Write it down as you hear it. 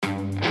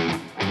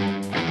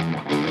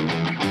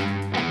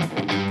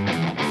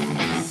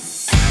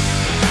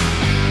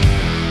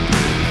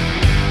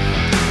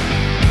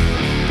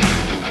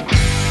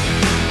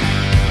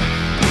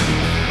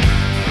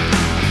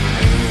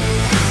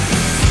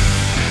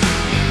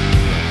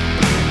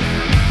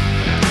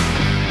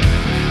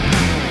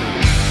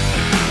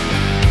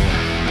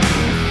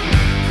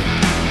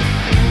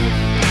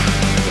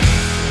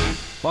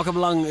Welcome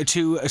along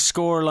to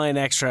Scoreline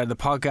Extra, the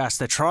podcast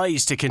that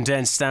tries to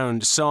condense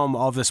down some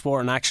of the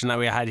sport and action that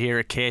we had here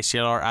at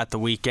KCLR at the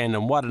weekend.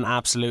 And what an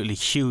absolutely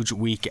huge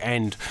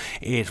weekend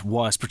it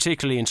was,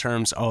 particularly in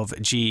terms of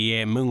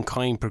GAA.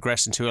 Mooncoin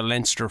progressing to a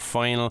Leinster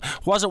final.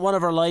 Wasn't one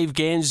of our live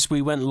games.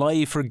 We went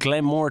live for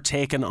Glenmore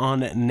taking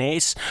on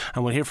Naas,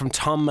 and we'll hear from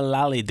Tom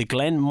Mullally, the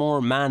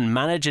Glenmore man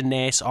managing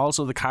Naas,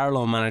 also the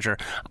Carlow manager,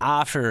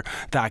 after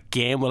that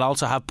game. We'll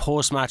also have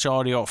post-match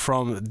audio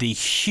from the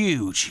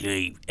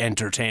hugely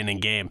entertaining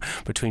game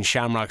between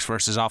Shamrocks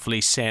versus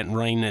Offaly St.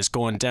 Rynagh's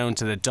going down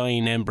to the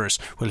dying embers.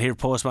 We'll hear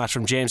post-match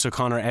from James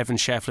O'Connor, Evan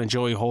Shefflin,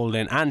 Joey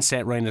Holden and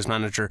St. Rynagh's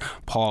manager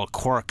Paul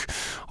Quirk.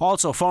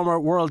 Also, former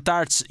World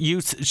Darts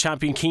Youth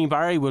Champion Keane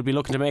Barry will be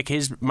looking to make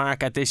his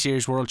mark at this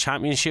year's World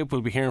Championship.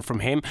 We'll be hearing from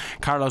him.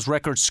 Carlow's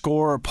record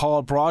scorer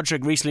Paul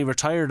Broderick recently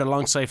retired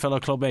alongside fellow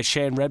clubmate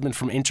Shane Redmond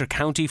from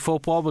inter-county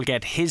football. We'll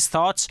get his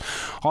thoughts.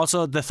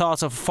 Also, the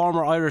thoughts of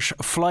former Irish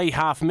fly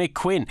half Mick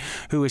Quinn,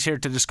 who is here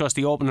to discuss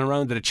the opening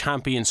round of the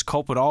Champions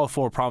Cup with all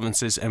four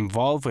provinces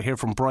involved. We'll hear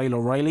from Brian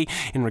O'Reilly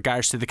in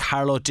regards to the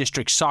Carlow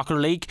District Soccer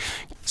League.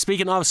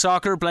 Speaking of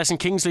soccer, Blessing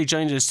Kingsley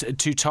joined us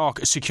to talk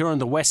securing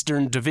the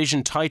Western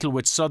Division title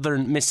with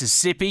Southern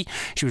Mississippi.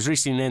 She was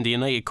recently named the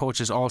United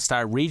Coaches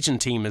All-Star Region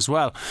team as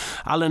well.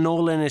 Alan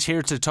Nolan is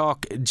here to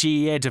talk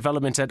GAA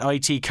development at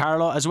IT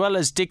Carlow, as well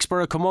as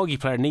Dicksboro Camogie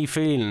player Niamh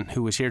Phelan,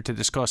 who was here to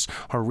discuss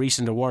her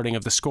recent awarding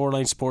of the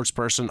Scoreline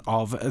Sportsperson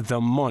of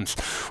the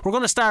Month. We're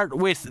going to start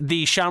with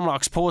the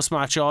Shamrocks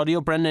post-match audio.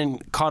 Brendan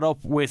caught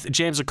up with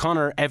James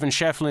O'Connor, Evan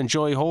Shefflin,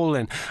 Joey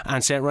Holden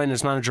and St.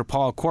 Rynagh's manager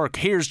Paul Quirk.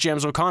 Here's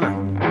James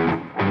O'Connor.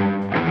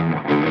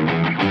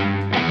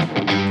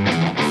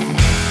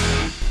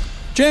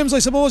 James, I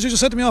suppose you just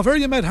said to me off air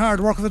you made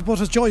hard work of it,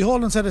 but as Joey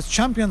Holden said, it's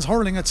champions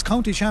hurling, it's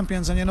county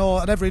champions, and you know,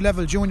 at every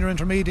level, junior,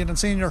 intermediate and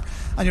senior,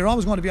 and you're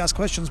always going to be asked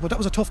questions. But that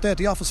was a tough day at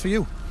the office for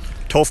you.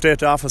 Tough day at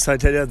the office, I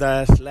tell you.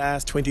 That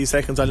last 20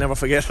 seconds I'll never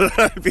forget it.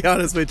 I'll be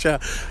honest with you.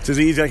 It was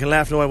easy, I can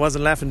laugh. No, I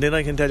wasn't laughing then,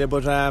 I can tell you.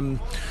 But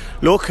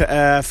look,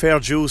 fair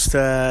juice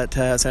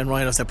to St.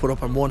 Rynagh's. They put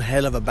up on one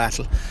hell of a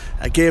battle.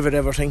 I gave it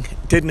everything.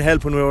 Didn't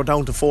help when we were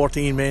down to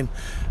 14 men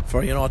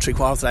for, you know,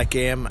 3/4 of that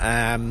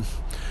game.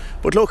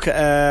 But look,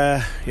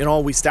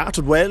 we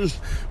started well,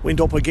 went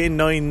up again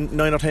 9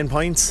 or 10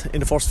 points in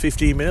the first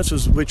 15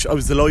 minutes, which I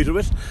was delighted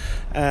with,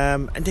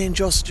 and then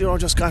just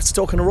got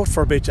stuck in a rut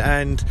for a bit,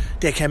 and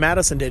they came at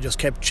us and they just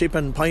kept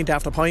chipping point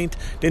after point.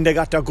 Then they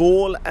got their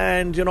goal,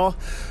 and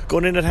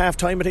going in at half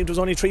time, I think there was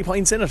only 3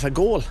 points in it, a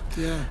goal,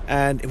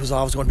 and it was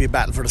always going to be a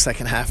battle for the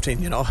second half then.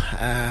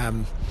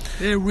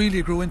 They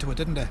really grew into it,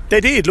 didn't they?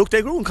 They did. Look,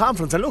 they grew in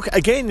confidence, and look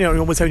again, when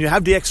you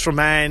you've the extra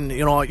man,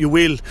 you'll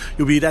be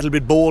that little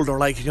bit bolder,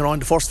 like in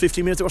the first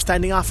 15 minutes they were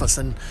standing off us,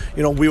 and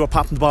we were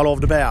popping the ball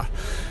over the bar.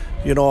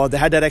 They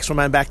had that extra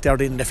man back there.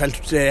 Then they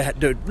felt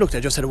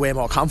they just had way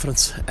more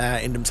confidence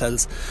in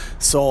themselves.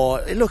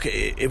 So look,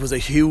 it was a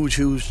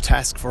huge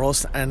task for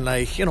us, and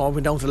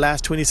went down to the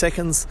last 20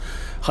 seconds,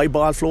 high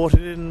ball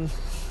floated in.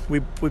 We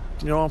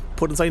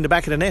put inside in the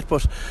back of the net,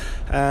 but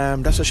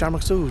that's what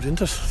Shamrocks do,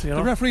 didn't it?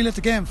 The referee let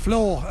the game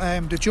flow.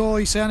 Did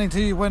Joey say anything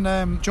to you when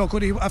Joe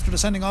Goody, after the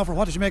sending off, or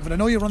what did you make of it? I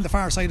know you were on the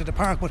far side of the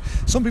park, but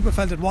some people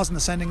felt it wasn't a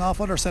sending off,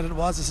 others said it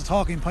was. It's a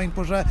talking point,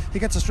 but he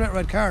gets a straight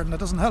red card and that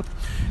doesn't help.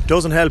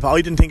 Doesn't help.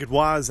 I didn't think it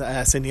was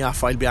sending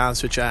off, I'll be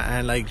honest with you,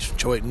 and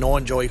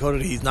knowing Joey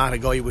Goody, he's not a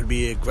guy who would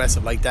be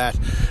aggressive like that.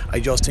 I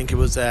just think it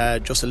was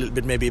just a little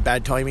bit maybe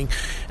bad timing.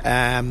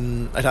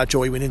 I thought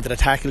Joey went into the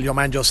tackle, your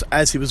man just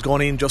as he was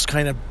going in just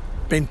kind of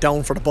bent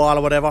down for the ball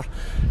or whatever,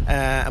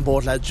 and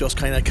both lads just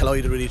kind of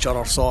collided with each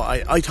other. So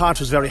I thought it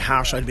was very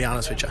harsh, I'll be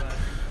honest with you.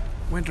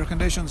 Winter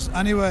conditions.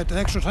 Anyway, the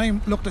extra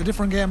time looked a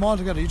different game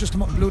altogether. You just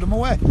blew them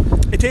away.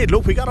 It did.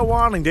 Look, we got a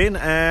warning then.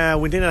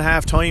 Went in at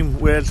half time.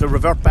 We had to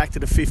revert back to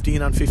the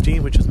 15 on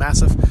 15, which is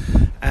massive.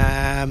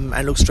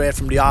 And look, straight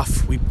from the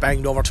off, we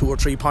banged over 2 or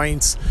 3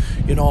 points.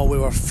 We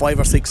were 5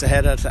 or 6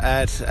 ahead at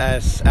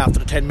after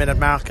the 10-minute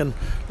mark, and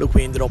look,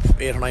 we ended up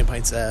 8 or 9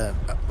 points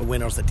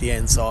winners at the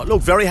end. So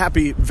look, very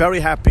happy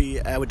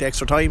with the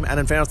extra time. And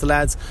in fairness, the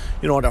lads,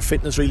 their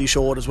fitness really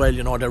showed as well.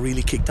 They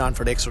really kicked on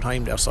for the extra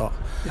time there. So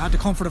you had the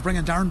comfort of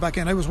bringing Darren back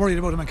in. I was worried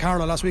about him in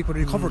Carlow last week, but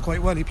he recovered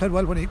quite well. He played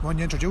well when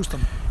you introduced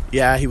him.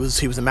 Yeah, he was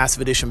a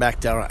massive addition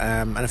back there,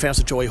 and in fairness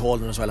to Joey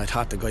Holden as well, I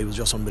thought the guy was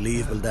just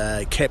unbelievable.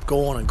 He kept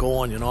going and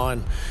going,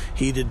 and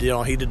he did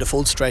the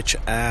full stretch,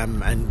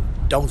 and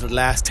down to the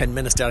last 10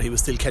 minutes there, he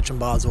was still catching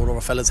balls over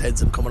fellas'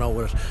 heads and coming out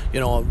with it.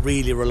 A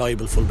really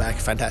reliable fullback,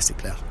 fantastic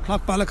player.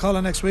 Clock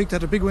Ballacalla next week. They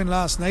had a big win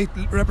last night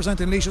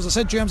representing Laois. As I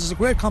said, James, it's a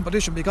great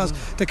competition because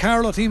the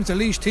Carlow teams, the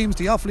Laois teams,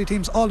 the Offaly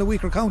teams, all the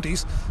weaker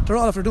counties, they're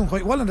all after doing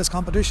quite well in this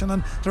competition,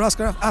 and they're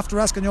after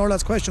asking your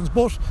lads questions.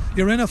 But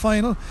you're in a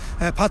final.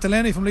 Pat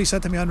Delaney from Laois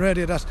said to me on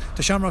radio that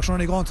the Shamrocks are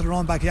only going to their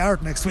own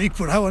backyard next week,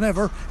 but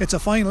however, it's a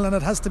final and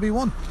it has to be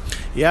won.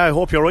 Yeah, I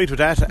hope you're right with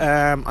that.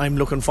 I'm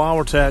looking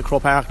forward to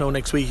Croke Park now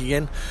next week again.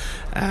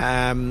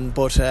 again.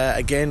 But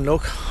again,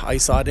 look, I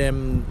saw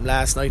them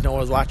last night. I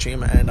was watching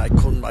them, and I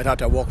thought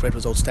their work rate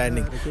was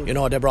outstanding. You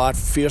know, they brought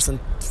fierce and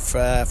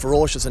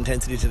ferocious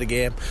intensity to the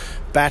game,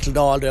 battled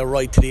all their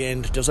right to the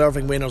end,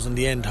 deserving winners in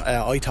the end.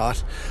 I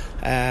thought.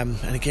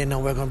 And again, now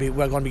we're going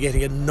to be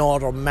getting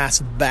another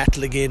massive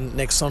battle again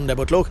next Sunday.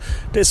 But look,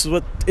 this is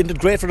what isn't it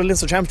great for the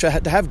Leinster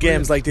Championship to have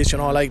games like this. You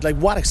know, like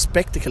what a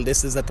spectacle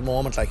this is at the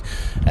moment. Like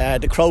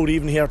the crowd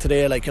even here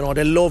today, like, you know,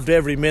 they loved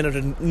every minute,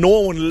 and no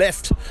one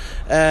left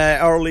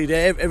early.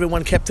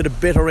 Everyone kept to the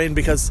bitter end,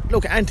 because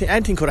look,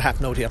 anything could have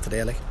happened out here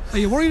today. Like, are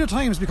you worried at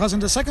times because in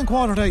the second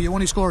quarter there you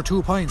only scored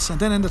 2 points, and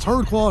then in the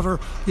third quarter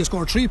you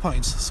scored 3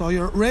 points, so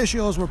your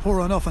ratios were poor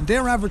enough, and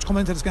their average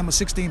coming into this game was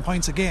 16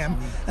 points a game,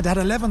 and they had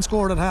 11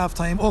 scored at half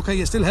time. Okay,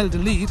 you still held the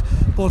lead,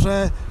 but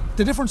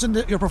the difference in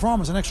your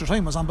performance in extra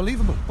time was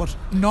unbelievable. But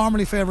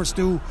normally favourites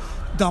do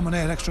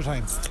dominate extra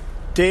time.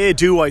 They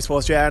do, I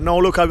suppose, yeah. No,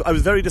 look, I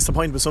was very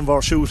disappointed with some of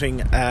our shooting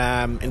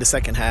in the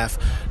second half.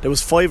 There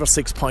was 5 or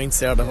 6 points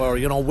there that were,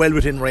 you know, well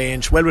within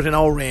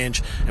our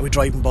range, and we're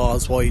driving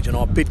balls wide, you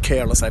know, a bit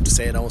careless, I have to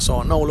say now.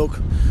 So, no, look,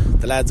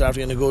 the lads are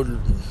getting a good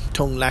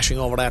tongue lashing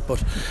over that, but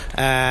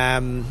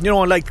you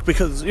know, like,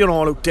 because, you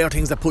know, look, there are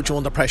things that put you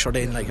under pressure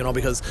then, like, you know,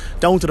 because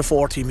down to the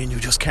 4 team, you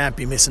just can't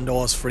be missing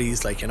those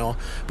frees, like, you know.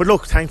 But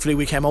look, thankfully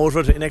we came out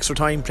of it in extra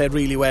time, played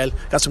really well,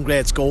 got some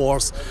great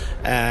scores,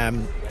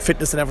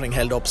 fitness and everything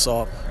held up,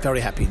 so very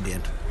happy in the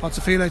end. What's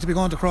it feel like to be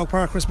going to Croke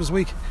Park Christmas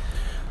week?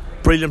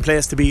 Brilliant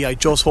place to be. I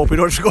just hope we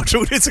don't have to go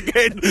through this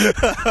again.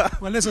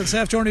 Well, listen,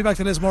 safe journey back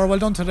to Lismore. Well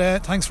done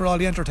today. Thanks for all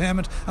the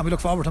entertainment, and we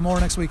look forward to more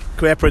next week.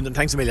 Great, Brendan.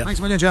 Thanks a million. Thanks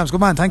a million, James.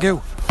 Good man. Thank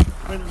you.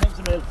 Brendan, thanks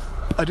a million.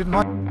 I didn't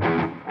mind.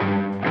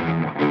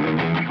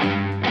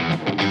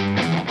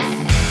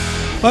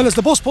 Well, as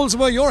the bus pulls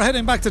away, you're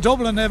heading back to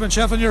Dublin, Evan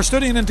Shefflin. You're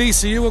studying in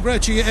DCU, a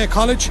great GAA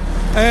college.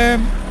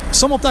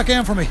 Sum up that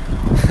game for me.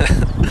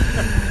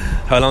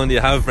 How long do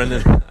you have,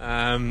 Brendan?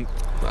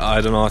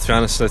 I don't know, to be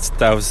honest.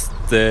 That was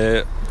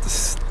the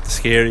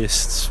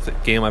scariest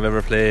game I've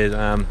ever played.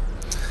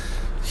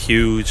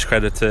 Huge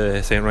credit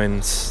to St.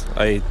 Ryan's.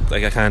 I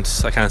can't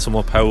sum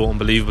up how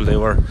unbelievable they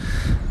were.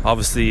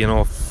 Obviously, you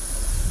know,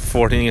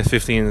 14 against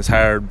 15 is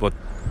hard, but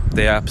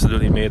they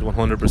absolutely made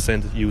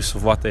 100% use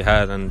of what they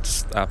had, and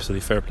just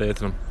absolutely fair play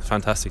to them.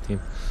 Fantastic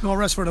team. No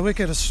rest for the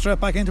wicked. It's straight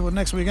back into it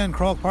next weekend.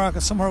 Croke Park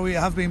is somewhere we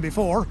have been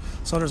before,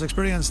 so there's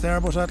experience there.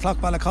 But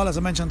Clough-Ballacoll, as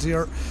I mentioned to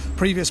your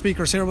previous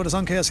speakers here with us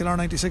on KSLR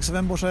 96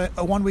 FM, but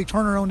a 1 week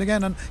turnaround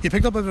again, and you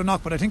picked up a bit of a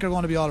knock, but I think you're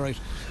going to be alright.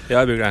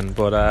 Yeah, I'll be grand,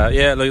 but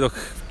yeah, like, look,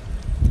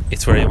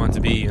 it's where you want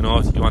to be, you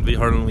know. You want to be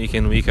hurling week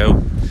in, week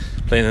out,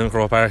 playing in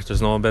Croke Park.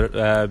 There's no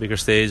better, bigger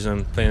stage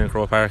than playing in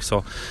Croke Park,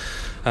 so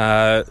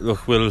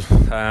look, we'll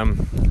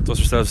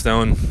dust ourselves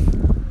down,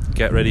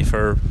 get ready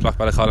for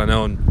Clough-Ballacoll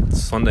now on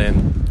Sunday,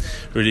 and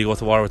really go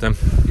to war with them.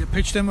 You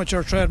pitched in with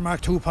your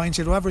trademark 2 points.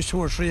 You'd average 2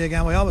 or 3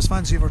 again. We always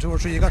fancy you for 2 or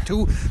 3. You got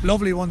 2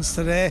 lovely ones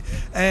today.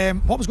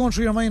 What was going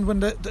through your mind when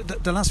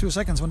the last few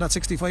seconds when that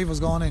 65 was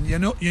going in? You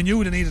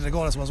knew they needed a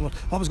goal, I suppose.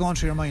 What was going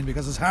through your mind?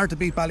 Because it's hard to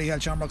beat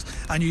Ballyhale Shamrocks,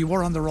 and you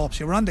were on the ropes.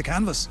 You were on the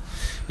canvas.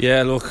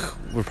 Yeah, look,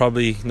 we're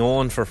probably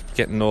known for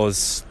getting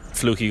those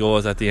fluky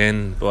goals at the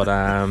end, but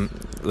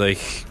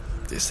like,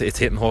 it's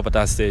hitting hope at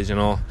that stage, you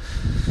know.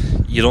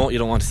 You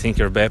don't want to think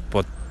you're bet,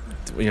 but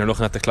when you're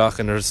looking at the clock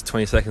and there's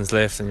 20 seconds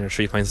left and you're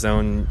 3 points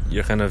down,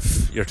 you're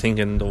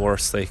thinking the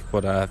worst, like.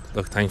 But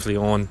look, thankfully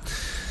Owen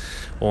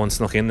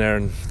snuck in there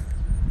and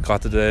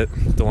got to the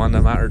one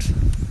that mattered.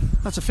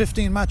 That's a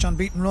 15 match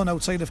unbeaten run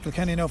outside of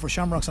Kilkenny now for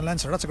Shamrocks and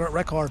Leinster. That's a great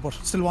record, but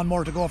still one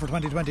more to go for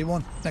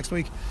 2021 next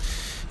week.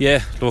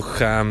 Yeah, look,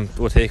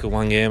 we'll take it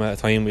one game at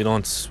a time. We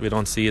don't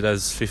see it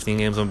as 15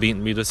 games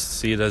unbeaten. We just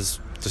see it as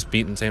just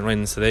beating St.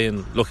 Ryan's today,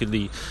 and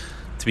luckily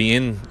to be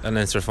in a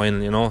Leinster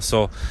final, you know.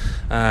 So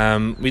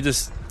we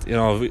just, you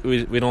know,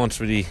 we don't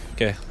really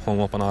get hung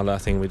up on all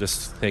that thing. We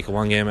just take it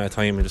one game at a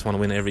time. We just want to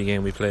win every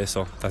game we play,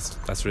 so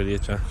that's really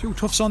it, yeah. A few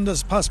tough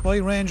Sundays passed by.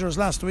 Rangers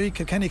last week,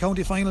 Kilkenny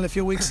County final a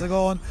few weeks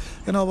ago, and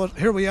you know, but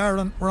here we are,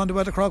 and we're on the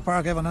way to Croke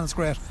Park, Evan, and it's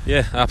great.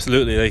 Yeah,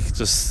 absolutely. Like,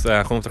 just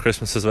come to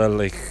Christmas as well.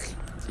 Like,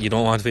 you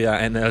don't want to be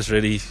at anything else,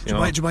 really.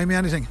 Did you buy me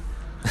anything?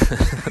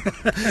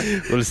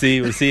 We'll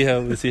see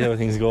how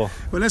things go.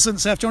 Well, listen,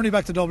 safe journey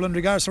back to Dublin.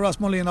 Regards to Ross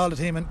Mully and all the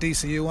team at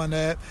DCU.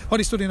 And what are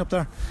you studying up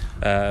there?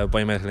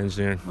 Biomedical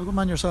engineering. Well, good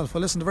man yourself.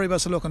 Well, listen, the very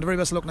best of luck, and the very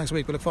best of luck next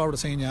week. We look forward to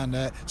seeing you,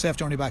 and safe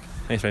journey back.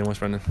 Thanks very much,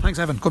 Brendan. Thanks,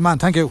 Evan. Good man.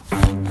 Thank you.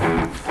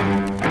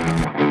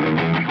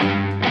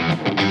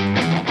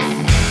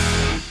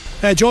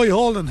 Joey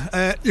Holden,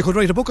 you could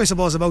write a book, I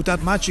suppose, about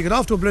that match. You got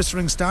off to a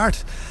blistering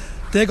start.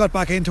 They got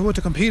back into it,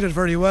 they competed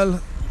very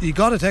well. You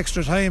got it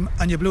extra time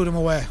and you blew them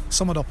away.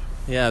 Sum it up.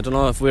 Yeah, I don't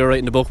know, if we were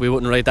writing the book we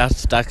wouldn't write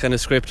that kind of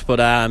script, but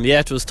yeah,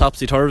 it was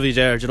topsy-turvy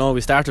there. You know,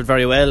 we started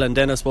very well, and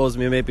then I suppose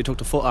we maybe took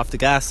the foot off the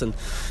gas, and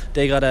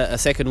they got a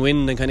second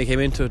wind and kind of came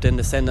into it. Then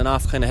the sending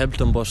off kind of helped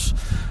them, but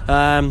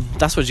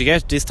that's what you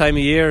get this time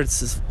of year.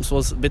 It's, I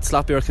suppose, a bit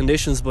sloppier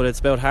conditions, but it's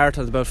about heart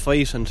and it's about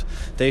fight, and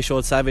they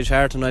showed savage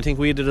heart, and I think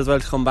we did as well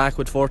to come back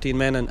with 14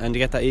 men and to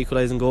get that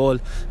equalising goal. A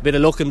bit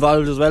of luck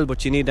involved as well,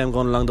 but you need them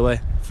going along the way.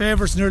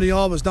 Favourites nearly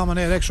always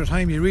dominate extra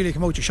time. You really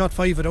come out, you shot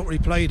 5 without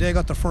reply. They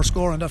got their first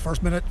score in that first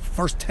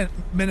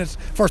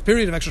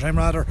period of extra time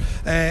rather,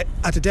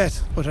 at the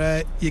death.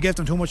 But you gave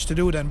them too much to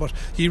do then, but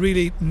you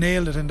really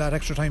nailed it in that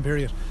extra time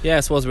period. Yeah, I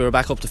suppose we were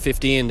back up to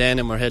 15 then,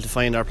 and we're had to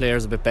find our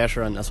players a bit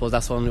better, and I suppose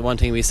that's one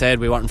thing we said,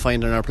 we weren't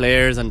finding our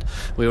players and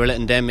we were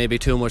letting them maybe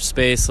too much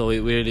space, so we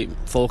really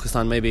focused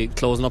on maybe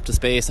closing up the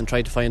space and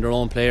tried to find our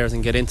own players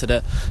and get into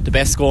the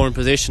best scoring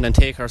position and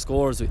take our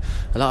scores. A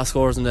lot of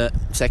scores in the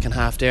second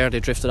half there, they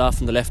drifted off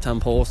from the left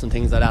hand post and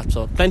things like that,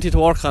 so plenty to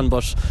work on,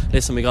 but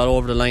listen, we got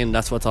over the line and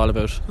that's what it's all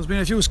about. There's been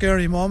a few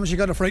scary moments. You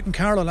got a frightened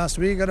Carlow last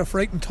week, you got a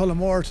frightened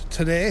Tullamore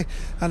today,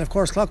 and of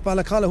course Clock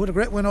Ballacalla, who had a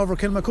great win over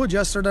Kilmacud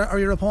yesterday, are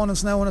your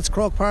opponents now, and it's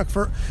Croke Park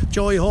for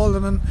Joey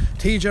Holden and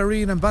TJ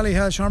Reid and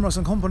Ballyhale, Shamrocks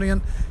and company.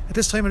 And at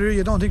this time of the year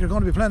you don't think you're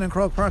going to be playing in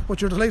Croke Park,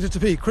 but you're delighted to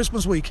be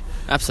Christmas week.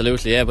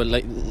 Absolutely, yeah, but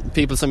like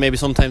people maybe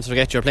sometimes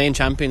forget, you're playing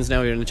champions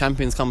now, you're in the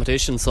champions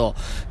competition, so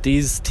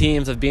these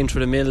teams have been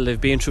through the middle, they've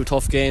been through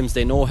tough games,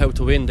 they know how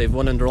to win, they've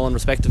won in their own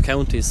respective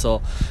counties,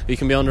 so we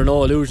can be under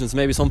no illusions.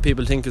 Maybe some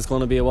people think it's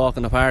going to be a walk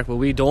in the park, but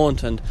we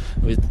don't, and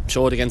we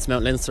showed against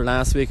Mount Leinster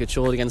last week, it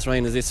showed against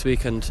Rhinos this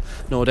week, and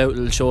no doubt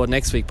it'll show it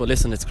next week. But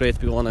listen, it's great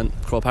to be going in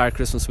Croke Park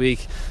Christmas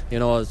week, you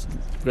know, it's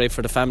great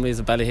for the families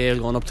of Ballyhale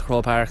going up to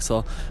Croke Park,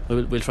 so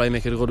we'll try and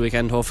make it a good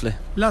weekend hopefully.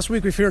 Last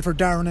week we feared for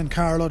Darren in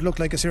Carlow. It looked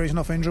like a serious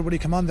enough injury, but he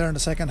came on there in the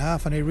second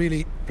half and he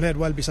really played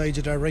well beside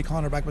you there, right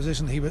cornerback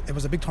position. It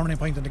was a big turning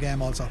point in the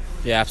game also.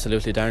 Yeah,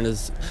 absolutely. Darren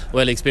is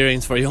well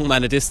experienced for a young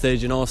man at this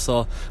stage, you know,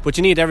 so but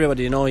you need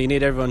everybody, you know, you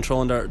need everyone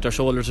throwing their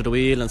shoulder to the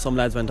wheel, and some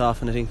lads went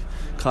off, and I think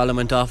Colin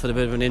went off with a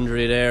bit of an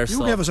injury there.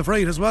 You gave us a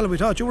fright as well. We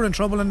thought you were in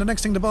trouble, and the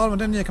next thing the ball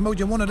went in, you come out,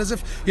 you won it as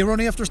if you were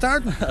only after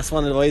starting. That's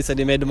one of the ways that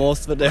he made the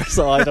most of it there,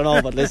 so I don't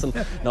know, but listen,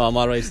 no, I'm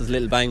alright, it's a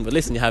little bang, but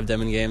listen, you have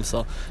them in games,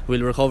 so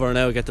we'll recover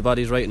now, get the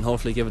bodies right, and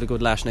hopefully give it a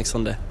good lash next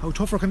Sunday. How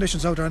tough were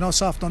conditions out there? I know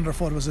soft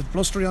underfoot. Was it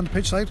blustery on the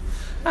pitch side?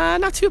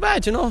 Not too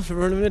bad, you know,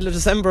 we're in the middle of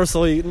December,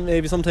 so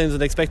maybe sometimes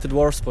I'd expected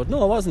worse, but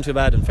no, it wasn't too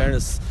bad. In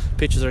fairness,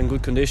 pitches are in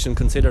good condition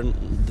considering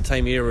the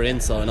time of year we're in,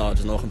 so no,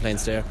 there's no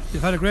complaints there.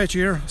 You've had a great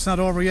year, it's not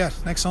over yet.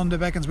 Next Sunday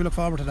beckons, we look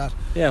forward to that.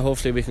 Yeah,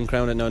 hopefully we can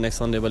crown it now next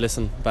Sunday, but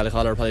listen,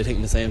 Ballacalla are probably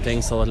thinking the same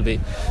thing, so it'll be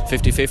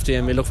 50-50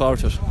 and we look forward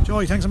to it.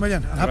 Joey, thanks a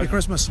million and happy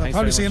Christmas. I'll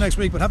probably see you next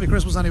week, but happy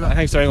Christmas anyway.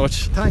 Thanks very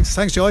much.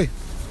 Thanks Joey.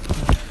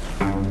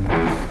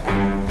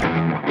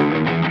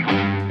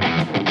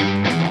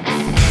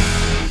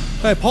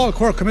 Paul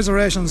Quirk,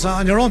 commiserations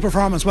on your own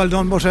performance, well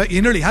done, but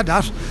you nearly had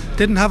that,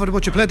 didn't have it,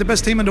 but you played the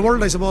best team in the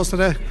world I suppose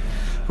today.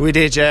 We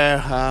did,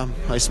 yeah.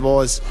 I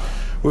suppose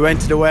we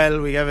went to the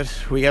well, we gave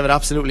it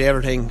absolutely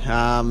everything.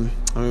 I mean,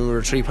 we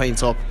were 3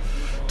 points up,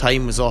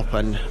 time was up,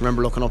 and I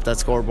remember looking up that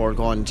scoreboard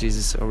going,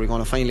 Jesus, are we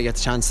going to finally get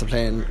the chance to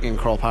play in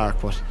Croke Park?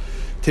 But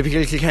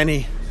typical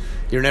Kilkenny,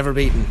 you're never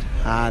beaten,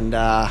 and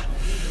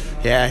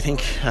yeah, I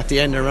think at the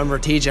end I remember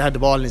TJ had the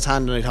ball in his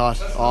hand and I thought,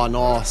 oh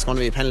no, it's going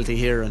to be a penalty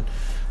here, and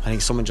I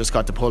think someone just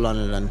got the pull on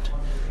it and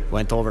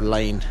went over the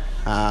line.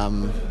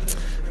 And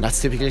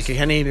that's typical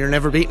Kilkenny, you're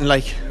never beaten.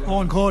 Like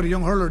Owen Cody,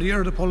 young hurler, the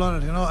year to pull on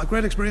it, you know, a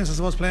great experience I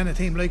suppose playing a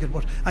team like it,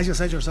 but as you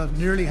said yourself,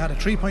 nearly had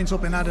it, 3 points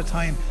up in added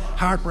time,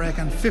 heartbreak,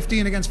 and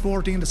 15 against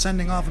 14, the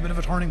sending off, a bit of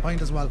a turning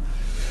point as well.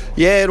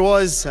 Yeah, it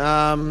was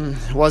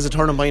a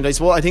turning point.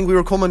 I think we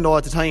were coming though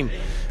at the time.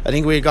 I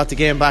think we got the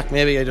game back,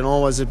 maybe, I don't know,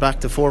 was it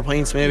back to 4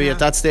 points maybe at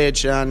that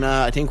stage, and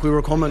I think we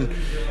were coming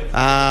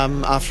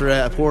after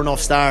a poor enough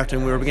start,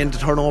 and we were beginning to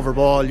turn over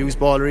ball, use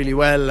ball really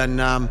well,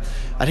 and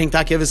I think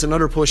that gave us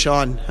another push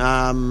on,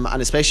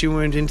 and especially when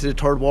we went into the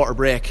third water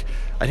break,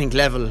 I think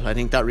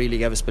that really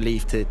gave us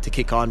belief to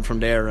kick on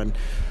from there. And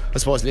I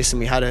suppose, listen,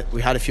 we had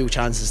a few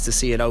chances to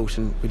see it out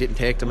and we didn't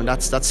take them, and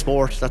that's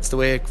sport, that's the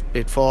way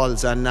it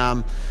falls.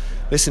 And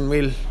listen,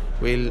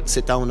 we'll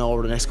sit down now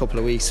over the next couple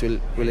of weeks, we'll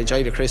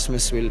enjoy the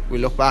Christmas, we'll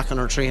look back on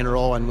our 3 in a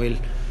row, and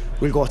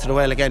we'll go to the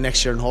well again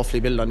next year and hopefully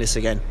build on this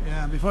again.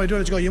 Yeah, before I do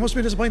let you go, you must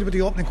be disappointed with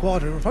the opening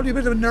quarter. Probably a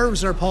bit of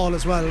nerves there, Paul,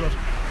 as well. But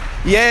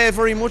yeah,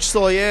 very much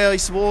so. Yeah, I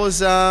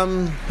suppose you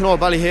know,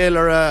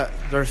 Ballyhale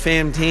they're a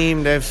famed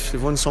team.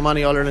 They've won so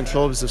many All-Ireland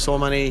clubs. They've so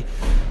many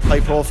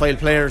high-profile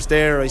players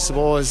there. I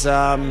suppose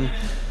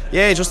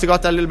yeah, just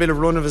got that little bit of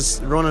running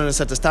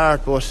us at the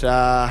start,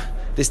 but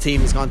this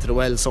team has gone to the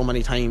well so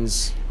many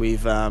times.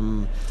 We've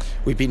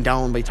been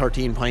down by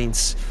 13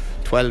 points,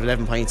 12,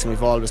 11 points, and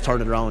we've always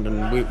turned it around,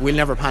 and we'll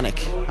never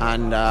panic,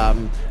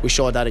 and we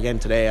showed that again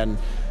today. And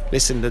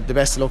listen, the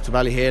best of luck to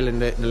Ballyhale in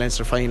the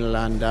Leinster final,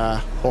 and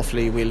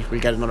hopefully we'll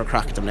get another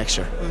crack at them next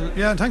year. Well,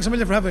 yeah, and thanks a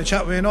million for having a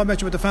chat with me. I know I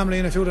met you with the family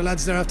and a few of the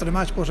lads there after the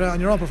match, but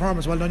on your own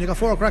performance, well done. You got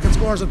 4 cracking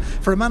scores, and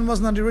for a man who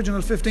wasn't on the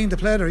original 15 to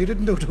play there, you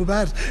didn't do too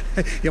bad.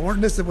 You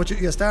weren't listed, but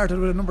you started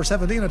with a number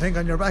 17 I think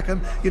on your back,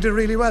 and you did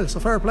really well, so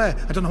fair play.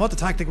 I don't know what the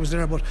tactic was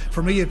there, but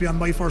for me it'd be on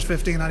my first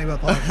 15 anyway,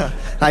 Paul.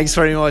 Thanks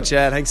very much,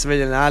 yeah, thanks a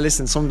million.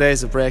 Listen, some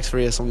days it breaks for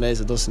you, some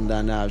days it doesn't,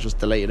 and I was just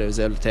delighted I was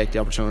able to take the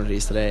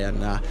opportunities today,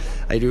 and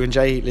I do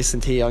enjoy listen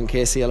to you on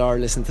KCLR,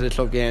 listen to the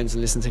club games,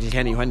 and listen to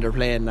Kilkenny when they're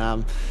playing.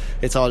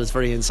 It's always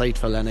very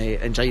insightful, and I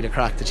enjoy the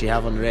crack that you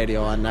have on the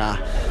radio, and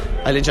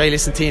I'll enjoy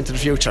listening to you into the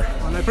future.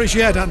 Well, I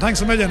appreciate it, and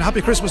thanks a million.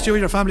 Happy Christmas to you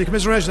and your family.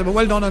 Commiserations, but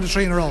well done on the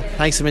 3 in a row.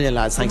 Thanks a million,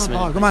 lads. Thanks a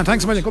million. Come on,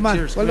 thanks a million. Come on.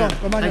 Cheers. Well done.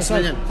 Come on, thanks a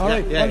million. All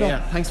right, well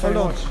done. Thanks very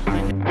much.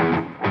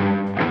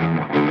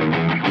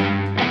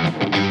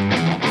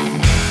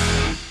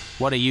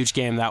 What a huge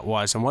game that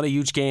was, and what a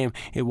huge game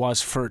it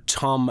was for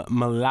Tom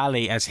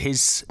Mullally as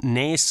his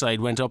Naas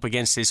side went up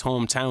against his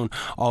hometown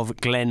of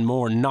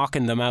Glenmore,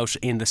 knocking them out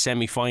in the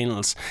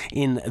semi-finals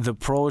in the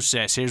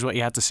process. Here's what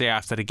you had to say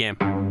after the game.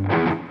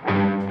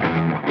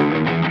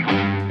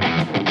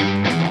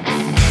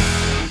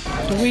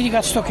 They really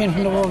got stuck in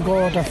from the word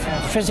go. Their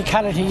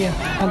physicality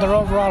and their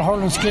overall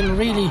hurling skill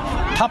really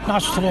top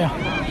notch today.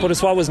 But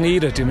it's what was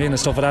needed, you mean, and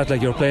stuff like that.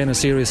 Like, you're playing a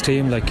serious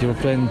team, like you're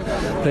playing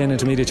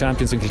intermediate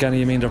champions in Kilkenny.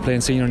 You mean, they're playing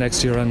senior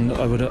next year, and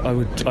I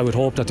would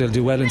hope that they'll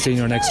do well in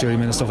senior next year. You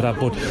mean, and stuff like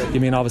that. But you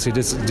mean, obviously,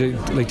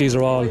 these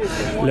are all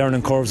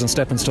learning curves and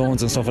stepping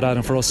stones and stuff like that.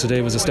 And for us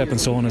today was a stepping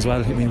stone as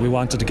well. I mean, we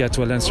wanted to get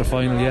to a Leinster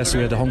final. Yes, we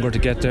had the hunger to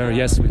get there.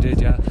 Yes, we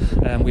did. Yeah,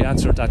 we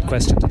answered that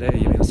question today.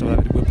 You mean, and stuff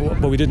like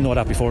that. But we didn't know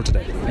that before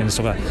today. And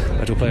stuff like that. We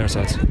had to play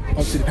ourselves.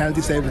 Obviously, the penalty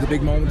save was a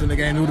big moment in the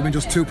game. It would have been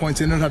just 2 points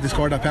in it had they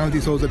scored that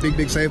penalty. So it was a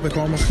big save by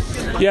Cormac.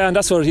 Yeah, and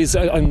that's what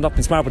I'm not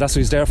being smart, but that's what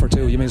he's there for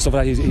too. You mean, stuff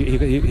like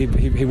that.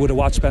 He would have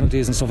watched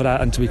penalties and stuff like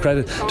that. And to be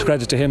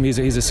credit to him, he's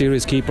a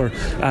serious keeper,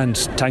 and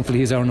thankfully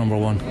he's our number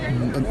one.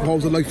 And what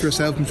was it like for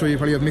yourself? I'm sure you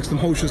probably have mixed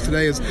emotions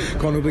today as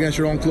going up against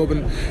your own club,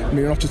 and I mean,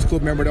 you're not just a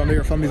club member down there.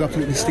 Your family's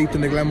absolutely steeped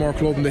in the Glenmore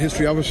club and the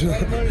history of it.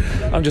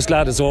 I'm just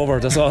glad it's over.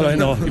 That's all I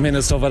know. You mean,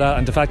 and stuff like that,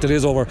 and the fact that it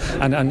is over,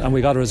 and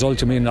we got a result.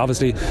 You mean,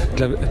 obviously,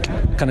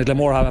 kind of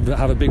Glenmore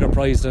have a bigger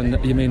prize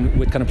than, you mean,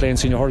 with kind of playing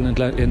senior hurling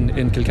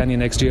in Kilkenny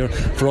next year.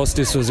 For us,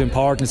 this was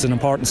important. It's an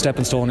important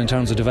stepping stone in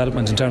terms of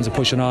development, in terms of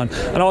pushing on,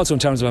 and also in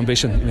terms of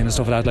ambition. I mean, and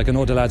stuff like that. Like, I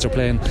know the lads are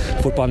playing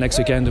football next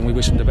weekend, and we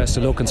wish them the best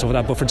of luck and stuff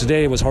like that. But for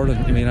today, it was hurling.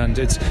 I mean, and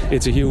it's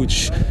a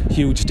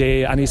huge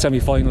day. Any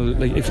semi-final,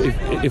 like,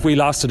 if we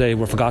lost today,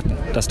 we're forgotten.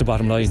 That's the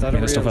bottom line. Is that a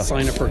real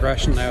sign of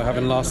progression now,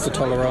 having lost to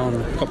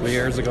Tullaroan a couple of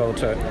years ago,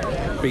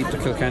 to beat the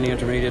Kilkenny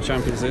intermediate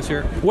champions this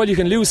year? Well, you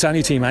can lose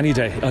any team any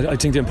day. I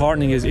think the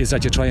important thing is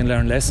that you try and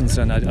learn lessons,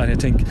 and I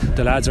think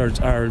the lads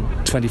are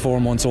 24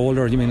 months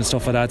older, you mean, and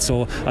stuff like that,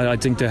 so I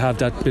think they have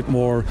that bit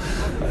more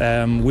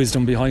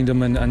wisdom behind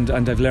them, and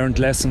they've learned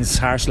lessons,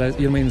 harsh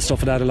lessons, you know, I mean, stuff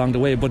like that along the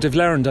way, but they've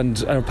learned,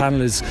 and our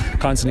panel is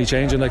constantly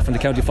changing. Like, from the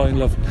county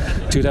final of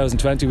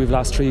 2020, we've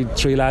lost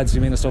three lads,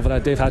 you mean, and stuff like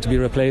that. They've had to be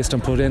replaced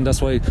and put in.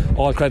 That's why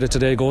all credit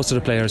today goes to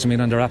the players, I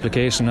mean, on their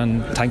application,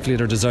 and thankfully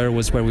their desire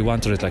was where we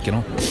wanted it, like, you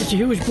know. It's a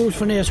huge boost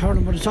for Naas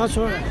hurling, but it's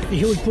also a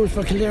huge boost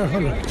for Kildare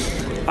hurling.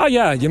 Oh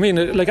yeah, you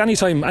mean, like,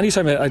 anytime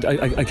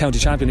a county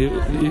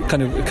champion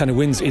kind of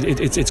wins,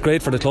 it's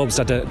great for the clubs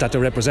that they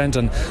represent.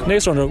 And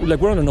Naas are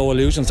we're under no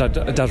illusions that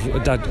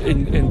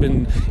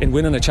in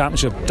winning a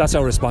championship, that's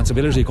our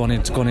responsibility going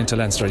into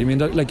Leinster. You mean,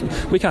 like,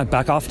 we can't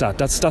back off that.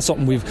 That's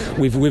something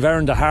we've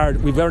earned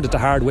it the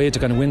hard way to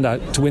kind of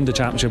win the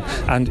championship,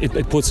 and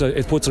it puts a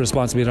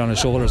responsibility on our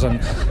shoulders,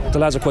 and the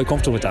lads are quite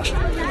comfortable with that.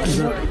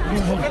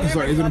 Is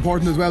it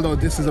important as well, though?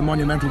 This is a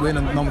monumental win,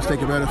 and no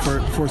mistake about it, for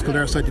the first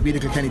Kildare side to beat a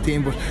Kilkenny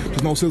team. But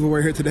there's no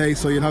silverware here today,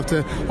 so you'll have to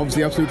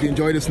obviously absolutely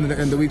enjoy this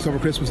in the weeks over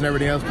Christmas and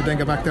everything else, but then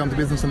get back down to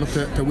business and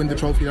look to win the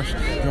trophy at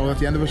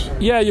the end of it.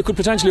 Yeah, you could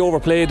potentially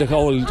overplay the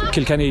whole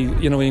Kilkenny,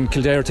 in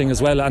Kildare thing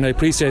as well, and I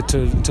appreciate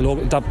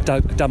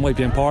that might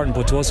be important,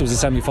 but to us it was a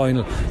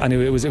semi-final, and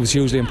it was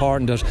hugely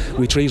important that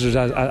we treated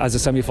it as a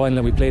semi-final,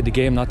 and we played the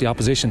game, not the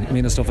opposition,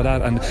 and stuff like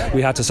that, and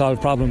we had to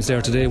solve problems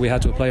there today. We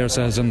had to apply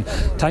ourselves, and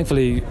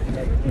thankfully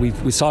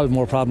we solved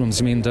more problems,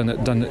 than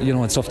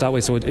and stuff that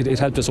way, so it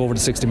helped us over the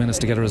 60 minutes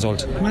to get a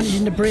result.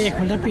 Managing the break,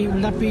 will that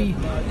be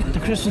the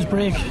Christmas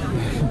break?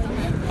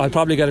 I'll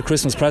probably get a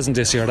Christmas present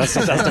this year. That's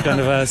the kind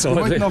of so.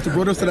 We might not have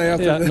brothers today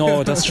after. Yeah,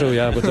 no, that's true.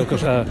 Yeah, but look,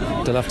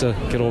 they'll have to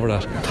get over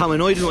that. Tom, I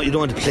know you don't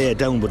want to play it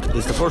down, but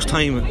it's the first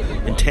time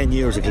in 10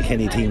 years a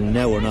Kilkenny team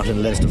now are not in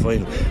the Leinster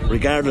final,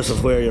 regardless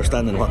of where you're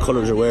standing, what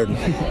colours you're wearing.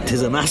 It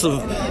is a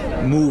massive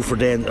move for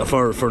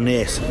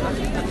Naas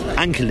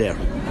and Kildare.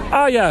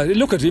 Yeah,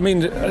 look at,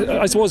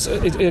 I suppose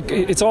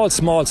it's all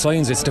small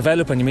signs. It's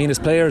developing, as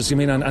players,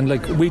 and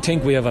like, we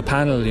think we have a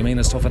panel,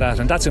 and stuff like that,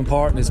 and that's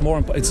important. It's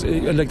more, it's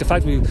like the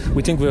fact we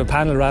think we have a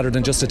panel rather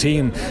than just a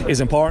team is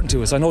important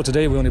to us. I know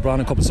today we only brought in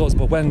a couple of subs,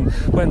 but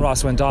when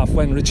Ross went off,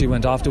 when Richie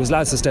went off, there was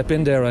lads to step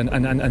in there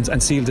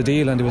and seal the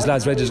deal, and there was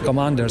lads ready to come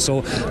on there.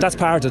 So that's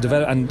part of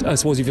development. And I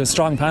suppose if you have a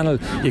strong panel,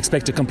 you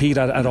expect to compete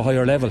at a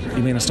higher level,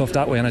 and stuff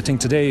that way. And I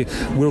think today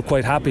we're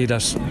quite happy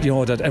that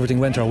that everything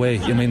went our way.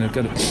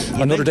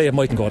 Another day it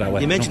mightn't go that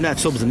way. You mentioned that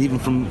subs, and even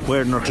from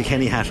wearing our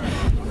Kilkenny hat,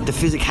 the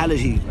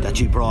physicality that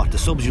you brought, the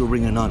subs you were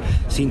bringing on,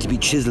 seemed to be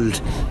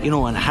chiselled,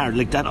 and hard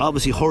like that.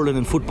 Obviously, hurling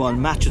and football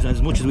matches.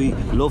 As much as we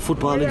love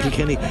football in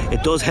Kilkenny,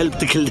 it does help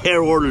the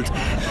Kildare world,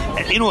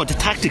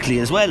 tactically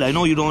as well. I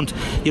know you don't,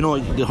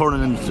 the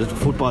hurling and the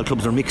football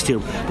clubs are mixed here,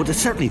 but it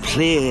certainly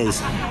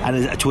plays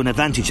and to an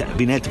advantage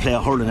being able to play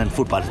a hurling and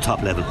football at the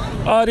top level.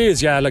 Oh, it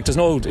is, yeah. Like, there's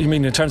no,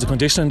 in terms of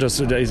conditioning,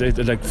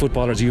 like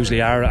footballers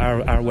usually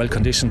are well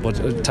conditioned, but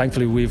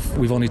thankfully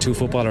we've only 2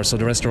 footballers, so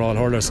the rest are all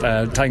hurlers.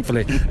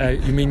 Thankfully,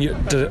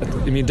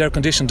 their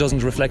condition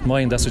doesn't reflect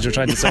mine. That's what you're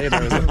trying to say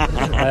there, is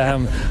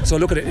it? So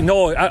look at it.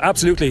 No,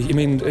 absolutely.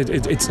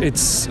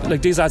 It's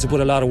like these lads have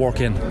put a lot of work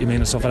in.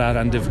 And stuff like that,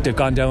 and they've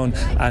gone down.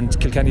 And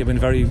Kilkenny have been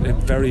very,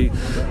 very,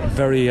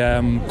 very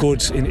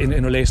good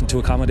in relation to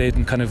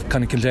accommodating kind of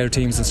Kildare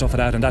teams and stuff like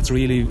that. And that's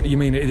really,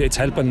 it's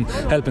helping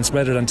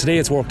spread it. And today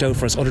it's worked out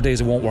for us. Other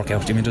days it won't work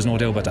out. There's no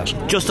doubt about that.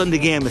 Just on the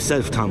game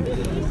itself, Tom,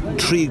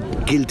 3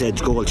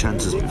 gilt-edged goal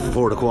chances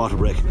before the quarter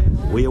break.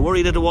 Were you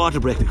worried at the water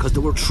break? Because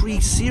there were 3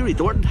 serious,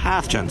 there weren't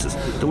half chances,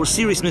 there were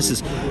serious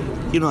misses.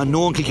 And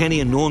knowing Kilkenny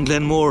and knowing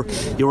Glenmore,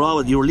 you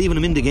were leaving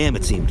them in the game,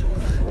 it seemed.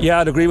 Yeah,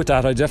 I'd agree with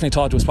that. I definitely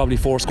thought there was probably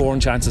 4 scoring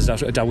chances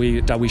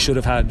that we should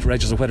have had,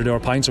 regardless of whether they were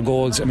points or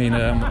goals. It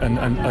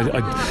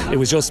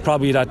was just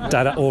probably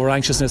that over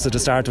anxiousness at the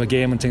start of a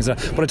game and things like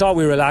that. But I thought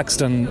we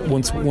relaxed, and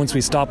once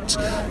we stopped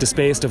the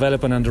space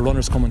developing and the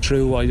runners coming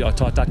through, I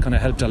thought that kind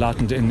of helped a lot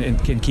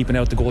in keeping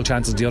out the goal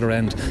chances at the other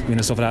end.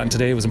 Stuff like that. And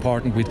today it was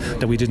important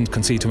that we didn't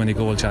concede too many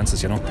goal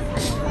chances.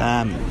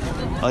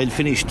 I'll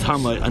finish,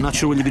 Tom. I'm not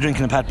sure will you be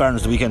drinking a Pat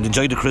Barnes the weekend.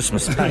 Enjoy the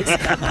Christmas. Thanks.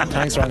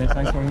 Thanks, Ronnie.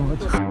 Thanks very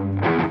much.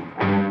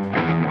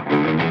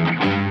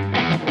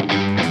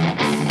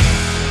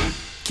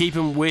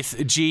 Keeping with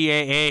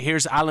GAA,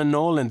 here's Alan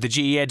Nolan, the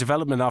GAA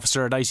Development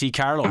Officer at IC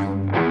Carlow.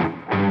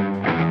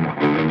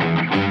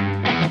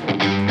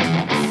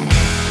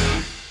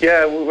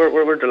 Yeah,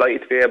 we're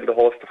delighted to be able to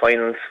host the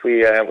finals.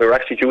 We were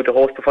actually due to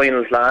host the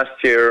finals last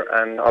year,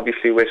 and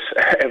obviously with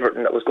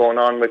everything that was going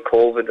on with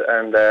COVID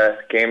and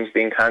games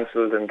being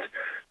cancelled and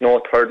no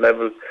third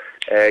level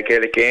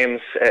Gaelic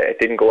games, it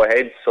didn't go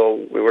ahead.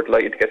 So we were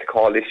delighted to get the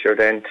call this year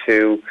then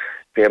to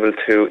be able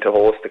to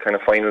host the kind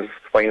of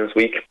finals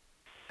week.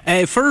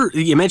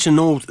 You mentioned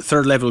no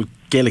third level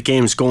Gaelic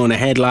games going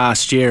ahead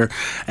last year.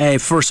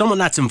 For someone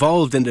that's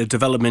involved in the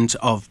development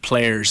of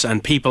players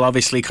and people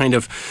obviously kind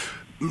of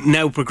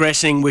now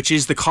progressing, which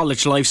is the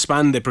college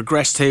lifespan, they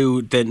progress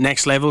to the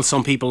next level.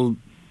 Some people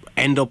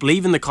end up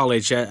leaving the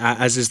college,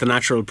 as is the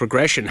natural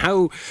progression.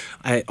 How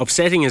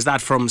upsetting is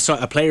that from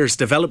a player's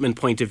development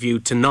point of view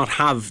to not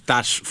have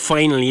that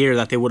final year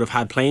that they would have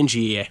had playing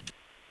GAA?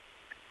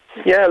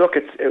 Yeah, look,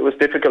 it was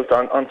difficult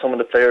on some of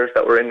the players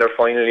that were in their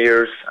final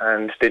years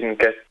and didn't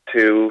get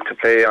to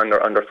play on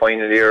their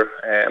final year.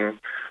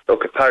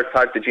 Look, part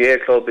of the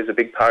GAA club is a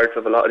big part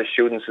of a lot of the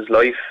students'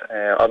 life.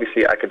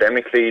 Obviously,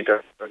 academically,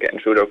 they're getting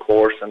through their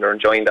course and they're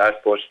enjoying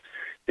that. But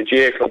the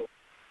GAA club,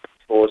 I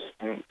suppose,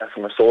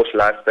 from a social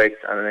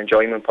aspect and an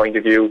enjoyment point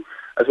of view,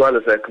 as well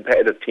as a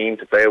competitive team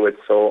to play with.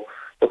 So,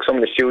 look, some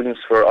of the students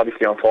were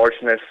obviously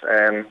unfortunate,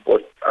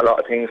 but a lot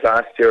of things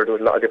last year, there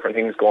was a lot of different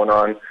things going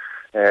on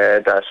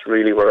that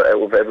really were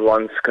out of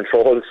everyone's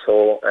control.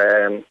 So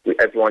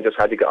everyone just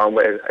had to get on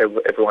with it.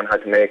 Everyone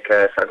had to make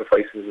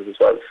sacrifices as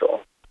well.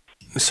 So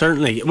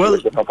certainly, well,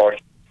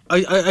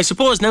 I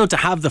suppose now to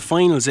have the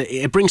finals,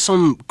 it brings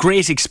some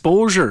great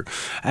exposure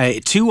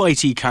to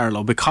IT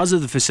Carlow because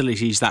of the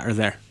facilities that are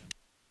there.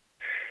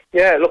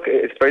 Yeah, look,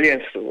 it's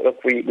brilliant.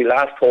 Look, we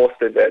last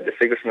hosted the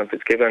Sigerson and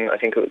Fitzgibbon. I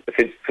think the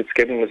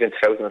Fitzgibbon was in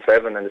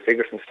 2007 and the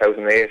Sigerson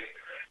 2008.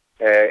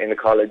 In the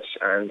college,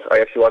 and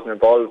I actually wasn't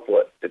involved,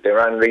 but they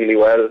ran really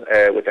well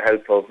with the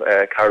help of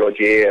Carlow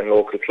GAA and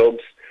local clubs.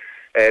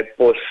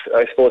 But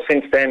I suppose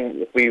since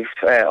then we've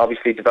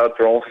obviously developed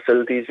our own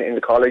facilities in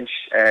the college.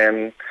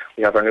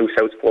 We have our new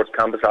South Sports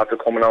campus after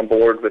coming on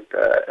board with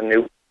a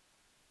new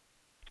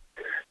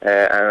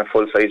and a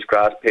full-size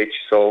grass pitch.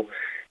 So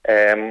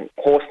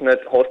hosting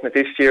it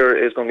this year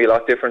is going to be a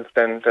lot different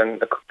than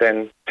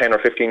 10 or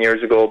 15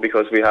 years ago,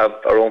 because we have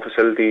our own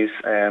facilities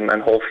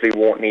and hopefully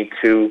won't need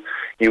to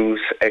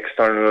use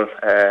external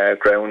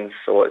grounds,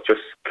 so it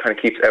just kind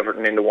of keeps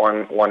everything into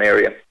one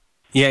area.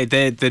 Yeah,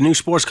 the new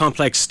sports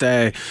complex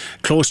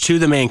close to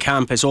the main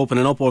campus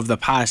opening up over the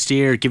past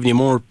year, giving you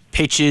more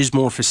pitches,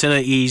 more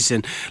facilities,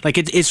 and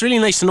it's really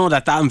nice to know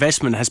that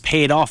investment has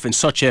paid off in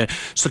such a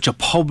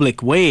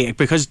public way,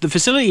 because the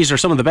facilities are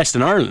some of the best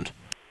in Ireland.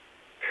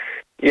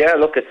 Yeah,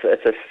 look,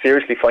 it's a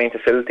seriously fine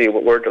facility.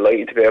 We're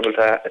delighted to be able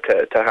to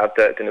have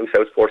the new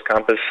South Sports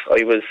campus.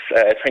 I was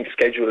trying to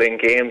schedule in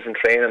games and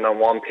training on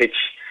one pitch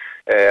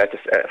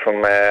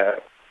from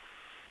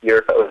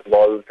years that I was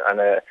involved, and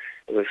it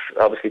was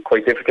obviously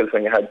quite difficult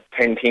when you had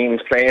 10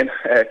 teams playing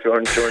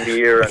during the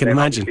year. I can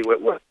imagine.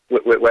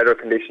 With weather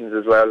conditions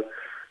as well.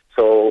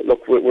 So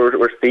look,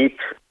 we're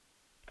steeped.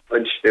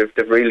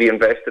 They've really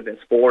invested in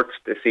sports.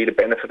 They see the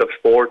benefit of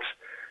sports.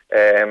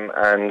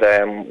 And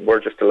we're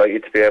just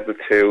delighted to be able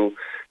to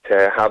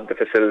have the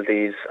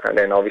facilities, and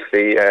then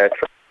obviously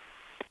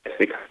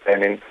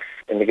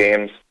in the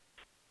games.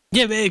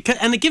 Yeah,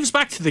 and it gives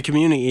back to the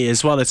community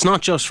as well. It's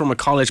not just from a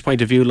college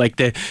point of view. Like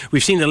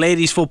we've seen the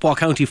ladies' football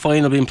county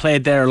final being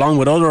played there, along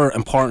with other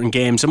important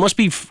games. It must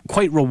be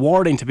quite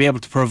rewarding to be able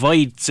to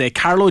provide, say,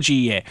 Carlow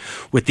GAA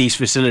with these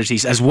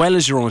facilities as well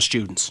as your own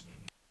students.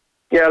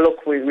 Yeah,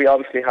 look, we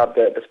obviously have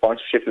the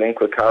sponsorship link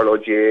with Carlow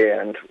GAA,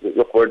 and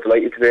look, we're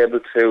delighted to be able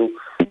to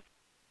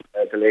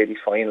the ladies'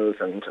 finals,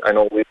 and I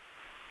know we've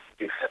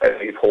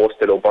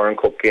hosted O'Byrne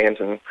Cup games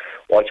and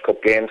Walsh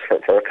Cup games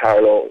for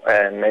Carlow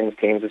and men's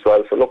teams as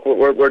well. So look,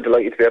 we're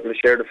delighted to be able to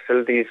share the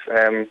facilities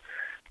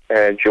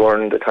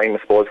during the time, I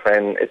suppose,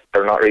 when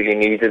they're not really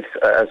needed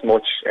as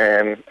much.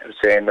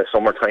 Say in the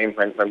summertime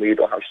when we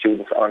don't have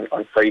students on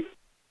site,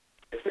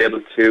 to be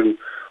able to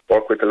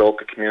work with the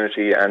local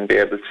community and be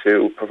able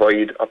to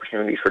provide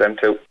opportunities for them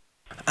too.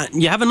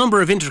 You have a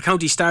number of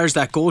inter-county stars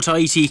that go to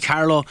IT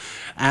Carlow.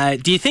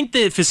 Do you think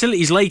the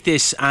facilities like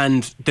this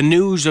and the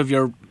news of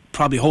your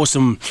probably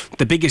hosting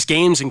the biggest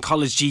games in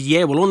college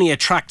GAA will only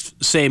attract,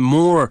 say,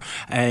 more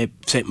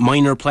say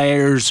minor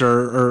players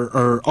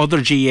or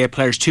other GAA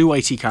players to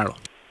IT Carlow?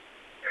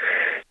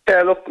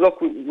 Yeah,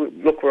 look,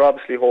 we're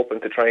obviously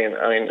hoping to try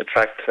and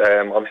attract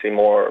obviously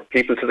more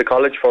people to the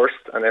college first,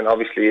 and then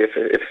obviously if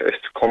it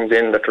comes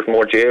in that there's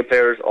more GAA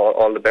players,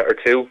 all the better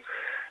too.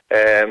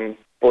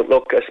 But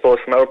look, I suppose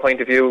from our point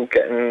of view,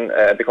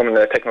 becoming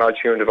a technology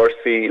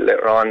university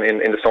later on in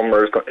the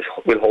summer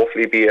will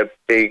hopefully be a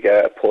big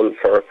pull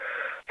for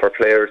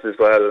players as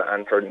well,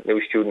 and for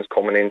new students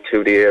coming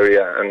into the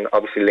area, and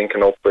obviously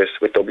linking up with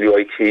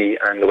WIT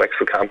and the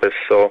Wexford campus.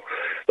 So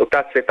look,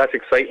 that's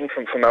exciting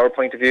from our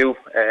point of view,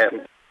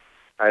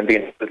 and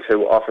being able to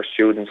offer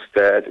students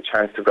the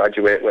chance to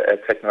graduate with a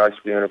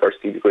technological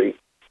university degree.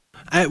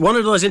 One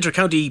of those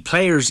inter-county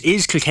players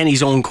is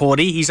Kilkenny's own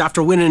Cody. He's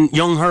after winning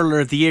Young Hurler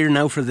of the Year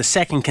now for the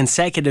second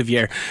consecutive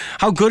year.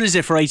 How good is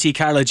it for IT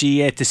Carlow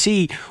GAA to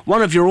see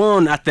one of your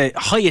own at the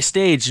highest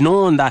stage,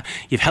 knowing that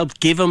you've helped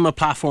give him a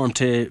platform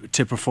to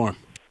perform?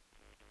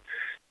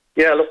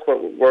 Yeah, look,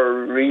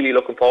 we're really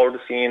looking forward to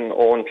seeing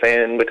Owen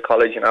playing with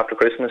college and after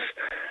Christmas.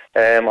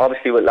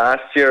 Obviously with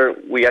last year,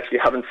 we actually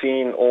haven't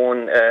seen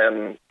Owen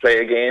play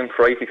a game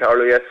for IT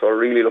Carlow yet, so we're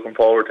really looking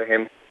forward to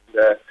him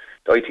the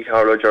IT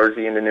Carlow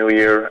jersey in the new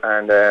year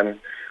and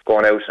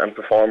going out and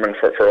performing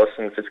for us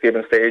in the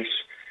Fitzgibbon stage.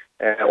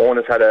 Owen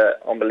has had an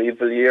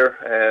unbelievable year,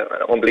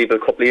 an unbelievable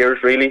couple of years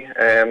really,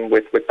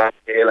 with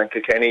Ballyhale and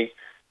Kilkenny.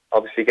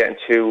 Obviously getting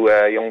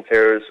 2 Young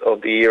Players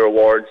of the Year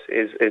awards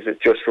is a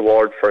just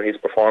reward for his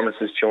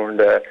performances during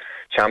the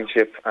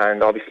championship,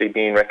 and obviously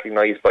being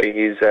recognised by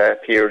his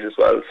peers as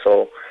well.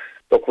 So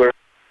look, we're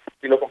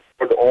looking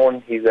forward to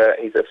Owen. He's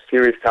a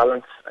serious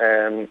talent,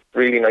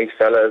 really nice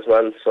fella as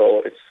well.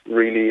 So it's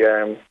really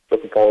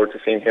looking forward to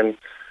seeing him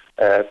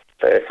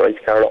play for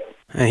IT Carlow.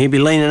 He'll be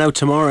lining out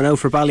tomorrow now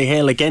for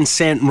Ballyhale against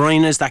St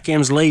Marinas. That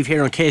game's live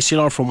here on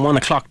KCLR from 1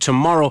 o'clock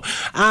tomorrow.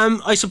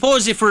 I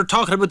suppose if we're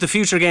talking about the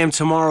future game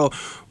tomorrow,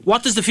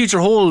 what does the future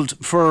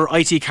hold for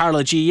IT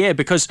Carlow GAA?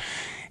 Because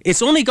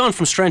it's only gone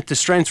from strength to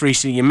strength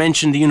recently. You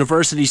mentioned the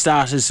university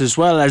status as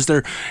well. Is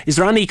there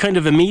any kind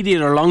of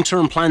immediate or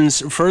long-term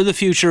plans for the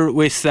future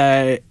with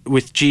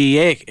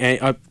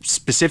GAA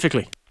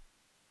specifically?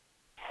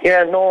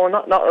 Yeah, no,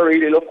 not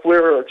really. Look,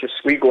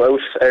 we go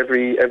out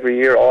every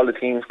year. All the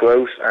teams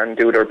go out and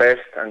do their best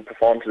and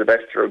perform to the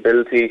best of their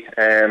ability.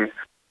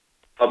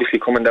 Obviously,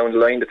 coming down the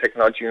line, the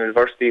Technology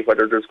University,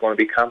 whether there's going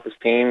to be campus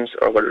teams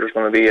or whether there's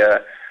going to be a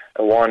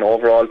one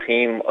overall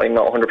team, I'm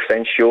not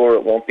 100% sure.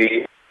 It won't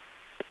be.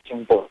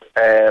 But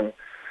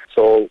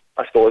so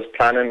I suppose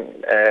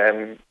planning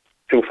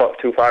too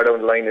far down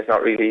the line is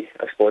not really,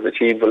 I suppose,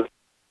 achievable.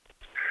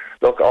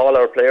 Look, all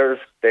our players,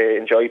 they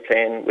enjoy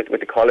playing with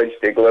the college.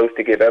 They go out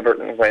to give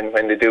everything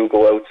when they do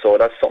go out. So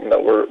that's something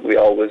that we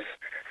always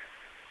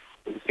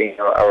see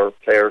our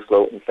players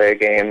go out and play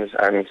games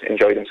and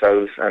enjoy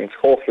themselves, and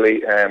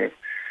hopefully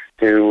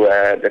do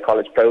the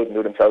college proud and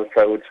do themselves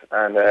proud,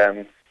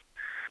 and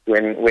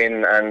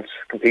win and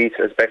compete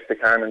as best they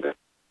can, and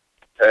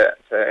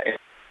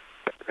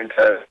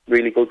into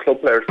really good club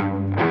players.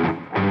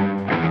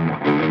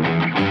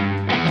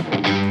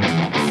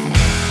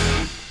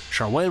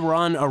 Sure, while we're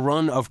on a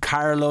run of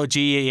Carlow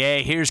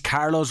GAA, here's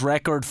Carlow's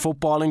record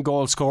footballing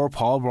goal scorer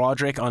Paul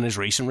Broderick on his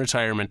recent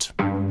retirement.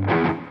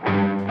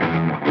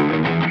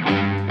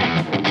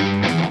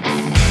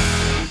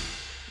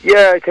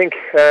 Yeah, I think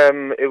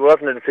it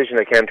wasn't a decision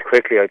that came too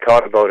quickly. I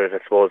thought about it, I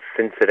suppose,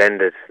 since it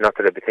ended. Not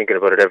that I'd be thinking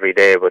about it every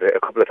day, but a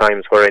couple of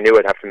times where I knew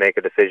I'd have to make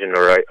a decision,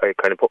 or I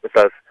kind of put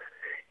myself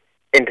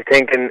into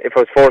thinking, if I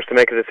was forced to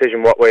make a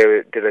decision, what way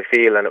did I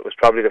feel? And it was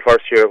probably the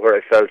first year where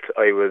I felt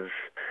I was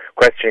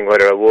questioning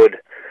whether I would.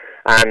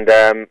 And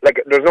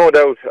there's no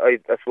doubt, I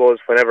suppose,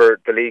 whenever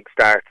the league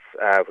starts,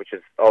 which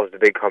is always the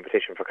big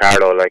competition for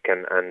Carlow,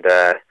 and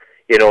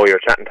you know, you're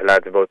chatting to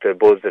lads about the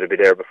buzz that'll be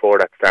there before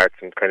that starts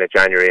in kind of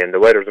January, and the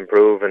weather's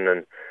improving,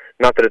 and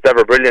not that it's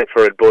ever brilliant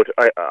for it, but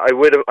I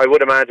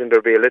would imagine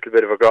there'll be a little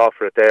bit of a draw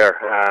for it there.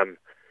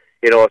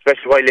 You know,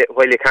 especially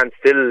while you can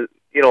still,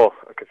 you know,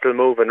 I can still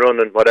move and run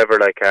and whatever,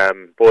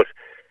 but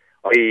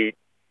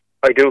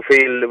I do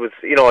feel it was,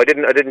 I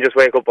didn't just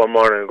wake up one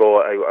morning and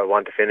go, I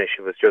want to finish.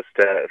 It was just,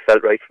 it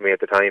felt right for me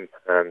at the time,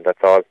 and that's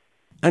all.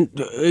 And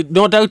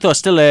no doubt, though,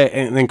 still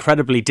an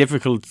incredibly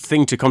difficult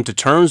thing to come to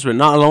terms with,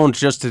 not alone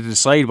just to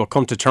decide, but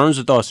come to terms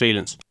with those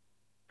feelings.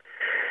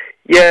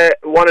 Yeah,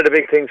 one of the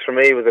big things for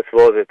me was, I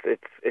suppose,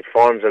 it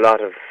forms a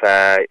lot of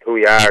who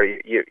you are.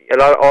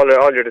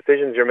 All your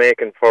decisions you're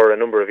making for a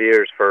number of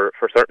years, for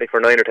certainly for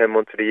 9 or 10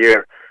 months of the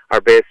year,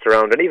 are based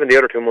around, and even the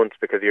other 2 months,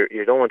 because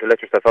you don't want to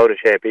let yourself out of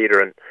shape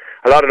either. And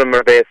a lot of them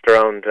are based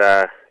around,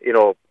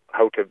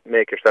 how to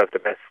make yourself the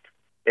best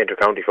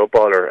inter-county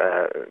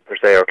footballer, per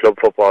se, or club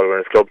footballer when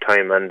it's club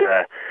time. And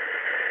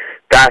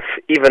that,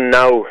 even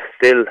now,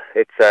 still,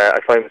 it's I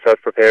find myself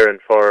preparing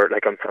for,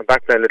 like, I'm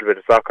back playing a little bit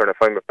of soccer, and I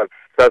find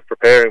myself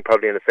preparing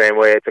probably in the same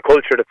way. It's a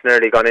culture that's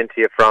nearly gone into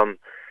you from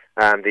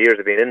the years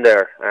of being in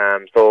there.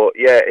 So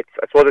yeah,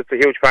 I suppose it's a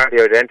huge part of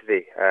your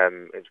identity.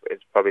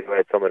 It's probably the way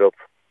I'd sum it up.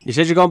 You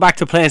said you're going back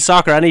to playing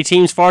soccer. Any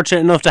teams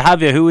fortunate enough to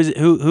have you? Who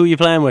are you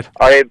playing with?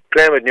 I'm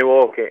playing with New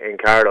Oak in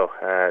Carlow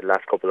the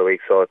last couple of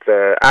weeks, so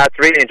it's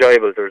really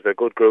enjoyable. There's a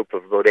good group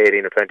of about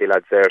 18 or 20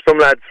 lads there. Some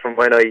lads from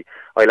when I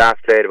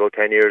last played about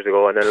 10 years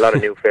ago, and then a lot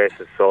of new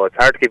faces. So it's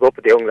hard to keep up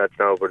with the young lads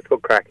now, but it's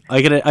good crack.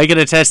 I can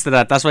attest to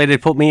that. That's why they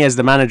put me as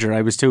the manager.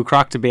 I was too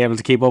crocked to be able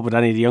to keep up with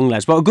any of the young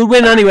lads. But a good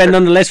win anyway,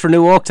 nonetheless, for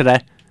New Oak today.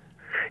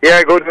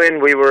 Yeah, good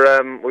win. We were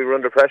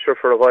under pressure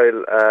for a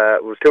while.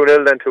 It was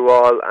 2-0 then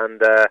 2-2,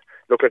 and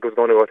looked like it was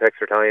going to go to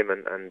extra time,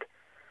 and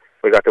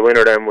we got the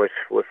winner then with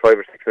 5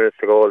 or 6 minutes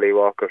to go, Lee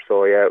Walker.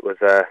 So yeah, it was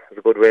a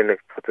good win. It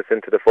puts us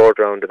into the 4th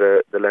round of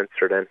the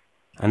Leinster then.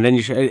 And then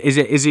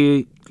is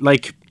he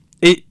like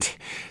it?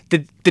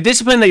 The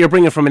discipline that you're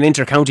bringing from an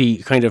inter-county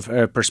kind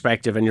of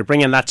perspective, and you're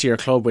bringing that to your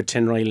club with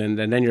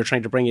Tinryland, and then you're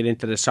trying to bring it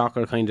into the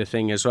soccer kind of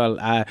thing as well.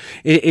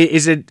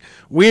 Is it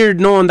weird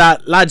knowing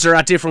that lads are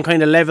at different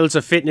kind of levels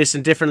of fitness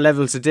and different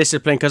levels of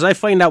discipline? Because I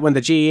find that when the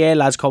GAA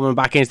lads coming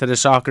back into the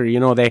soccer,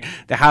 they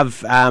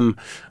have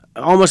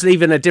almost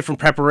even a different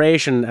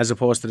preparation as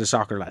opposed to the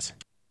soccer lads.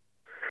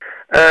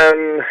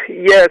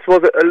 Yeah, I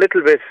suppose a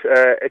little bit.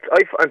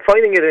 I'm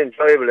finding it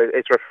enjoyable.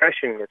 It's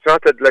refreshing. It's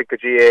not that like the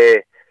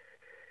GAA.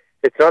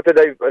 It's not that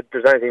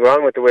there's anything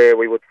wrong with the way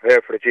we would prepare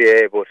for the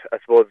GAA, but I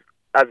suppose,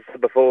 as I said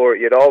before,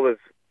 you'd always,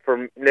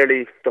 for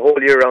nearly the whole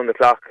year round the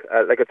clock,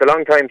 like it's a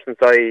long time since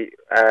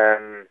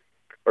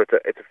or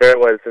it's a fair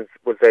while since,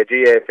 we'll say,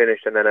 GAA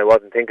finished, and then I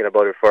wasn't thinking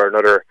about it for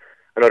another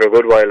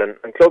good while,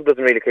 and club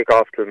doesn't really kick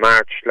off till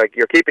March. Like,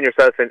 you're keeping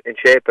yourself in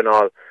shape and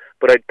all,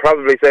 but I'd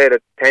probably say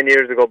that 10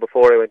 years ago,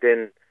 before I went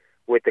in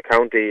with the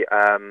county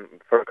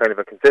for kind of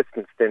a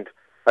consistent stint,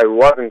 I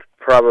wasn't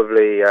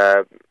probably...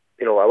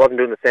 I wasn't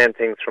doing the same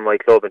things for my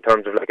club in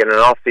terms of like in an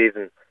off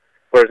season.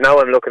 Whereas now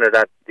I'm looking at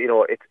that,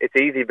 it's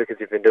easy because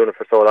you've been doing it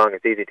for so long.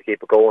 It's easy to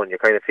keep it going. You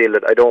kind of feel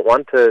that I don't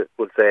want to,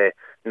 we'll say,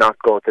 not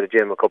go to the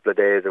gym a couple of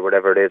days or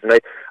whatever it is. And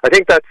I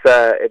think that's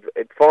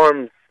it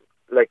forms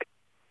like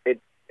it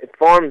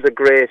forms a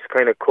great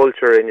kind of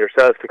culture in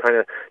yourself to kind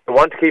of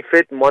want to keep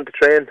fit and want to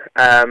train.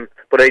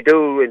 But I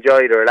do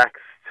enjoy the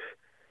relaxed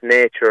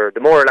nature,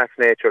 the more relaxed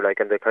nature, like,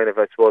 and the kind of,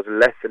 I suppose, a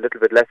little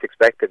bit less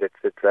expected.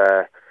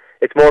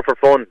 It's more for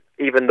fun,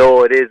 even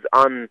though it is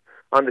on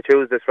the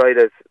Tuesdays,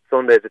 Fridays,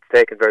 Sundays, it's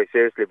taken very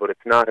seriously, but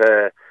it's not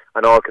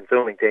an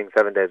all-consuming thing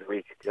 7 days a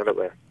week, the other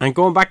way. And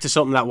going back to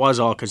something that was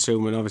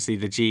all-consuming, obviously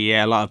the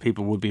GAA, a lot of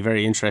people would be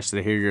very interested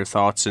to hear your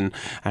thoughts and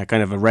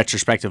kind of a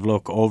retrospective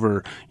look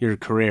over your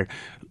career.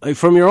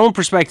 From your own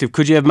perspective,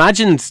 could you have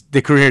imagined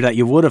the career that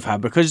you would have had?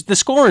 Because the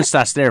scoring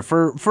stats there,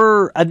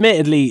 for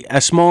admittedly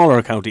a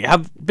smaller county,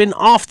 have been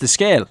off the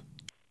scale.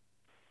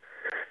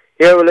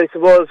 Yeah, well, I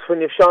suppose when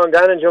you've Sean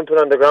Gannon jumping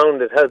on the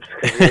ground, it helps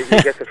because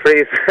you get to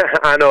freeze.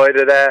 I know it.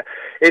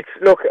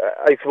 Look,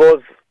 I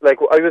suppose, like,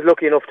 I was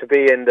lucky enough to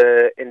be in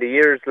the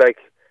years, like,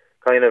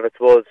 kind of, I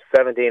suppose,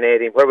 17,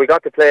 18, where we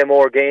got to play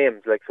more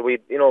games. Like, so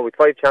we'd 5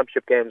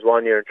 championship games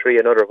one year and 3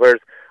 another. Whereas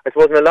I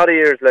suppose in a lot of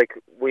years, like,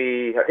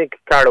 I think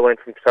Carlow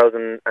went from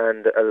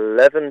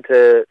 2011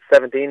 to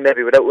 17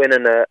 maybe without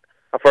winning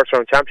a first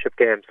round championship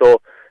game. So,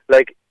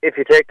 like, if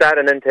you take that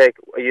and then take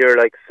a year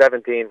like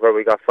 17 where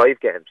we got 5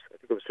 games, I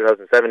think it was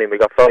 2017, we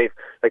got 5,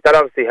 like, that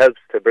obviously helps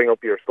to bring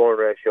up your scoring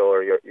ratio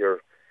or your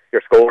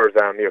scores,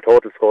 your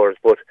total scores.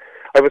 But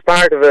I was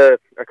part of a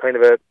kind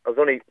of I was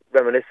only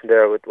reminiscing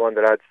there with one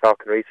of the lads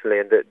talking recently,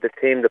 and the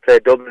team that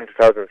played Dublin in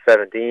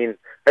 2017,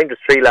 I think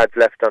there's 3 lads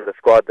left on the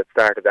squad that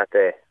started that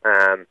day.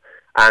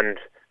 And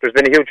there's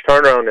been a huge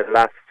turnaround in the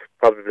last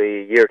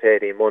probably year to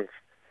 18 months.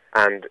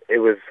 And it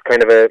was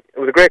kind of a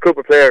great group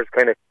of players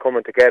kind of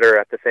coming together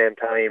at the same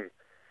time,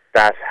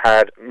 that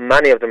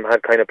many of them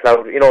had kind of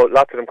ploughed,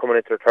 lots of them coming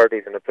into their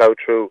 30s and had ploughed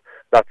through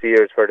lots of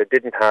years where they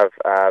didn't have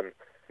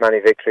many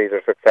victories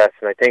or success.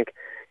 And I think,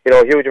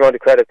 a huge amount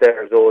of credit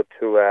there is owed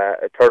to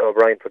Turlough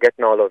O'Brien for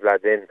getting all those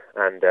lads in.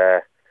 And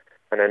then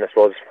I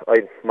suppose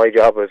my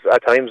job was,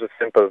 at times, was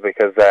simple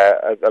because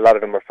a lot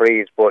of them were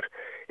frees, but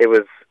it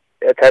was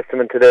a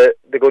testament to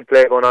the good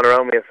play going on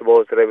around me, I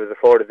suppose, that I was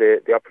afforded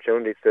the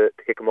opportunities to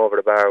kick him over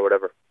the bar or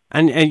whatever.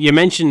 And you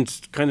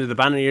mentioned kind of the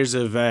banner years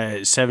of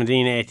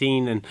 17,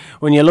 18, and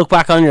when you look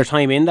back on your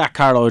time in that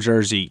Carlow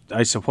jersey,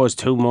 I suppose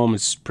two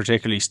moments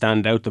particularly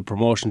stand out: the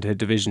promotion to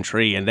Division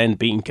 3 and then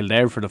beating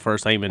Kildare for the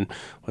first time in,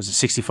 was it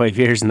 65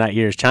 years in that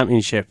year's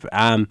championship.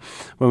 When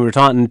we were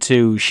talking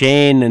to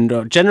Shane,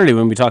 and generally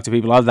when we talk to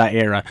people of that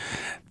era,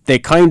 they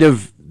kind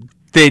of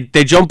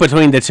they jump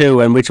between the two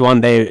and which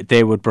one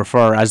they would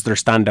prefer as their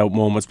standout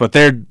moments, but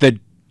they're the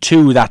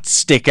two that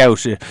stick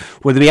out.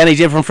 Would it be any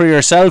different for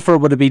yourself, or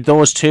would it be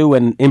those two,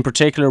 and in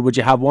particular would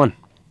you have one?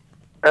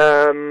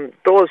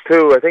 Those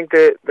two. I think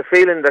the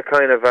feeling that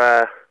kind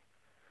of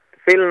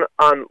feeling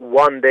on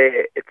one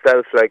day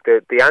itself, like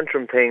the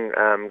Antrim thing,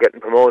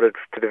 getting promoted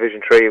to Division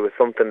 3 was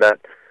something that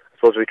I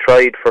suppose we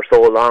tried for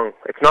so long.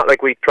 It's not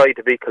like we tried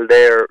to beat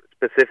Kildare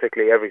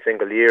specifically every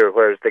single year,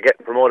 whereas the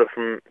getting promoted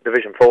from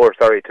Division 4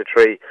 to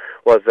 3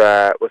 was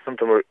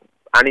something where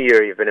any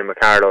year you've been in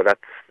Macarlow, that's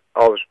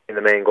always been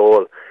the main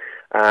goal.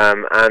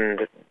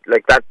 And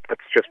like that's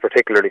just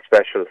particularly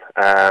special.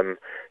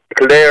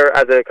 Kildare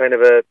as a kind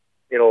of a,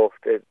 you know,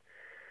 it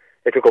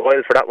took a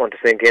while for that one to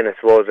sink in, I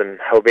suppose, and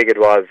how big it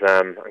was,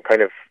 and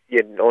kind of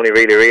you only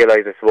really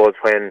realise, I suppose,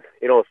 when,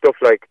 you know, stuff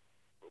like,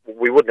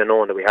 we wouldn't have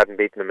known that we hadn't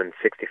beaten them in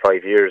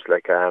 65 years.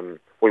 Like,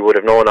 we would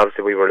have known,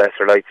 obviously we were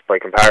lesser lights by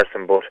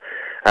comparison, but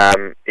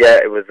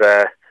it was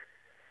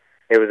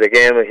a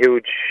game of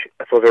huge,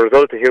 I suppose, a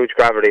result of huge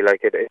gravity. Like,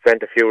 it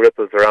sent a few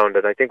ripples around,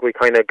 and I think we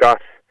kind of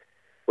got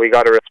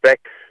a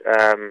respect,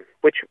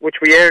 which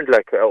we earned,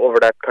 like, over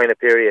that kind of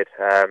period.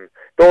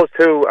 Those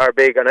two are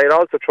big, and I'd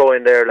also throw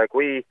in there, like,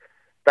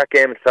 that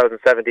game in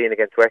 2017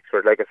 against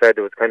Wexford, like I said,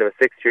 there was kind of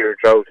a 6-year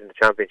drought in the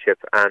championship,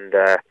 and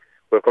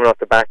we were coming off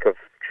the back of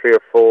 3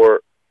 or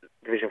 4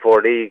 Division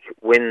 4 league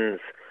wins,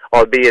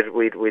 albeit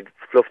we'd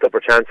fluffed up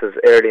our chances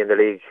early in the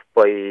league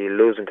by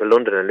losing to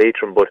London and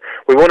Leitrim, but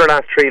we won our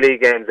last 3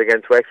 league games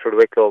against Wexford,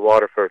 Wicklow,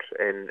 Waterford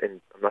in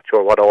I'm not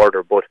sure what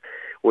order, but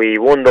we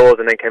won those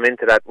and then came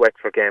into that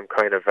Wexford game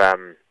kind of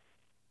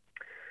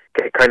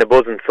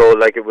buzzing. So,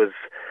 like, it was,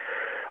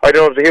 I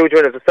don't know, it was a huge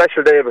win. It was a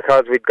special day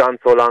because we'd gone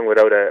so long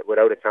without a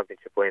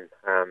championship win.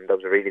 That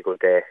was a really good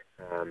day.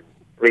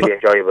 Really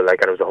enjoyable,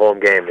 like, and it was a home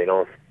game, you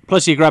know.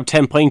 Plus you grabbed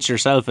 10 points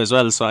yourself as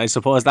well, so I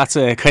suppose that's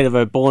a kind of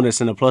a bonus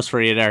and a plus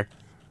for you there.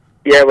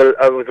 Yeah, well,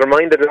 I was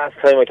reminded last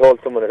time I told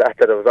someone that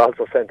I was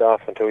also sent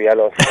off on 2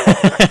 yellows.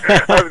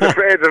 I was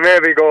afraid to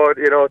maybe go,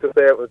 you know, to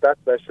say it was that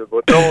special,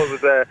 but no, it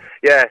was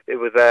it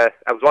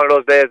was one of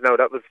those days now.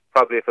 That was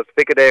probably, if it was a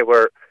pick a day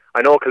where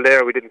I know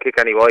Kildare we didn't kick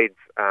any wides,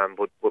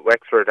 but with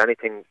Wexford,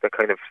 anything that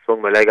kind of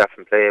swung my leg off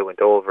in play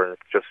went over, and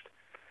it's just,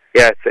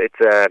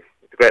 it's a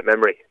great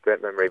memory.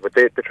 But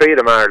the 3 of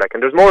them are, like,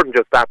 and there's more than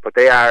just that, but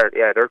they are,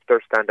 they're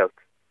standouts.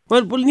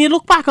 Well, when you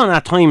look back on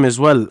that time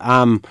as well,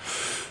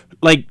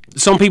 like,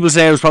 some people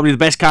say it was probably the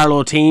best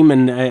Carlow team,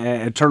 and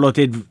Turlough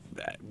did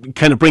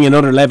kind of bring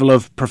another level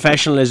of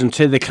professionalism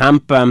to the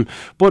camp,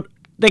 but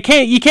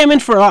you came in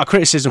for a lot of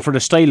criticism for the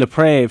style of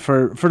play.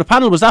 For the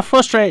panel, was that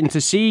frustrating to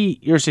see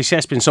your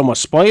success being somewhat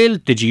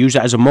spoiled? Did you use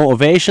it as a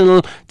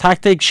motivational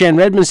tactic? Shane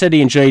Redmond said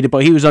he enjoyed it,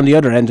 but he was on the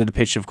other end of the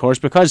pitch, of course,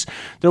 because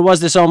there was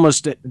this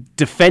almost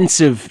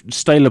defensive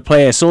style of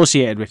play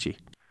associated with you.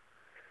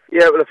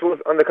 Yeah, well, I suppose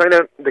on the kind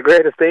of the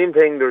greatest team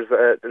thing, there's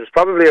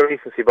probably a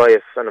recency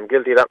bias, and I'm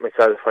guilty of that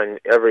myself.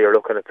 Whenever you're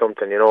looking at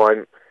something, you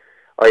know,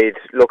 I'd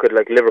look at,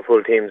 like,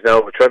 Liverpool teams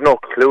now, which I have no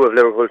clue of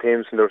Liverpool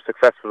teams and they were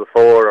successful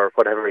before or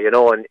whatever, you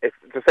know, and it's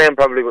the same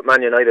probably with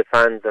Man United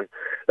fans, and,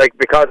 like,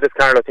 because this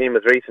Carlow team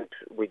is recent,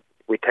 we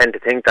tend to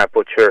think that,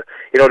 but sure,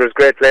 you know, there's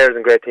great players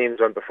and great teams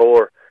on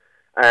before.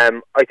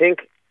 I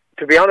think,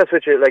 to be honest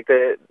with you, like,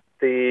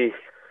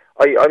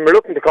 I'm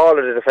reluctant to call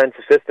it a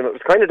defensive system. It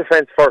was kind of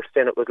defence first,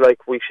 and it was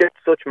like we shipped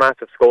such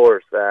massive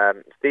scores.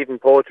 Stephen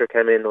Poacher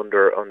came in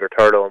under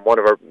Turlough, and one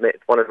of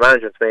the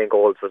management's main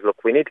goals was,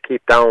 look, we need to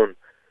keep down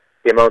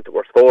the amount that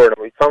we're scoring, and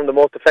we found the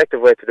most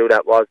effective way to do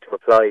that was to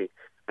apply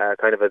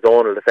kind of a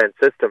zonal defence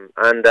system.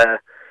 And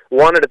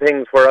one of the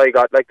things where I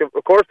got, like,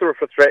 of course there were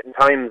frustrating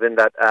times in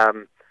that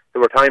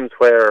there were times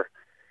where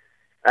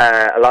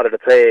a lot of the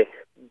play,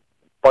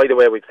 by the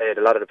way we played,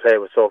 a lot of the play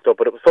was soaked up,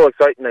 but it was so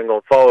exciting then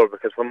going forward,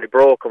 because when we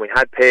broke and we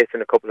had pace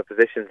in a couple of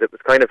positions, it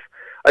was kind of,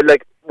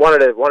 one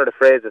of the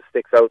phrases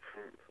sticks out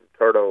from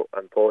Turlough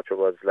and Poacher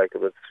was, like,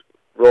 it was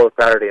role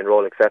clarity and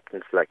role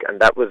acceptance, like, and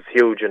that was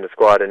huge in the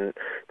squad, and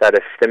that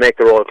if they make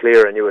the role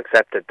clear and you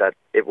accept it, that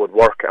it would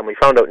work. And we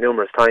found out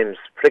numerous times,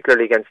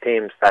 particularly against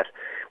teams that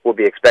would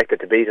be expected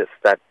to beat us,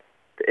 that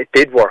it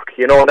did work.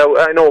 You know, now,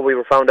 I know we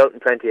were found out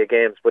in plenty of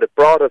games, but it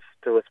brought us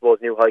to, I suppose,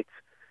 new heights.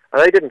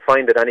 And I didn't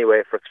find it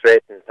anyway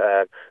frustrating.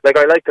 Like,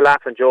 I like to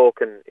laugh and joke,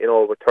 and, you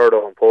know, with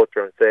Turlough and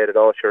Poacher, and say that,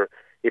 oh, sure,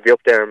 you'd be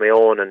up there on my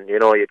own, and, you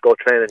know, you'd go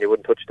train and you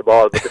wouldn't touch the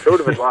ball. But the truth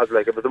of it was,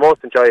 like, it was the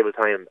most enjoyable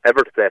time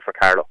ever to play for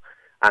Carlow.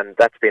 And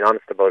that's being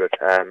honest about it.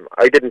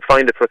 I didn't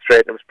find it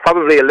frustrating. It was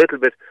probably a little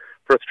bit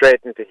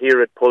frustrating to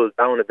hear it pulled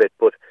down a bit,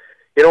 but,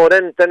 you know,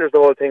 then there's the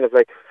whole thing of,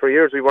 like, for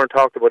years we weren't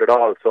talked about at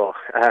all. So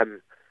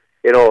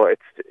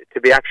it's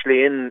to be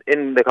actually in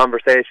the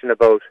conversation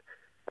about.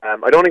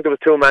 I don't think there was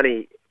too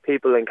many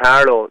people in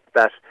Carlow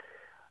that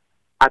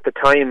at the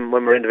time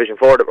when we were in Division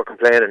 4 that were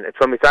complaining. It's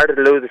when we started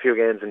to lose a few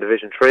games in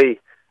Division 3,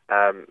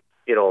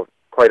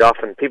 quite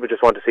often people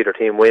just want to see their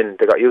team win.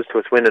 They got used to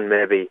us winning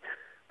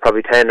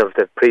probably 10 of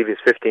the previous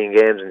 15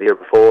 games in the year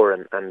before,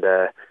 and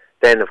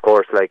then of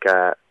course maybe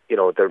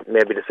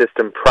the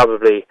system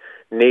probably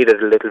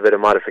needed a little bit of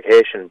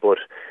modification, but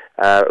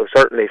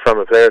certainly from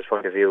a player's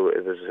point of view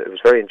it was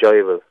very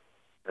enjoyable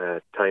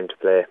time to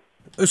play.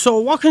 So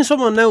what can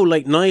someone now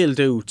like Niall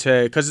do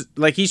because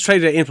he's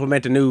trying to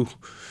implement a new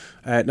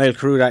Niall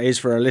Carew, that is,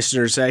 for our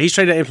listeners, he's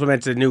trying to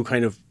implement a new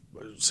kind of,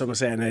 some are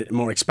saying, a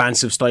more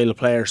expansive style of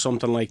play or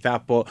something like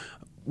that, but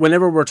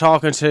whenever we're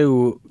talking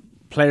to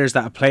players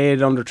that have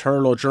played under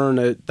Turlough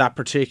during that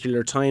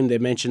particular time, they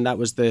mentioned that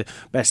was the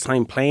best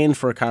time playing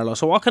for Carlow.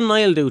 So what can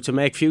Niall do to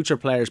make future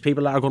players,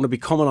 people that are going to be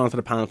coming onto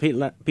the panel, people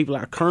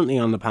that are currently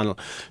on the panel,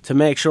 to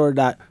make sure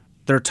that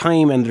their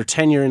time and their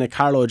tenure in a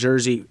Carlow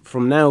jersey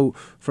from now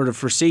for the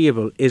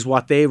foreseeable is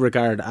what they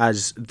regard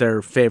as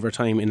their favourite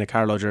time in a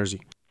Carlow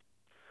jersey?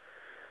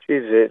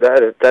 Jeez,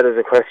 that is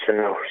a question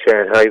now,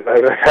 Shane.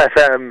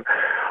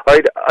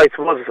 I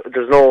suppose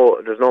there's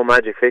no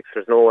magic fix.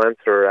 There's no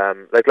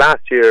answer. Like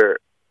last year,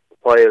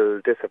 while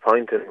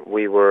disappointing,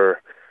 we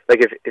were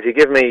if you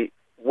give me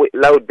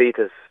Louth beat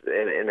us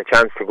in a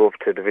chance to go up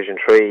to Division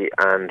 3,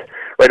 and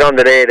right on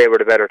the day they were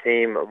the better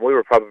team, and we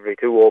were probably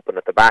too open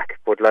at the back.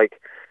 But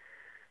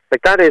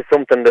that is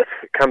something that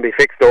can be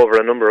fixed over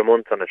a number of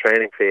months on a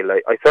training field.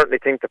 I certainly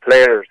think the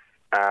players.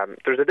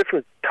 There's a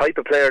different type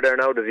of player there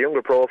now. There's a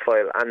younger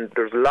profile, and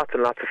there's lots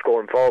and lots of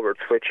scoring forwards,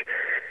 which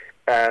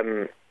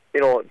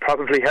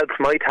probably helps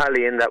my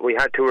tally in that we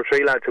had 2 or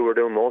 3 lads who were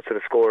doing most of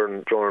the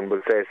scoring during,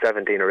 we'll say,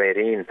 17 or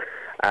 18,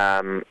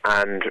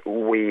 and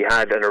we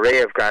had an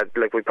array of guys.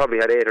 We probably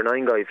had 8 or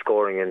 9 guys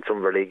scoring in some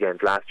of our league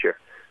games last year.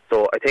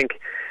 So I think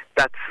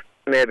that's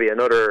maybe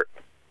another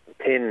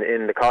pin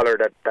in the collar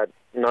that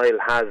Niall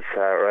has,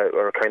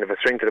 or kind of a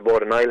string to the bow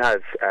that Niall has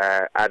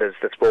at his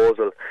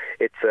disposal.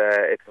 It's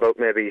about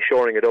maybe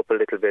shoring it up a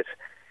little bit,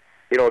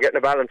 getting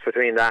a balance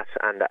between that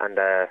and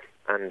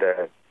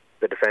the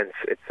defence.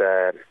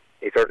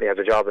 He certainly has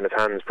a job in his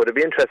hands, but it'd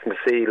be interesting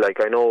to see.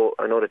 I know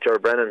that Ger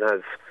Brennan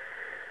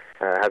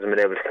hasn't been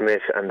able to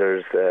commit, and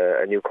there's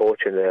a new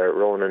coach in there,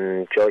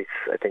 Ronan Joyce,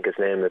 I think his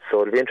name is.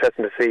 So it'll be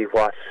interesting to see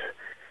what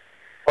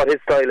his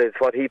style is,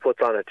 what he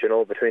puts on it,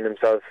 between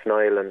himself,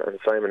 Niall and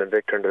Simon and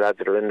Victor and the lads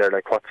that are in there.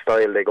 What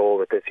style they go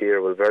with this year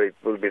will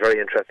be very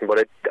interesting.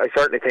 But I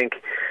certainly think,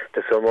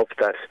 to sum up,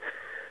 that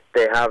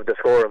they have the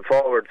scoring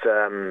forwards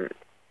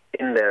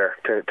in there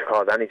to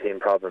cause any team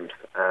problems,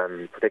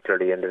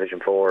 particularly in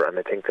Division 4, and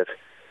I think that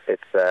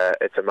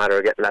it's a matter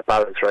of getting that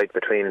balance right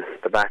between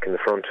the back and the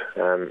front,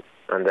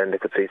 and then they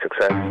could see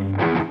success.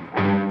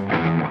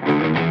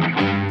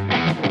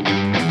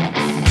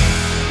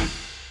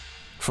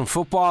 From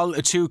football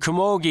to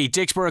camogie,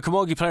 Dicksboro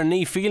camogie player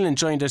Niamh Phelan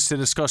joined us to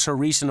discuss her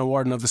recent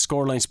awarding of the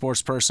Scoreline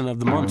Sportsperson of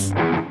the Month.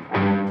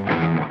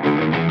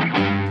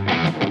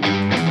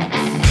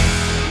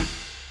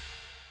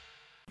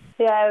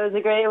 Yeah, it was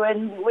a great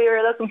win. We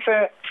were looking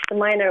for the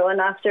minor one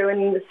after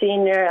winning the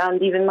senior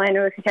and even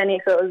minor with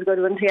Kilkenny, so it was a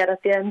good one to get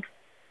at the end.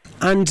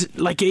 And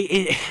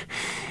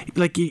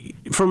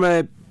from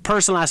a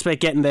personal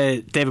aspect, getting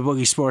the David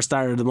Buggy Sports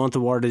Star of the Month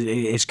award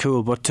is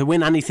cool, but to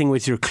win anything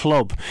with your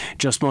club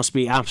just must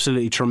be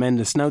absolutely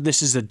tremendous. Now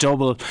this is a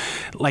double,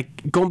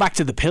 going back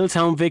to the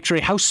Pilltown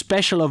victory, how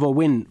special of a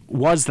win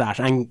was that,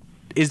 and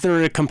is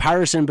there a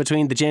comparison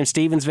between the James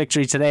Stephens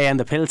victory today and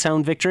the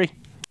Pilltown victory?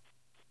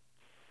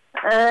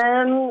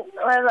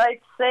 Well,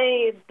 I'd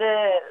say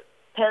the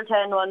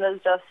Pilltown one was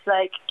just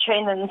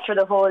training for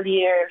the whole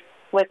year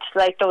with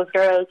those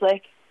girls,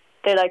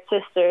 they're like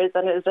sisters,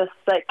 and it was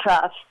just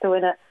class to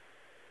win it,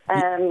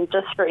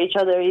 just for each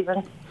other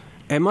even.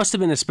 It must have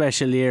been a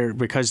special year,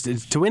 because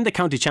to win the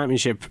county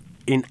championship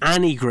in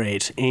any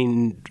grade,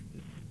 in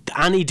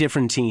any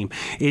different team,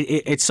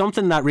 it's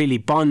something that really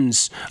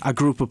bonds a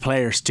group of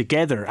players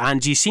together,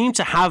 and you seem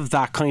to have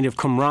that kind of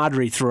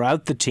camaraderie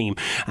throughout the team.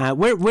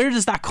 Where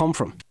does that come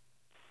from?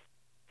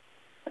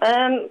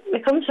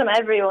 It comes from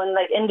everyone.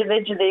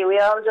 Individually, we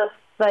all just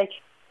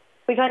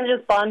we kind of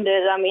just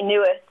bonded, and we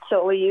knew it,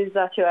 so we used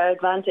that to our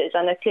advantage,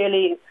 and it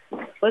clearly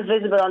was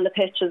visible on the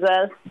pitch as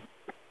well.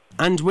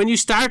 And when you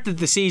started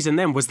the season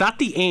then, was that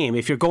the aim,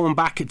 if you're going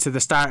back to the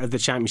start of the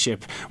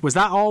championship, was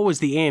that always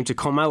the aim, to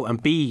come out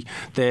and be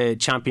the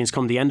champions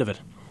come the end of it?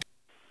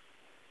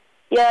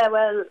 Yeah,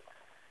 well,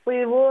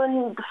 we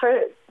won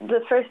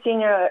the first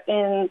senior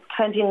in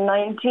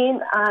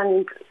 2019,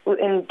 and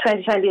in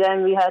 2020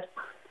 then we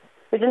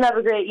didn't have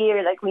a great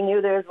year. We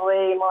knew there was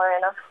way more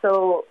in us,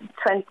 so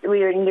we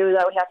knew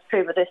that we had to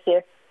prove it this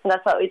year, and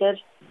that's what we did.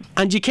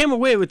 And you came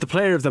away with the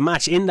player of the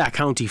match in that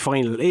county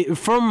final.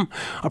 From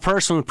a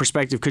personal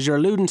perspective, because you're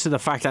alluding to the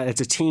fact that it's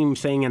a team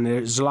thing and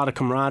there's a lot of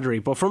camaraderie,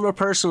 but from a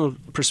personal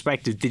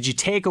perspective, did you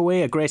take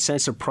away a great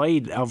sense of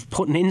pride of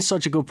putting in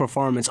such a good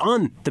performance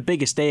on the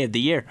biggest day of the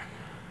year?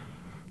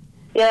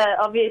 Yeah,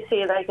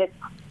 obviously, like, it's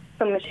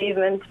some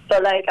achievement,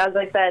 but like, as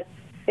I said,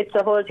 it's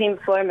a whole team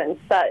performance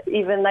that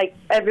even like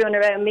everyone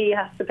around me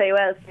has to play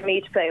well for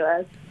me to play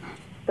well.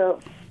 So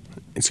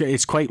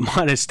it's quite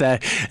modest.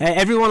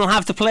 Everyone will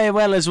have to play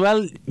well as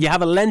well. You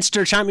have a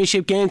Leinster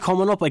Championship game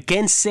coming up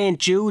against St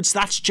Jude's.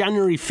 That's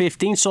January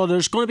 15th, so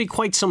there's going to be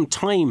quite some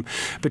time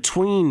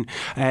between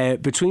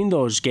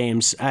those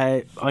games.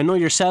 I know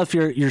yourself,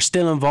 you're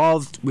still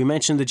involved. We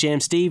mentioned the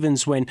James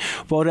Stephens win,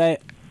 but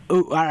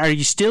are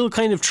you still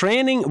kind of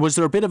training? Was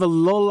there a bit of a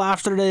lull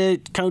after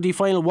the county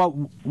final?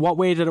 What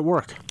way did it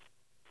work?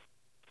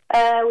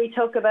 We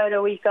took about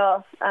a week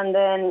off, and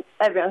then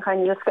everyone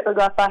kind of just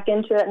got back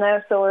into it now,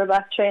 so we're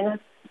back training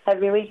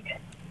every week.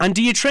 And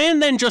do you train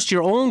then just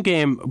your own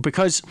game?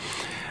 Because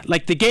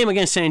like the game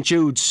against St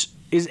Jude's,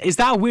 is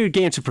that a weird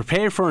game to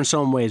prepare for in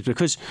some ways?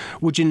 Because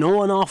would you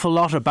know an awful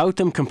lot about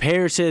them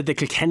compared to the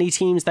Kilkenny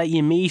teams that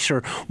you meet,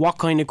 or what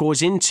kind of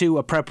goes into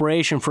a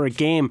preparation for a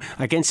game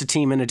against a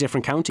team in a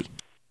different county?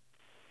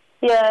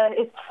 Yeah,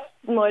 it's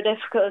more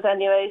difficult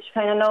anyway. You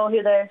kind of know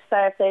who their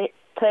star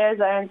players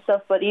are and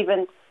stuff, but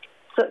even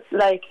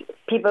like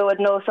people would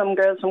know some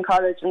girls from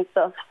college and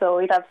stuff, so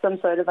we'd have some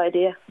sort of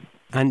idea.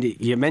 And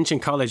you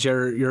mentioned college.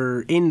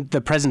 You're in the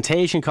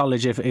presentation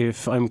college,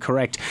 if I'm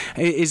correct.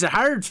 Is it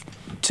hard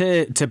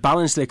to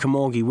balance the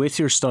camogie with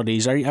your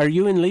studies? Are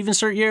you in Leaving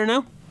Cert year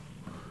now?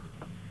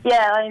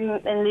 Yeah, I'm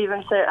in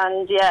Leaving Cert,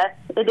 and yeah,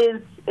 it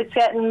is. It's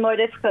getting more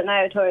difficult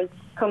now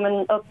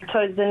coming up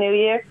towards the new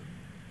year.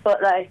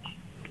 But like,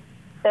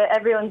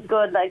 everyone's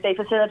good. Like, they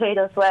facilitate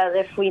us well.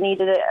 If we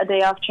needed a day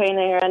off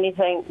training or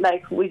anything,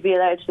 like, we'd be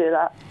allowed to do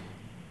that.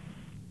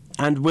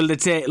 And will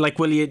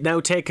you now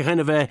take a kind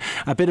of a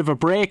bit of a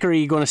break, or are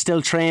you going to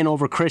still train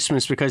over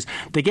Christmas? Because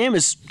the game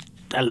is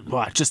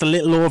just a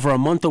little over a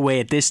month away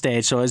at this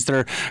stage. So is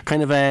there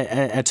kind of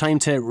a time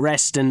to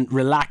rest and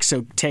relax?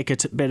 So take a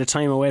bit of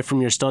time away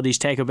from your studies,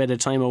 take a bit of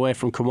time away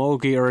from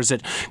camogie, or is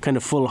it kind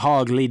of full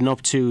hog leading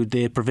up to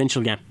the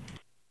provincial game?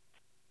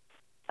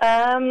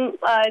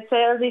 I'd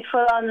say it'll be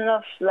full on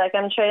enough. Like,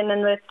 I'm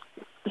training with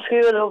the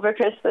school over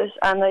Christmas,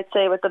 and I'd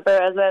say with the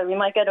Burr as well. We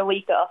might get a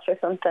week off or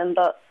something,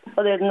 but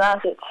other than that,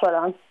 it's full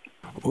on.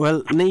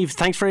 Well, Niamh,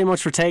 thanks very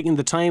much for taking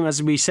the time.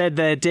 As we said,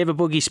 the David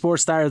Buggy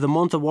Sports Star of the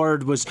Month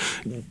award was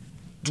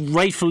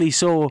rightfully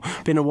so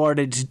been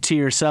awarded to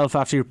yourself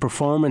after your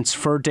performance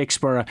for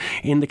Dicksboro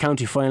in the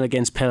county final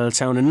against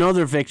Pellettown.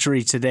 Another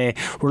victory today.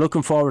 We're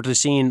looking forward to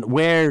seeing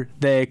where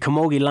the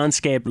camogie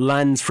landscape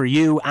lands for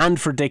you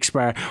and for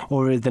Dicksboro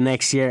over the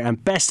next year,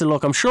 and best of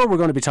luck. I'm sure we're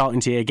going to be talking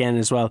to you again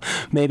as well,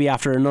 maybe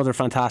after another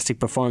fantastic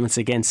performance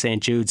against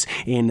St Jude's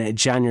in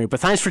January. But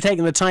thanks for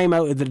taking the time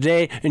out of the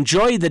day.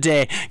 Enjoy the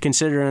day,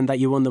 considering that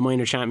you won the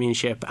minor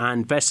championship,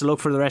 and best of luck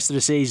for the rest of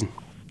the season.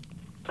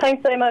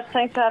 Thanks very much.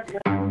 Thanks for having me.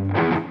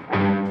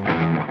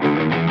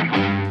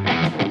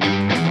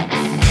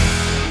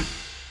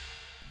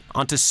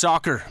 On to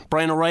soccer.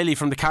 Brian O'Reilly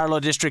from the Carlow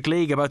District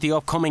League about the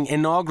upcoming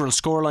inaugural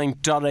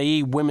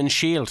Scoreline.ie Women's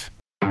Shield.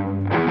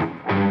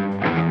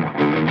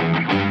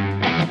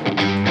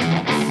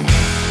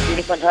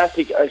 Really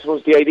fantastic. I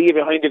suppose the idea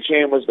behind it,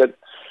 Shane, was that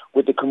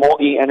with the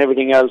camogie and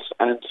everything else,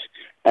 and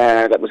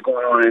that was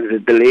going on in the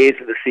delays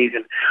of the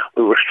season,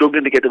 we were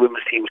struggling to get the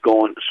women's teams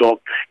going.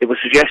 So it was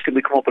suggested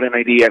we come up with an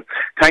idea.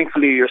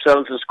 Thankfully,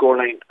 yourselves and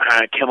Scoreline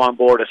came on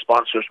board as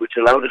sponsors, which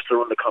allowed us to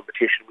run the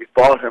competition. We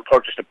bought and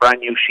purchased a brand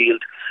new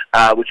shield,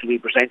 which will be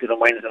presented on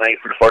Wednesday night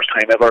for the first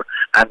time ever,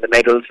 and the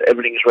medals,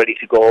 everything is ready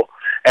to go.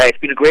 It's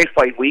been a great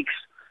 5 weeks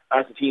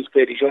as the teams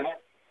played each other.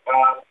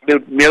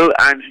 Mill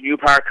and New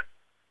Park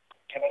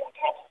came out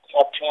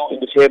top two in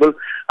the table.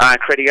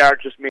 Credit Yard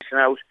just missing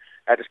out.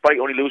 Despite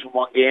only losing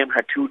one game,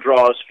 had 2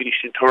 draws,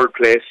 finished in 3rd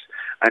place,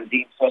 and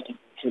Dean Celtic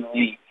in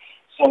Kilkenny.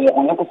 So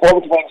I'm looking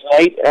forward to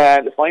Wednesday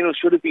night. The final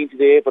should have been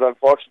today, but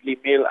unfortunately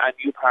Mill and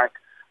New Park,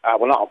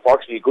 well, not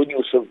unfortunately, good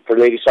news for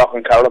ladies soccer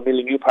in Carlow. Mill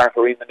and New Park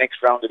are in the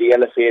next round of the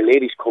LFA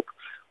Ladies Cup,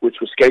 which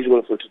was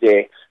scheduled for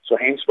today. So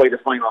hence why the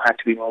final had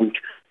to be moved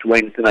to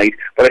Wednesday night.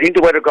 But I think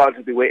the weather gods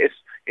will be with us.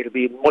 It'll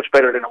be much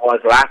better than it was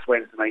last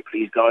Wednesday night,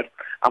 please God.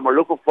 And we're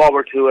looking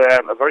forward to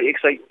a very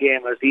exciting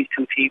game, as these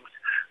two teams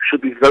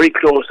should be very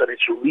close, and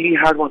it's a really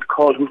hard one to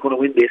call who's going to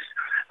win this.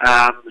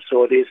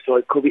 So it is. So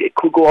it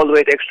could go all the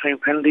way to extra time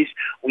penalties.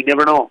 We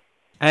never know.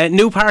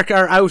 New Park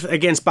are out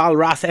against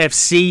Balrath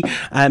FC.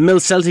 Mill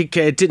Celtic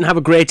didn't have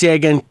a great day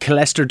against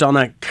Killester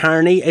Donna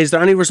Carney. Is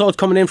there any results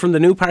coming in from the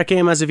New Park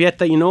game as of yet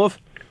that you know of?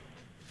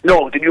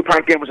 No, the New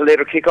Park game was a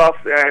later kick-off.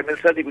 Mill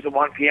Celtic was a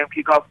 1 p.m.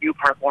 kick-off. New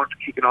Park weren't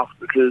kicking off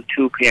until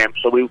 2 p.m.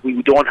 So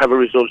we don't have a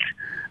result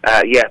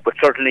yet. But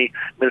certainly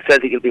Mill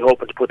Celtic will be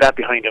hoping to put that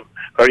behind them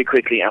very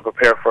quickly and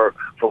prepare for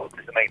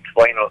the ninth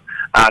final.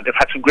 They've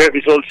had some great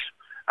results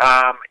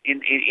in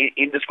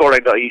the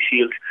Scoreline.ie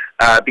Shield,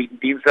 beating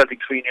Dean Celtic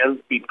 3-0,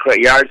 beating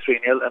Credit Yard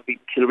 3-0, and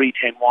beating Kilree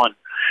 10-1.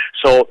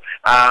 So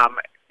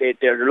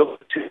they're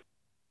looking to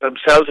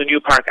themselves and New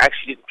Park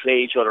actually didn't play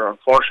each other.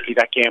 Unfortunately,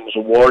 that game was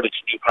awarded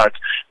to New Park.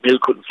 Mill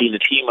couldn't field the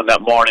team on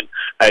that morning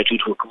due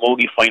to a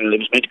camogie final. It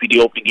was meant to be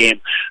the opening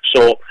game.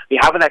 So they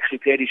haven't actually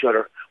played each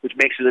other, which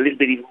makes it a little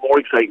bit even more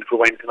exciting for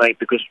Wednesday night,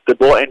 because they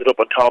both ended up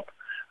on top,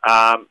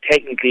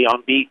 technically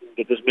unbeaten,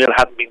 because Mill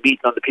haven't been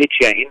beaten on the pitch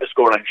yet in the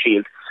Scoreline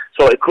Shield.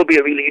 So it could be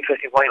a really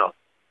interesting final.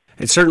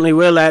 It certainly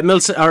will.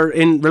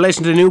 In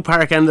relation to New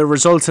Park and the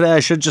result today, I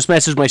should just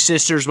message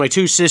my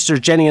two sisters,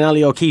 Jenny and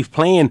Ali O'Keefe,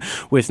 playing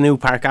with New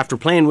Park after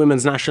playing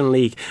Women's National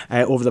League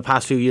over the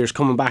past few years,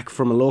 coming back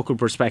from a local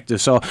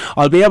perspective. So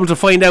I'll be able to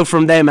find out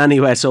from them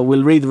anyway, so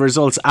we'll read the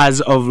results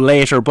as of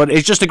later. But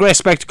it's just a great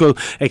spectacle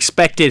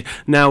expected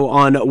now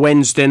on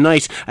Wednesday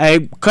night.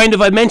 I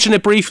mentioned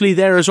it briefly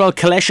there as well.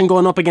 Collection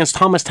going up against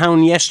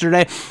Thomastown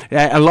yesterday.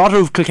 A lot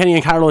of Kilkenny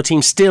and Carlow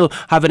teams still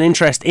have an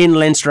interest in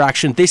Leinster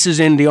action. This is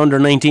in the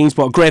under-19s,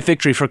 but a great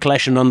victory for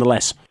Collection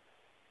nonetheless.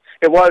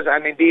 It was,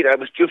 and indeed, you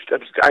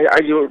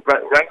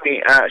rang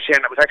me, Shane.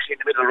 I was actually in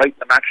the middle of writing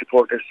the match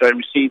report that I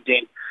received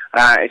in.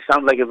 It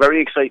sounded like a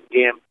very exciting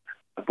game.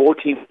 Both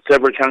teams had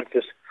several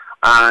chances,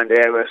 and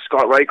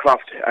Scott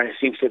Rycroft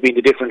seems to have been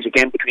the difference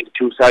again between the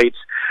two sides.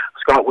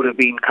 Scott would have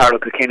been Carlow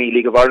Kilkenny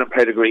League of Ireland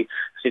pedigree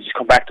since he's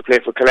come back to play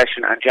for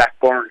Collection, and Jack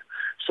Byrne.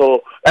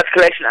 So that's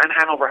Collection and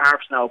Hanover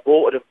Harps now,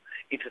 both of them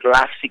into the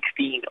last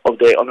 16 of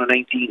the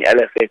Under-19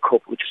 LFA Cup,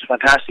 which is a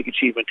fantastic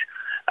achievement.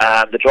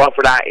 The draw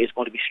for that is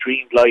going to be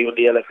streamed live on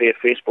the LFA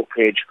Facebook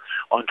page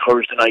on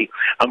Thursday night,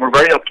 and we're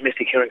very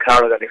optimistic here in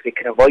Carlow that if they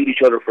can avoid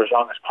each other for as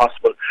long as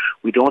possible,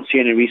 we don't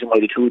see any reason why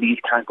the two of these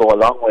can't go a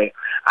long way.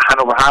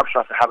 Hanover Harps,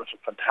 after having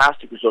some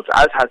fantastic results,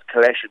 as has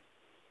Collection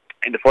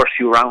in the first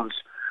few rounds.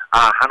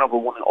 Hanover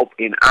won up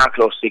in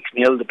Arklow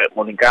 6-0, the bet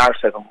Mullingar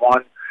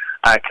 7-1.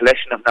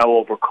 Collection have now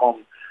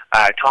overcome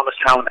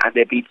Thomastown, and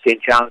they beat St.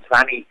 John's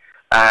Vanny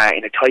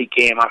in a tight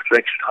game after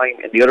extra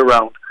time in the other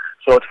round.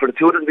 So it's for the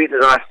two of them being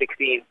the last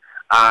 16.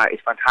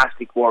 It's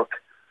fantastic work.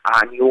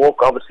 New York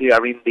obviously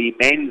are in the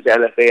men's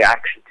LFA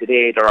action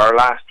today. They're our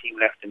last team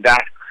left in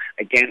that.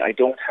 Again, I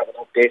don't have an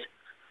update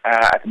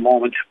at the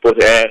moment, but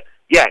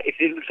it's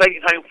an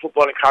exciting time for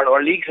football in Carlow.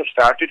 Our leagues have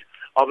started,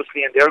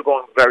 obviously, and they're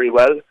going very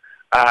well.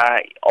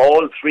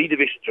 All three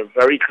divisions are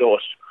very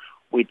close,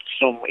 with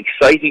some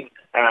exciting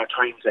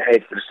times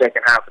ahead for the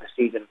second half of the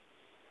season.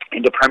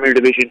 In the Premier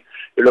Division,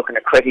 you're looking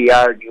at Cretty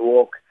Yard, New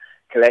York,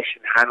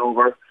 Collection,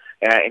 Hanover.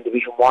 In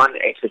Division 1,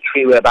 it's a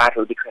three-way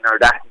battle between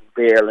Ardatton,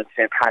 Bale and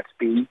St. Pat's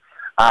B.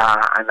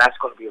 And that's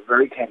going to be a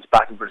very tense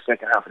battle for the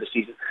second half of the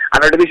season.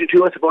 And our Division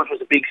 2, I suppose,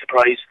 was a big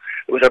surprise.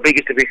 It was our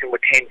biggest division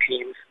with 10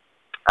 teams.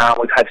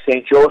 We've had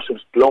St.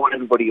 Joseph's blowing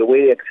everybody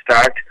away at the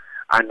start,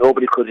 and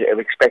nobody could have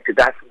expected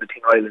that from the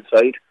Ting Island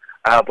side.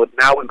 But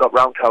now we've got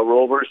Roundtown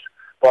Rovers,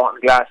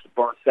 Bolton Glass,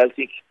 Burn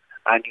Celtic,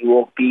 and New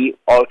York B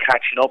all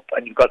catching up,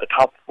 and you've got the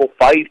top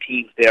 5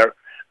 teams there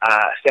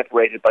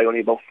separated by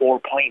only about 4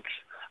 points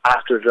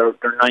after their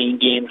 9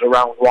 games of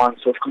round 1.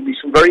 So it's going to be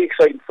some very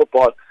exciting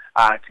football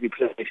to be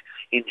played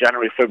in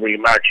January, February,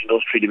 March in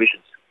those 3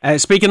 divisions.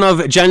 Speaking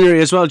of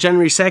January as well,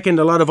 January 2nd,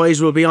 a lot of eyes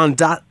will be on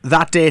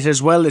that date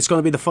as well. It's going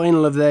to be the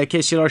final of the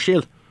KCLR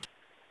Shield.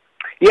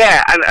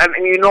 Yeah,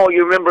 and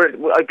you remember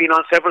I've been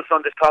on several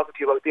Sundays talking to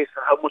you about this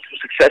and how much of a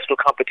successful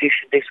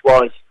competition this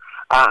was.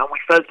 And we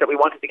felt that we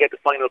wanted to get the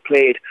final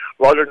played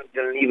rather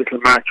than leave it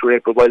till March or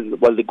April,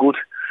 while the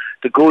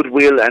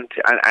goodwill and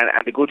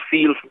the good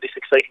feel from this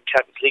exciting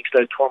Champions League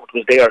style tournament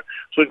was there.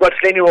 So we've got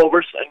Slaney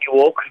Rovers and New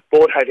York.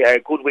 Both had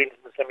good wins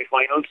in the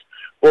semi-finals.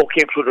 Both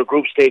came through their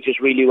group stages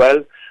really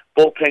well.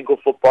 Both playing good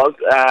football.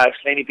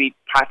 Slaney beat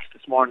Pats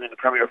this morning in the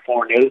Premier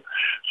 4-0.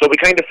 So we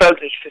kind of felt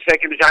it's the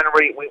 2nd of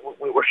January.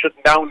 We were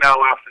shutting down now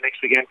after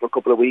next weekend for a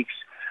couple of weeks.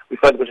 We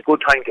felt it was a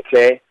good time to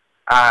play.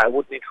 It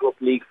wouldn't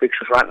interrupt league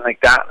fixtures or anything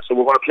like that. So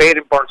we're going to play it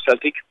in Burn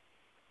Celtic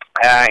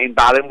in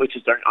Ballin, which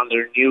is on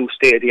their new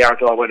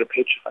state-of-the-art all-weather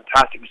pitch.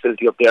 Fantastic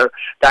facility up there.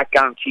 That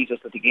guarantees us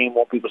that the game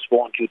won't be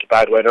postponed due to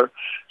bad weather.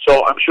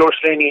 So I'm sure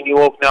Slaney and New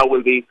York now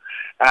will be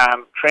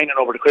training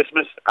over the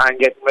Christmas and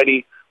getting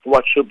ready for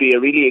what should be a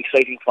really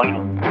exciting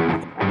final.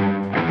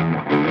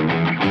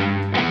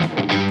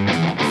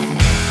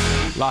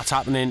 Lots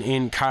happening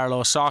in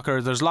Carlow soccer.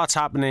 There's lots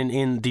happening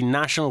in the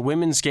national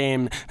women's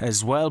game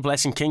as well.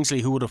 Blessing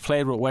Kingsley, who would have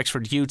played with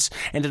Wexford Youths,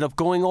 ended up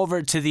going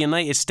over to the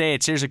United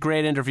States. Here's a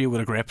great interview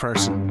with a great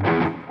person.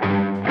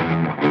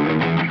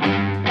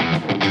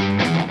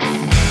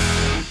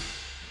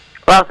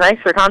 Well,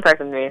 thanks for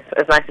contacting me.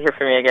 It's nice to hear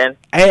from you again.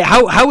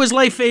 How has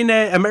life in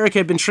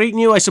America been treating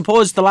you? I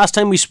suppose the last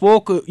time we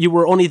spoke, you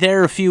were only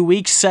there a few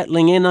weeks,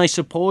 settling in, I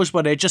suppose,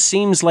 but it just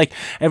seems like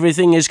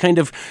everything is kind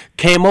of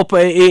came up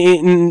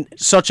in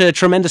such a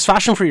tremendous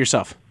fashion for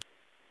yourself.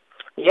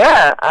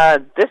 Yeah,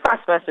 this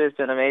past semester has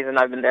been amazing.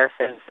 I've been there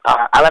since,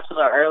 I left a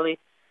little early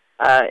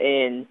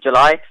in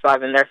July, so I've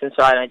been there since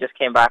July, and I just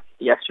came back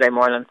yesterday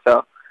morning.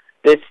 So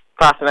this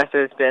past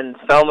semester has been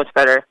so much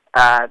better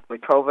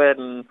with COVID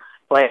and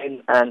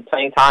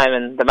playing time,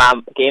 and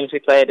the games we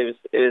played, it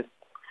was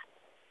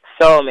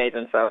so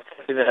amazing. So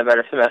it's been a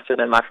better semester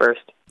than my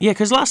first. Yeah,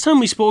 because last time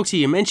we spoke to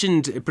you, you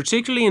mentioned,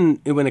 particularly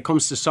when it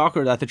comes to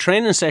soccer, that the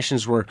training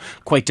sessions were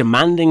quite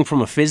demanding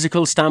from a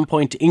physical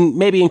standpoint,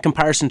 maybe in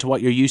comparison to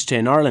what you're used to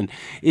in Ireland.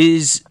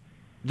 Is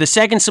the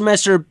second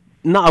semester,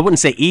 I wouldn't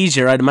say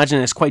easier, I'd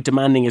imagine it's quite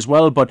demanding as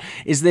well, but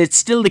is that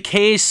still the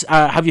case?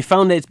 Have you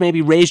found that it's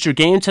maybe raised your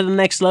game to the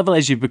next level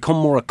as you've become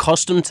more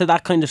accustomed to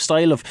that kind of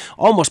style of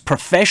almost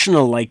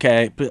professional like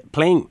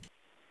playing?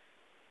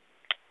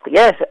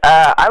 Yes,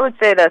 I would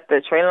say that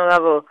the training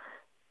level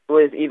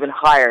was even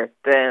higher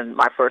than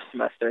my first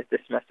semester this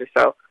semester.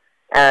 So,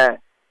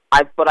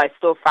 but I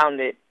still found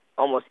it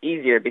almost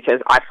easier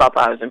because I felt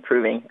I was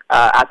improving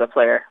as a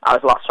player. I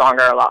was a lot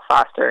stronger, a lot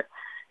faster.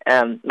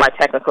 My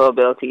technical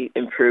ability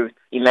improved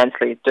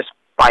immensely just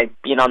by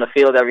being on the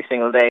field every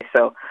single day.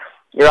 So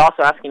you're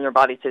also asking your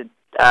body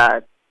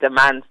to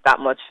demand that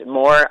much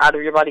more out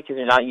of your body because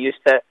you're not used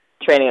to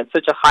training at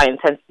such a high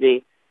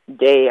intensity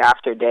day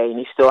after day, and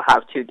you still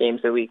have 2 games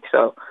a week.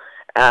 So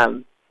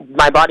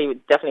my body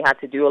definitely had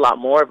to do a lot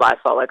more, but I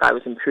felt like I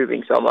was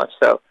improving so much.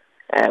 So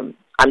I'm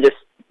just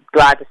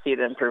glad to see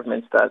the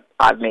improvements that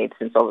I've made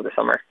since over the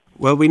summer.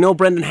 Well, we know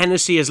Brendan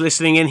Hennessy is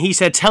listening in. He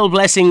said, "Tell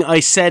Blessing I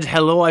said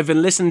hello." I've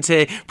been listening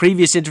to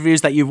previous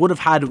interviews that you would have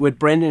had with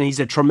Brendan. He's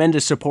a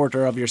tremendous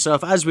supporter of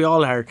yourself, as we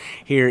all are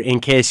here in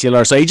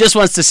KCLR. So he just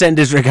wants to send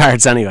his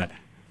regards anyway.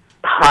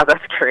 Oh,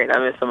 that's great. I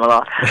miss him a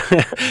lot.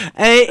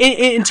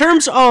 In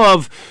terms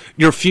of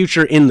your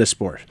future in the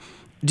sport,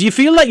 do you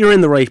feel that you're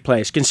in the right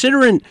place,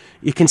 considering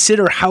you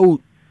consider how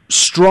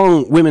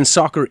strong women's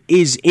soccer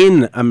is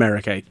in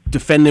America,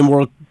 defending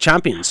world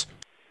champions?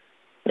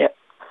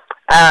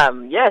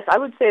 Yes, I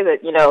would say that,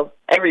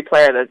 every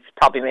player that's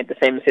probably made the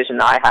same decision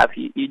that I have,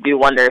 you do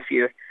wonder if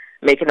you're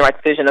making the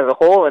right decision as a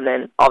whole, and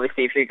then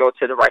obviously if you go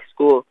to the right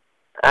school.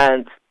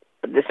 And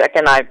the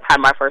second I had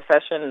my first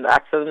session, the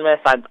accident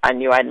miss, I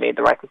knew I'd made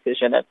the right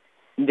decision, and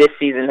this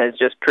season has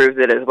just proved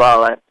it as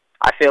well.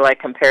 I feel like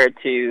compared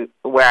to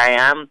where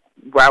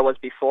I was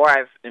before,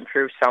 I've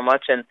improved so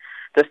much, and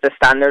just the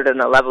standard and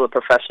the level of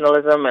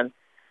professionalism, and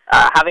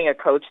having a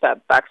coach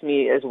that backs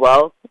me as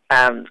well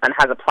and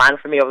has a plan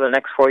for me over the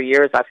next 4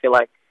 years, I feel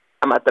like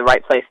I'm at the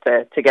right place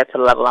to get to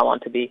the level I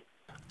want to be.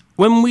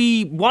 When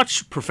we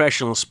watch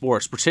professional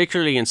sports,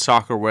 particularly in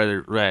soccer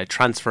where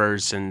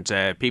transfers and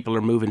people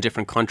are moving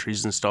different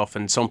countries and stuff,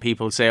 and some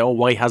people say, oh,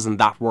 why hasn't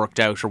that worked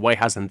out, or why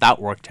hasn't that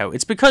worked out?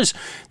 It's because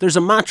there's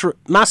a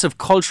massive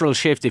cultural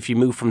shift if you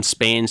move from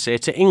Spain, say,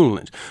 to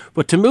England.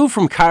 But to move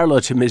from Carlow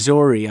to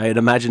Missouri, I'd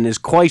imagine, is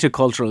quite a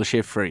cultural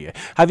shift for you.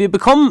 Have you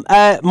become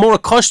more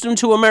accustomed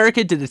to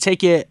America? Did it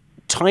take you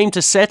time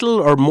to settle,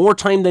 or more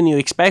time than you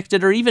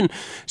expected, or even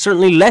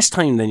certainly less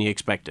time than you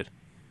expected?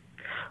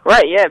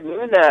 Right, yeah,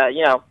 moving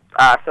to,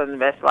 Southern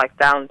Miss,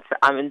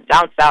 I'm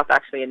down south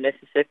actually in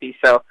Mississippi,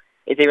 so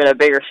it's even a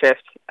bigger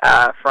shift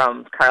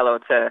from Carlow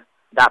to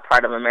that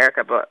part of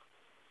America. But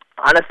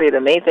honestly,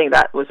 the main thing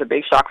that was a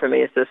big shock for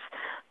me is this,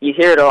 you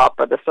hear it a lot,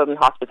 but the Southern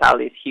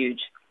hospitality is huge.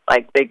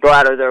 Like, they go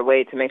out of their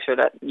way to make sure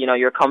that,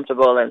 you're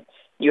comfortable, and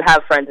you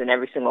have friends in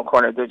every single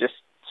corner. They're just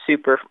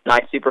super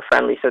nice, super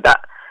friendly, so that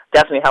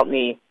definitely helped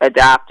me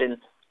adapt and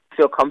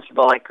feel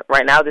comfortable. Like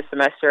right now this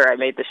semester, I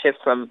made the shift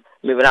from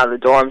moving out of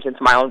the dorms into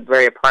my own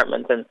very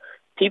apartment, and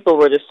people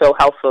were just so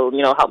helpful,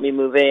 help me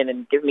move in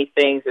and give me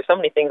things. There's so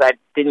many things I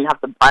didn't have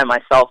to buy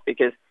myself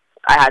because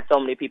I had so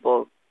many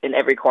people in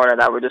every corner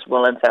that were just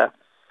willing to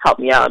help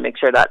me out and make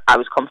sure that I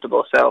was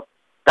comfortable. So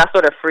that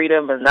sort of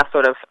freedom and that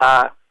sort of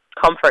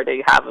comfort that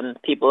you have and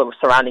people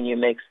surrounding you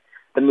makes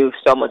the move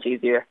so much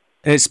easier.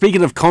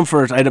 Speaking of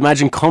comfort, I'd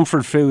imagine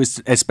comfort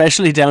foods,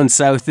 especially down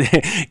south,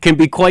 can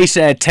be quite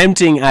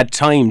tempting at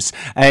times.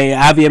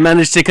 Have you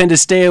managed to kind of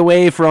stay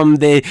away from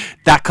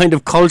that kind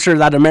of culture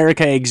that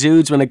America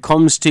exudes when it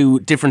comes to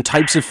different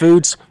types of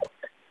foods?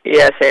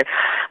 Yes,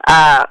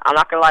 I'm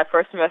not going to lie,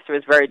 first semester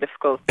was very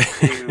difficult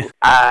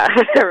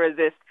to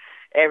resist.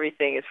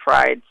 Everything is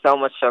fried, so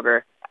much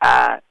sugar.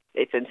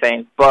 It's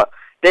insane. But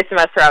this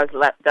semester I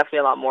was definitely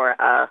a lot more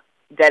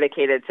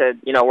dedicated to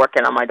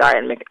working on my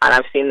diet, and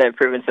I've seen the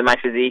improvements in my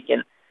physique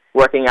and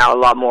working out a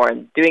lot more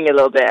and doing a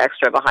little bit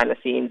extra behind the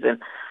scenes.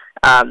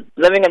 And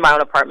living in my own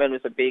apartment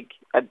was a big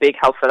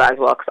help for that as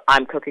well, because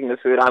I'm cooking the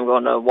food. I'm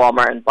going to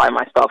Walmart and buy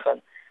my stuff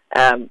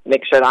and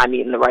make sure that I'm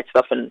eating the right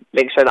stuff and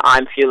make sure that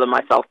I'm fueling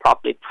myself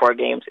properly before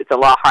games. It's a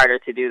lot harder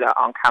to do that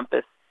on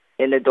campus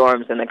in the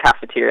dorms and the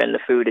cafeteria, and the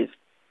food is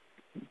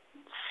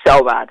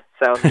so bad.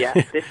 So yeah,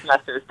 this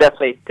semester is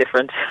definitely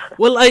different.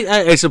 Well,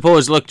 I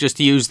suppose, look, just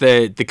to use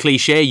the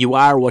cliche, you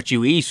are what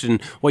you eat,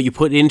 and what you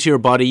put into your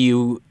body,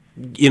 you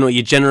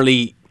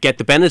generally get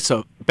the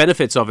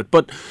benefits of it.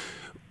 But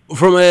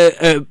from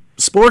a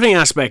sporting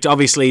aspect,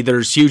 obviously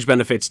there's huge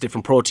benefits,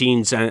 different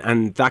proteins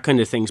and that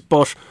kind of things.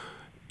 But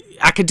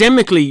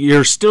academically,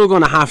 you're still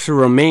going to have to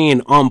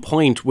remain on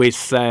point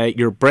with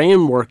your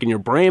brain work and your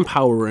brain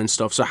power and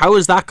stuff. So how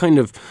has that kind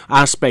of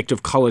aspect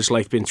of college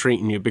life been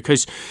treating you?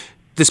 Because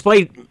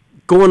despite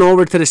going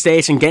over to the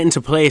States and getting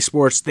to play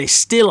sports, they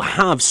still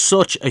have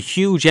such a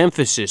huge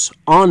emphasis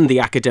on the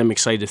academic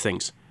side of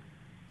things.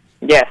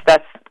 Yes,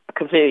 that's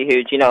completely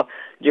huge. You know,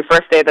 your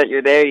first day that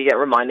you're there, you get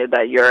reminded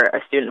that you're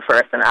a student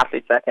first and an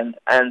athlete second,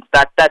 and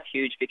that's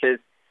huge, because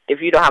if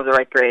you don't have the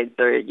right grades,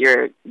 or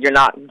you're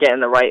not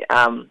getting the right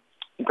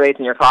grades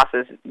in your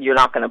classes, you're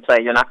not going to play.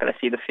 You're not going to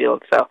see the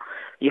field. So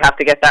you have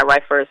to get that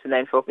right first, and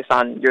then focus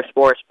on your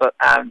sports. But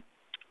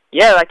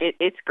yeah, like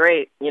it's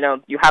great. You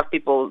know, you have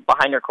people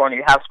behind your corner.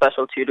 You have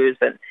special tutors,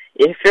 and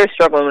if you're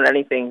struggling with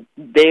anything,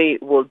 they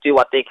will do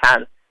what they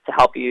can to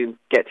help you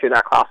get through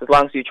that class. As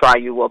long as you try,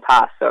 you will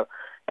pass. So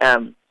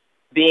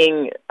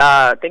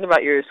thinking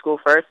about your school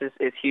first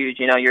is huge.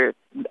 You know, you're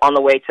on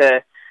the way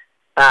to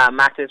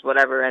matches,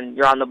 whatever, and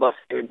you're on the bus,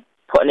 you're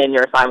putting in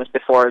your assignments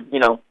before, you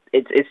know,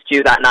 it's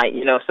due that night,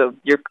 you know, so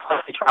you're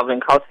constantly traveling,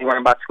 constantly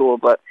worrying about school.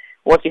 But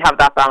once you have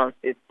that balance,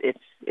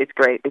 it's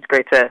great. It's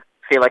great to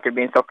feel like you're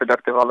being so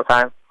productive all the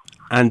time.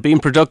 And being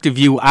productive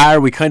you are.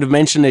 We kind of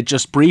mentioned it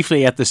just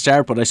briefly at the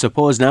start, but I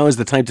suppose now is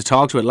the time to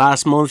talk to it.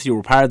 Last month you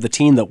were part of the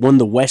team that won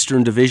the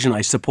Western Division.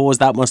 I suppose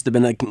that must have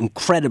been an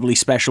incredibly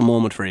special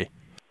moment for you.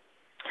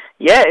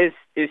 Yeah, it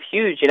was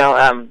huge. You know,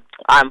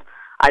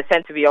 I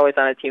tend to be always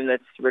on a team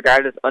that's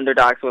regarded as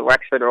underdogs. With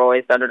Wexford are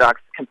always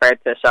underdogs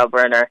compared to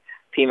Shelburne or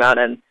Peamount,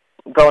 and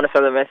going to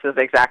Southern Miss is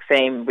the exact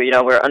same. But, you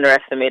know, we were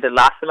underestimated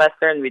last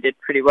semester, and we did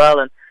pretty well.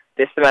 And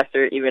this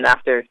semester, even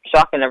after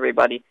shocking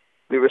everybody,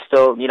 we were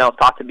still, you know,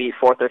 thought to be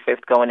 4th or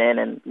 5th going in,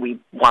 and we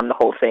won the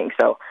whole thing.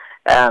 So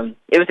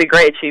it was a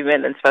great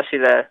achievement, and especially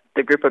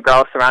the group of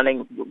girls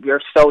surrounding.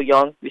 We're so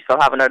young. We still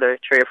have another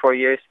 3 or 4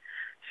 years.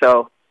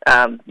 So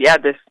yeah,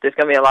 there's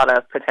going to be a lot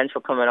of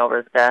potential coming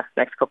over the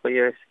next couple of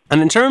years. And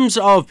in terms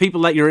of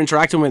people that you're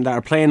interacting with that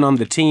are playing on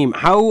the team,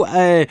 how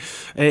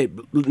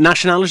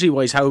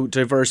nationality-wise, how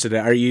diverse is it?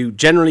 Are you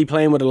generally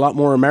playing with a lot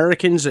more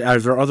Americans? Are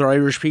there other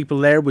Irish people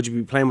there? Would you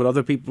be playing with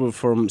other people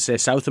from, say,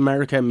 South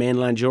America,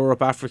 mainland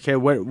Europe, Africa?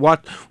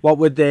 What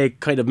would the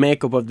kind of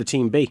makeup of the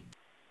team be?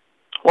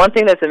 One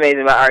thing that's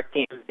amazing about our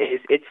team is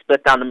it's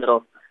split down the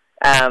middle.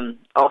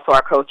 Also,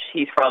 our coach,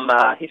 he's from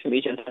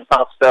Egypt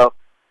himself, so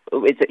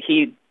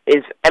he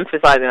is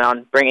emphasizing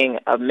on bringing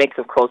a mix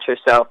of culture.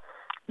 So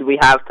we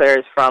have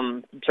players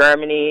from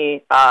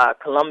Germany,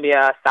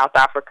 Colombia, South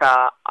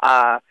Africa,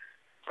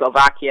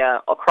 Slovakia,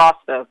 across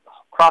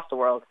the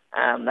world,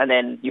 and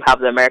then you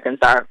have the Americans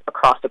that are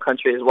across the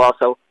country as well.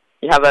 So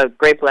you have a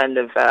great blend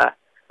of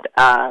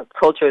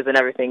cultures and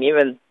everything.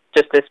 Even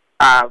just this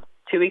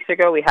 2 weeks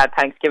ago, we had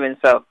Thanksgiving,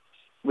 so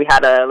we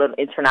had a little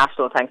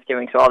international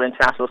Thanksgiving. So all the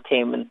internationals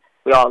came, and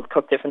we all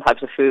cooked different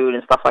types of food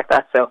and stuff like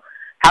that. So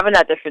having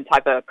that different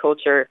type of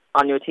culture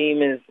on your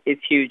team is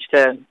huge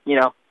to, you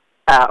know,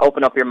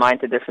 open up your mind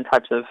to different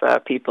types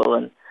of people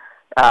and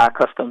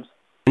customs.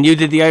 And you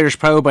did the Irish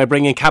proud by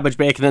bringing cabbage,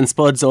 bacon and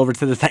spuds over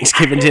to the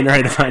Thanksgiving dinner,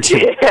 I'd imagine.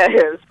 Yeah,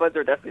 the spuds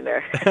are definitely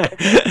there.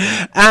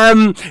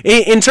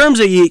 In terms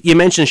of, you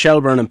mentioned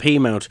Shelburne and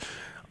Peamount,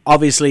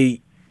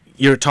 obviously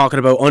you're talking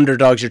about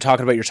underdogs, you're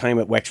talking about your time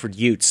at Wexford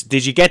Youths.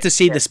 Did you get to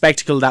see the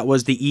spectacle that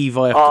was the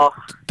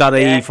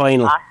EVA.ie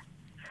final?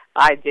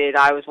 I did.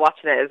 I was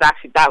watching it.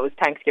 That was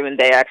Thanksgiving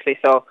Day actually.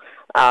 So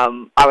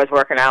I was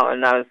working out,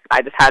 and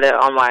I just had it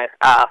on my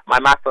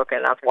MacBook,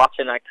 and I was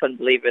watching. I couldn't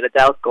believe it.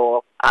 Adele's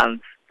goal and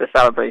the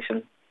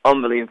celebration,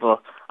 unbelievable.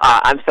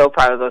 I'm so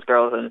proud of those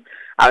girls, and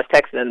I was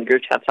texting in the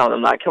group chat telling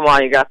them like, "Come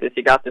on, you got this,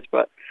 you got this."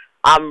 But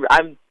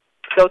I'm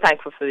so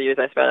thankful for the years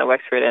I spent at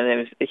Wexford, and it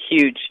was a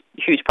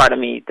huge part of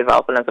me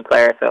developing as a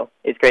player. So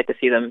it's great to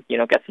see them, you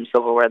know, get some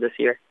silverware this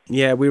year.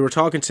 Yeah, we were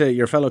talking to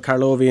your fellow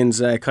Carlovians,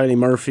 Kylie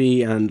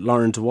Murphy and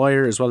Lauren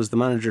Dwyer, as well as the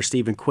manager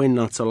Stephen Quinn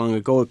not so long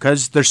ago,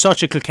 because there's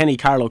such a Kilkenny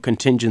Carlow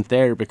contingent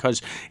there,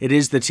 because it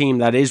is the team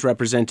that is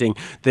representing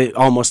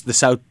almost the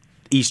South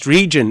East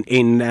region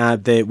in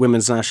the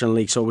Women's National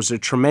League. So it was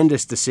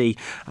tremendous to see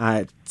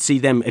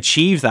them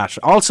achieve that.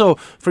 Also,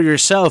 for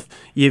yourself,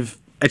 you've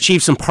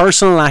achieved some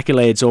personal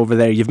accolades over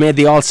there. You've made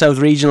the All-South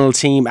regional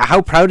team.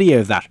 How proud are you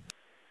of that?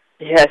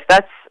 Yes,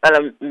 that's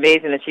an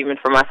amazing achievement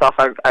for myself.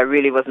 I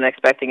really wasn't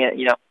expecting it.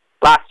 You know,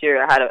 last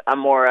year I had a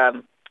more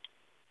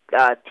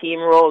team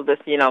role,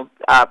 just, you know,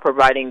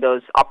 providing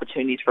those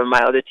opportunities for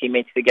my other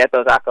teammates to get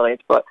those accolades.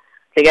 But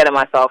to get it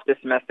myself this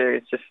semester,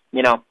 it's just,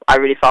 you know, I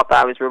really felt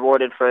that I was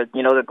rewarded for,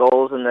 you know, the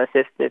goals and the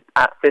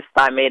assists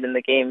I made in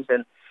the games,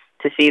 and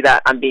to see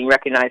that I'm being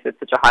recognized at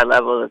such a high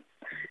level,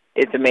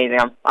 it's amazing.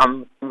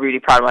 I'm really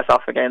proud of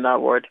myself for getting that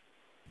award.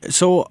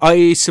 So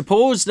I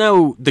suppose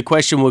now the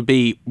question would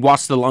be,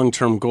 what's the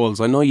long-term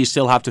goals? I know you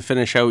still have to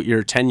finish out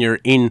your tenure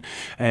in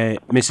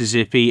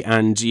Mississippi,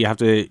 and you have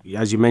to,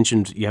 as you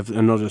mentioned, you have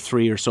another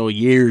 3 or so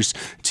years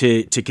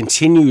to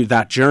continue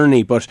that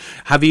journey. But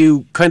have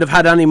you kind of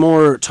had any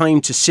more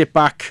time to sit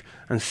back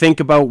and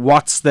think about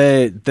what's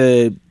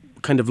the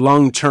kind of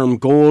long-term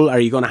goal?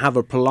 Are you going to have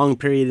a prolonged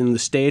period in the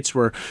States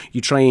where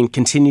you try and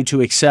continue to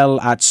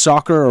excel at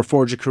soccer or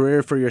forge a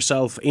career for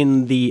yourself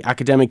in the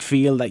academic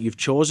field that you've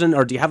chosen,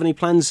 or do you have any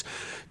plans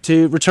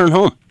to return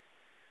home?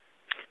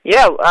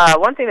 Yeah,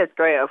 one thing that's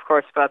great, of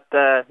course, about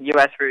the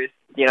US route,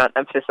 you know,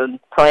 emphasis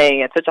on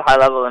playing at such a high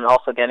level and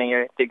also getting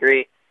your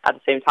degree at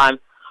the same time.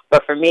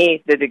 But for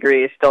me, the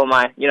degree is still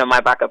my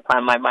backup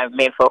plan. My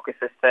main focus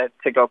is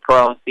to go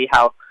pro and see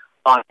how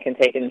long I can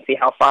take it and see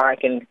how far I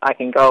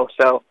can go.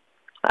 So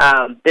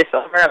this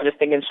summer, I'm just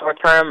thinking short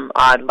term.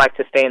 I'd like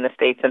to stay in the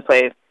States and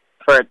play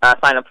for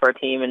sign up for a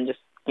team and just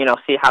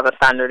see how the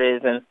standard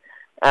is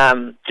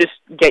and just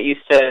get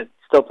used to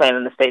still playing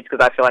in the States,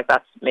 because I feel like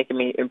that's making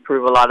me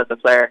improve a lot as a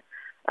player.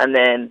 And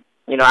then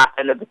at the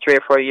end of the 3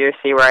 or 4 years,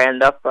 see where I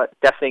end up. But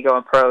definitely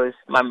going pro is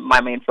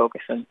my main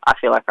focus, and I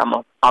feel like I'm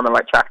on the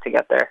right track to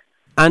get there.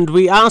 And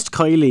we asked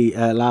Kylie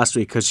last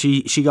week, because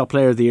she got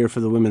Player of the Year for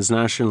the Women's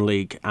National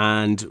League,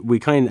 and we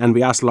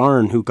asked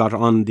Lauren, who got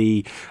on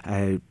the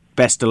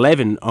best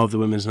 11 of the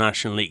Women's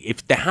National League,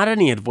 if they had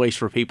any advice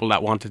for people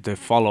that wanted to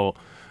follow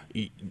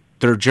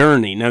their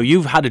journey. Now,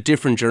 you've had a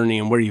different journey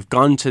and where you've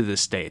gone to the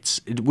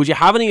States. Would you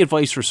have any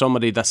advice for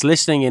somebody that's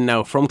listening in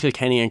now from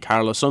Kilkenny and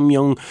Carlow, some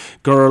young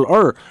girl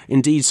or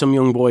indeed some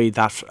young boy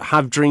that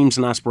have dreams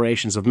and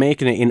aspirations of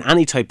making it in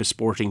any type of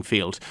sporting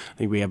field? I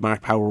think we have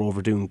Mark Power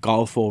over doing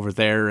golf over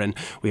there, and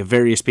we have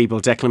various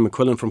people. Declan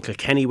McQuillan from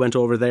Kilkenny went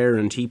over there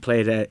and he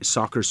played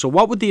soccer. So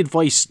what would the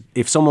advice,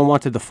 if someone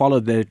wanted to follow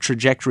the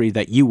trajectory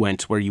that you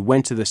went, where you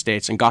went to the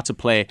States and got to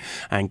play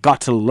and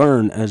got to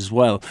learn as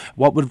well,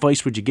 what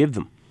advice would you give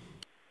them?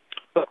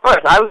 Of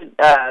course, I would,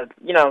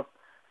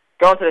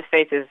 going to the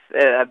States is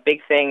a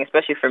big thing,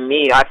 especially for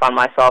me. I found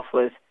myself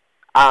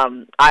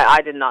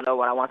I did not know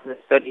what I wanted to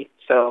study.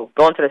 So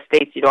going to the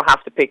States, you don't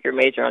have to pick your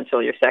major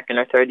until your second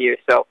or third year.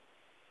 So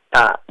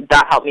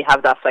that helped me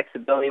have that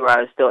flexibility where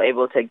I was still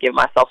able to give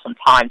myself some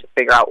time to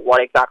figure out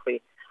what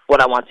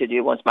I want to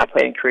do once my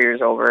playing career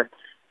is over,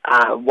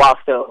 while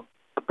still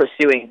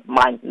pursuing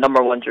my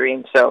number one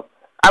dream. So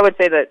I would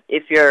say that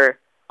if you're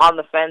on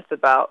the fence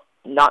about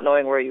not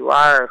knowing where you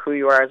are or who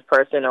you are as a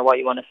person or what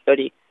you want to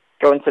study,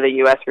 going to the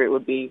U.S. route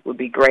would be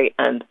great.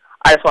 And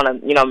I just want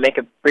to make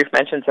a brief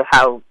mention to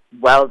how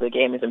well the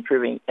game is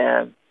improving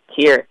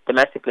here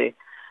domestically.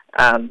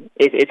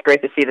 It's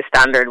great to see the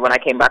standard. When I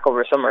came back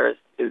over summer,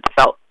 it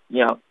felt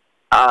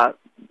a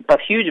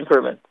huge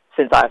improvement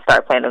since I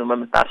started playing in the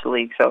Women's National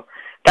League. So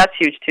that's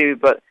huge too.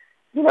 But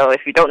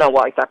if you don't know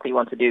what exactly you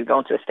want to do,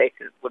 going to the States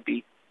would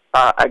be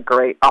a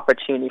great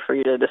opportunity for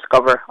you to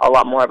discover a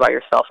lot more about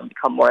yourself and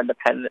become more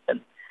independent and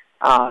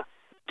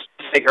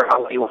figure out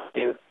what you want to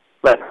do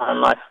later on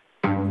in life.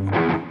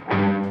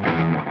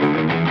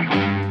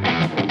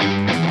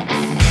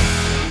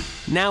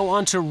 Now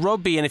on to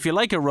rugby, and if you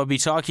like a rugby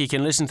talk, you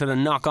can listen to the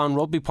Knock On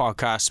Rugby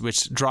podcast,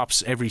 which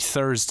drops every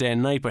Thursday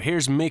night. But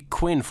here's Mick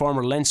Quinn,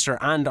 former Leinster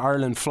and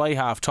Ireland fly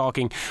half,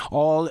 talking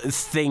all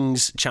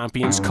things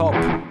Champions Cup.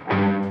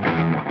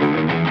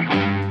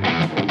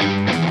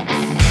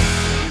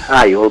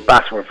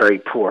 Bath were very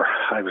poor.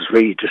 I was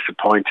really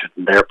disappointed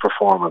in their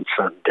performance,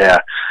 and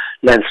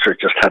Leinster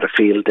just had a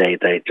field day.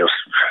 They just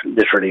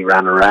literally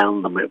ran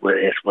around them. It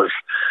was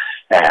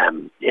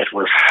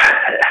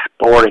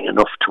boring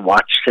enough to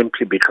watch,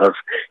 simply because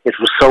it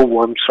was so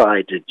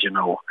one-sided,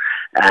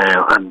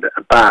 and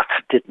Bath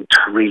didn't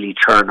really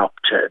turn up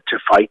to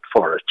fight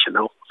for it,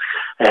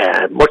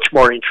 Much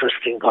more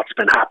interesting what's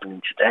been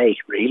happening today,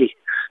 really,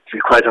 to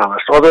be quite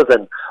honest. Other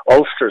than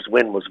Ulster's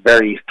win was a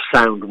very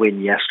sound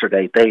win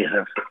yesterday. They had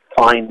a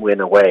fine win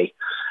away,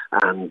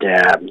 and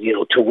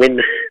to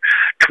win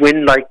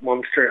like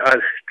Munster,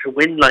 to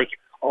win like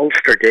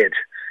Ulster did,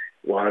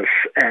 was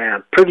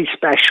pretty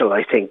special,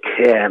 I think.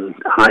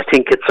 I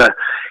think it's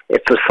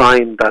a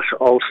sign that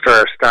Ulster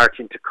are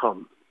starting to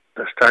come.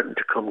 They're starting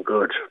to come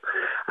good,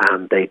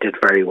 and they did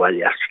very well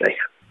yesterday.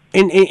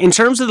 In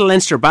terms of the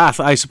Leinster Bath,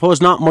 I suppose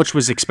not much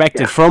was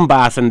expected from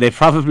Bath, and they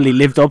probably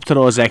lived up to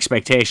those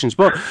expectations.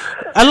 But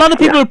a lot of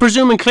people are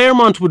presuming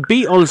Claremont would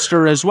beat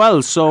Ulster as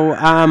well. So,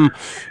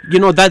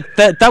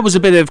 that was a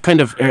bit of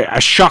kind of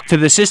a shock to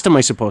the system,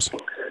 I suppose.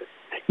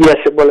 Yes,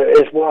 well,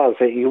 it was.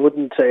 You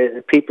wouldn't.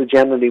 People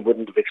generally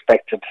wouldn't have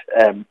expected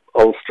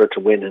Ulster to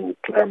win in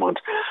Claremont,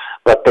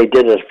 but they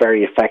did it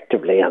very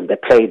effectively, and they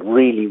played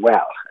really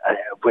well,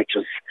 which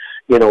is,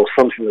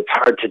 something that's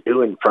hard to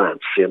do in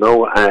France.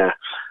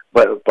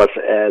 But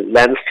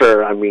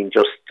Leinster,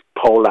 just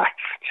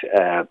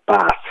poleaxed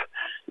Bath.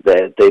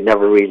 They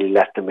never really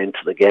let them into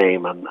the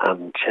game,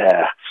 and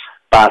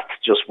Bath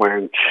just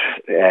weren't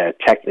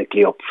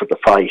technically up for the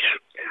fight.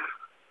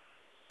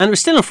 And it was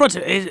still in front.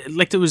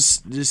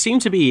 There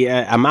seemed to be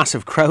a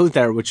massive crowd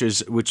there, which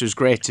was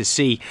great to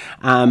see.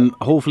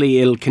 Hopefully,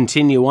 it'll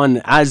continue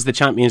on as the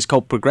Champions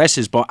Cup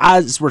progresses. But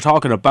as we're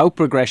talking about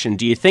progression,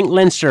 do you think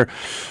Leinster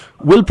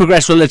will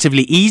progress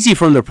relatively easy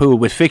from their pool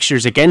with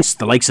fixtures against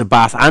the likes of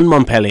Bath and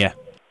Montpellier?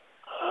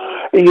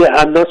 Yeah,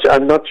 I'm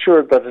not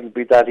sure that it'll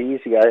be that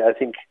easy. I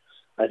think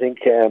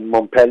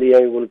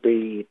Montpellier will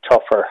be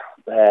tougher.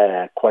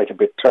 Quite a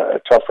bit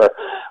tougher,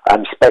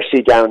 and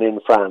especially down in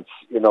France.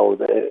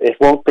 It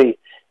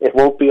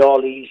won't be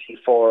all easy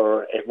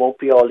for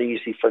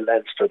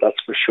Leinster. That's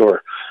for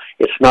sure.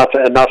 It's not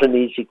an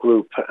easy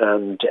group,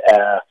 and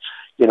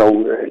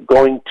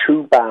going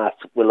to Bath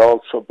will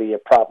also be a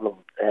problem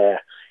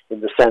in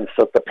the sense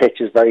that the pitch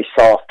is very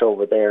soft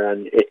over there,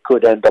 and it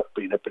could end up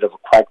being a bit of a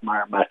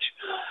quagmire match.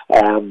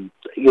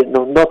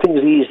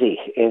 Nothing's easy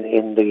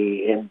in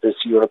this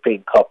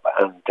European Cup,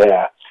 and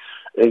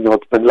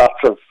it's been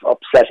lots of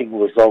upsetting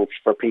results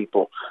for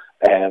people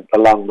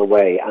along the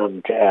way,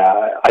 and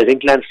I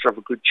think Leinster have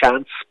a good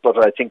chance,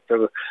 but I think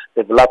they've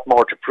a lot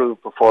more to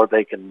prove before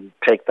they can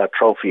take that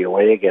trophy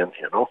away again,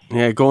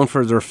 Yeah, going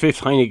for their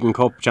 5th Heineken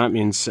Cup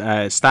champions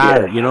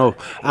star,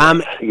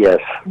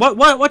 Yes.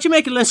 What do you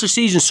make of Leinster's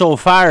season so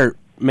far,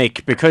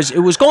 Mick? Because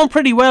it was going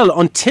pretty well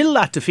until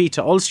that defeat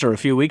to Ulster a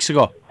few weeks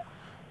ago.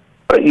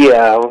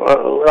 Yeah,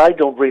 I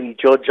don't really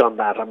judge on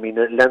that. I mean,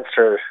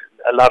 Leinster,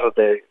 a lot of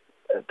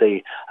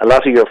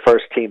your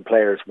first team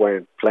players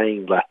weren't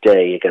playing that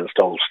day against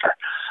Ulster,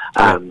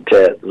 and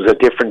there was a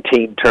different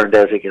team turned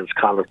out against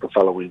Connacht the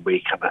following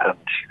week, and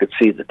you could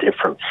see the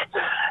difference.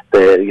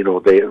 They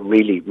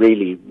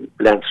really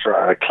Leinster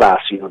are a class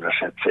unit.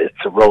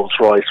 It's a Rolls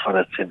Royce when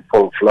it's in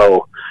full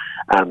flow,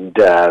 and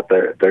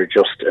they're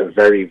just a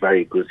very,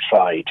 very good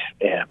side.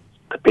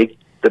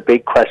 The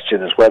big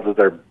question is whether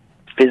they're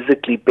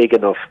physically big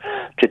enough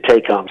to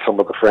take on some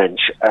of the French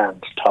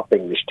and top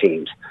English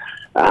teams.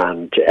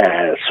 And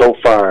so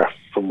far,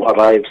 from what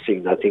I've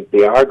seen, I think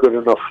they are good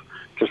enough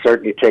to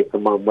certainly take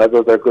them on.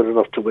 Whether they're good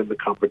enough to win the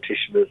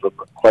competition is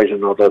quite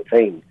another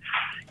thing,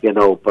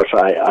 But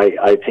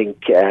I think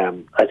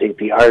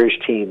the Irish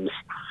teams,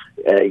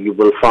 you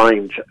will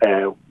find,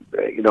 will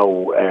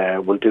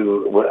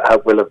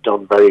have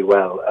done very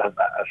well, and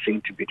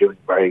seem to be doing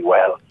very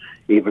well,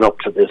 even up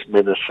to this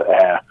minute.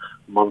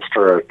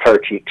 Munster are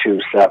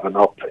 32-7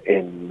 up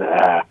in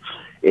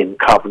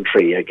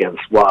Coventry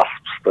against Wasps.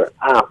 They're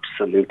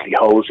absolutely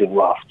hosing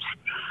Wasps.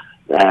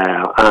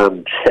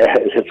 And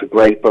it's a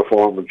great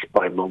performance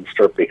by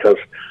Munster because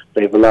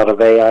they have a lot of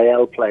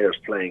AIL players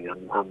playing,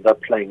 and they're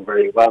playing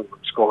very well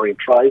and scoring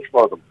tries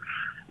for them.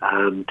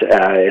 And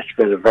it's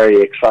been a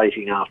very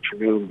exciting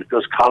afternoon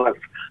because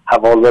Connacht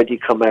have already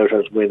come out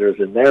as winners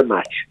in their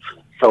match.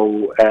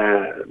 So,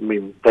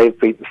 they've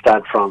beaten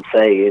Stade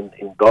Francais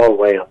in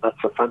Galway, and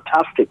that's a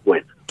fantastic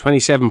win.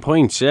 27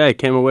 points,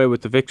 came away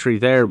with the victory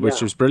there,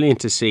 which was brilliant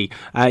to see.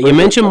 You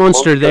mentioned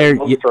Munster there.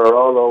 Munster are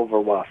all over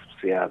Wasps,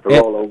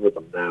 they're all over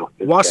them now.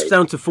 Wasps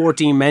down to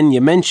 14 men. You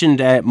mentioned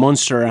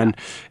Munster and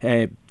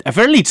a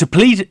fairly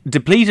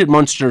depleted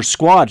Munster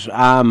squad.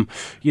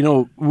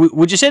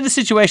 Would you say the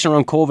situation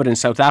around COVID in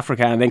South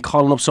Africa and then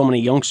calling up so many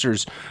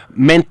youngsters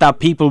meant that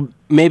people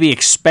maybe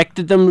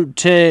expected them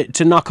to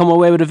not come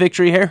away with a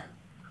victory here?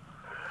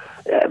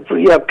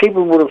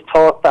 People would have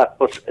thought that,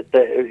 but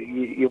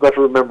you've got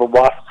to remember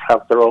Wasps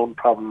have their own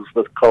problems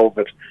with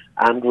COVID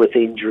and with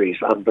injuries,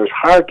 and there's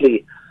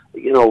hardly,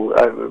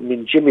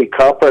 Jimmy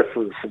Coppers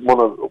was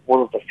one of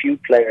the few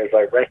players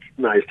I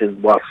recognised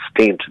in Wasps'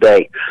 team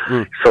today.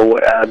 So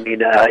I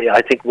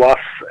think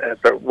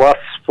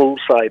Wasps' full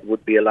side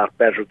would be a lot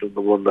better than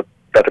the one that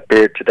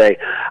appeared today,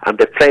 and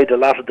they played a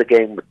lot of the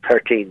game with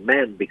 13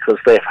 men because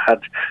they've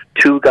had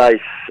 2 guys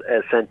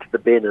sent to the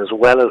bin as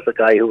well as the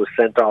guy who was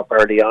sent off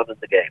early on in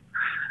the game.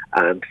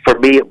 And for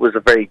me, it was a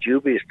very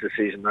dubious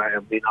decision. I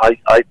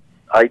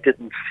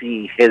didn't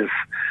see his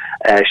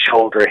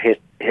shoulder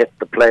hit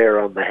the player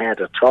on the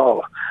head at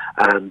all,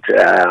 and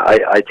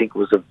I think it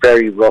was a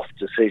very rough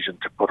decision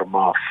to put him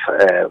off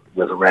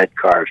with a red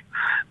card.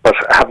 But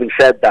having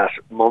said that,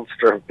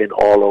 Munster have been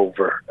all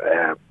over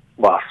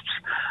Wasps,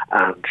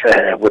 and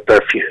with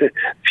their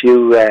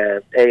few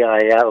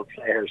AIL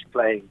players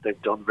playing,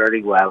 they've done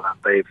very well, and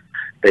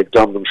they've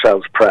done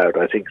themselves proud.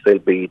 I think they'll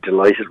be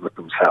delighted with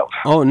themselves.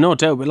 Oh, no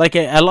doubt. Like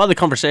a lot of the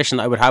conversation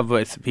I would have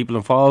with people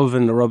involved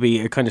in the rugby,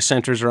 it kind of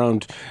centres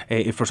around,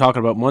 if we're talking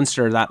about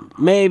Munster, that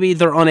maybe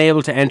they're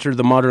unable to enter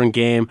the modern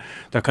game.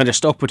 They're kind of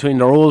stuck between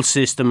their old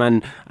system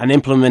and an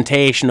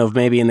implementation of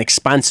maybe an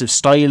expansive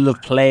style of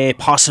play.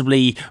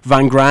 Possibly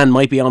Van Graan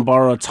might be on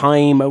borrowed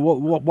time.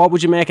 What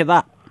would you make of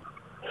that?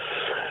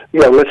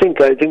 Yeah, well, I think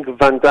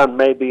Van Graan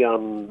may be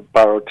on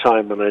borrowed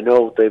time, and I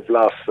know they've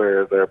lost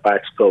their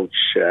backs coach.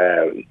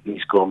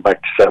 He's going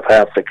back to South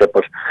Africa,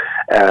 but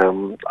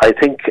I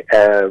think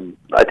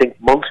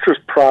Munster's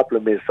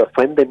problem is that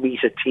when they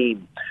meet a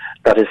team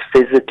that is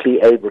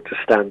physically able to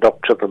stand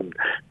up to them,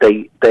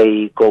 they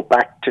go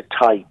back to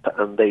type,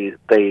 and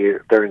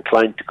they're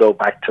inclined to go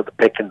back to the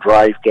pick and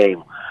drive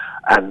game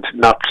and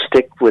not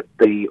stick with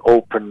the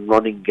open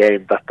running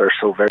game that they're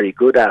so very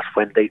good at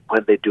when they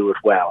do it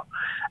well.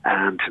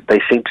 And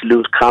they seem to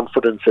lose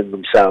confidence in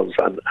themselves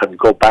and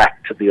go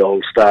back to the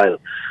old style.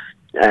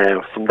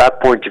 From that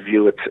point of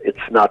view,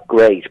 it's not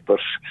great, but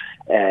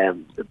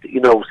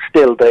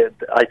still,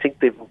 I think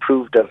they've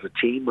improved as a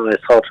team, and I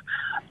thought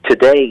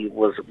today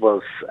was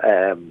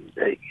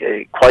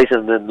quite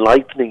an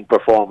enlightening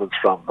performance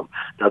from them.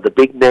 Now, the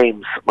big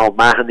names,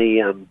 O'Mahony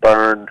and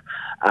Byrne,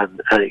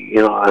 and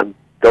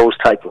those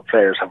type of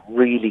players have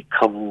really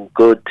come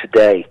good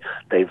today.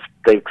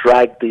 They've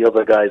dragged the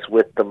other guys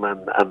with them,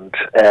 and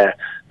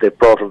they've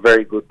brought a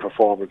very good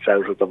performance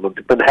out of them. And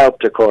they've been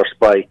helped, of course,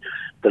 by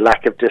the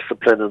lack of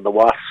discipline in the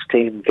Wasps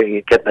team,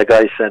 getting a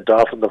guy sent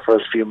off in the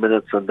first few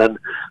minutes and then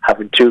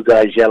having 2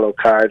 guys yellow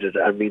carded.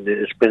 I mean,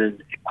 it's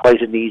been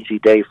quite an easy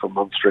day for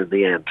Munster in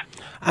the end.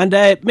 And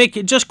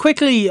Mick, just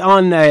quickly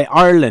on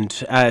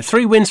Ireland,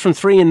 3 wins from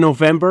 3 in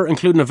November,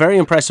 including a very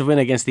impressive win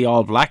against the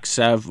All Blacks.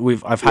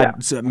 I've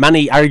had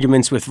many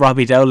arguments with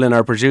Robbie Dowlin,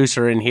 our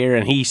producer, in here,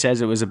 and he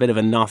says it was a bit of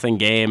a nothing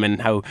game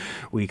and how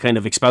we kind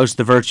of exposed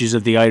the virtues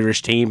of the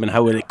Irish team and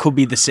how it could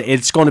be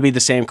it's going to be the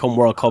same come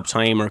World Cup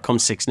time or come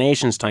Six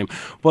Nations time.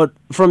 But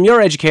from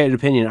your educated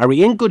opinion, are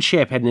we in good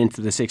shape heading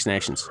into the Six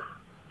Nations?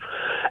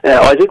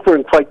 I think we're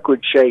in quite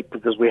good shape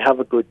because we have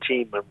a good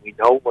team and we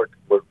know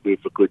we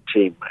have a good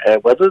team.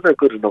 Whether they're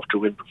good enough to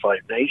win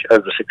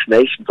the Six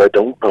Nations, I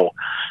don't know.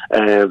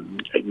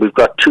 We've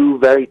got 2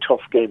 very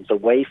tough games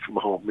away from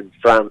home in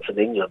France and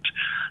England.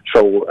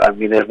 So, I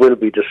mean, it will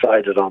be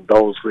decided on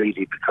those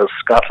really because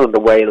Scotland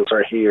and Wales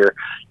are here.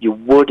 You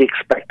would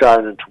expect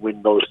Ireland to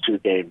win those 2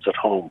 games at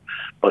home,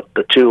 but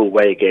the 2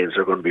 away games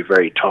are going to be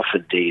very tough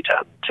indeed,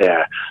 and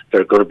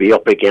they're going to be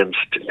up against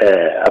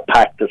a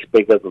pack that's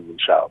bigger than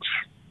themselves.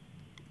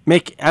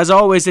 Mick, as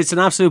always, it's an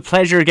absolute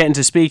pleasure getting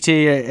to speak to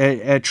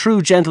you, a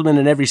true gentleman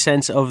in every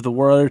sense of the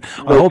word.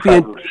 I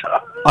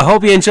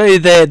hope you enjoy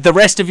the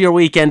rest of your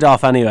weekend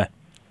off anyway.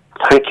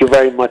 Thank you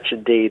very much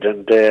indeed,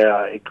 and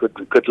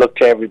good luck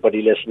to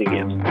everybody listening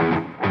in.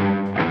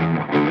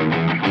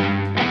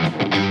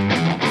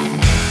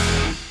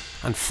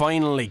 And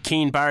finally,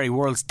 Cian Barry,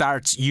 World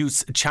Darts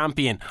Youth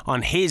Champion,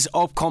 on his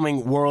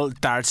upcoming World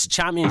Darts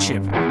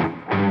Championship.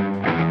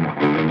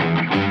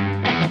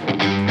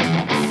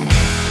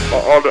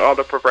 All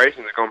the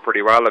preparations have gone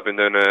pretty well. I've been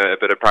doing a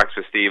bit of practice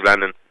with Steve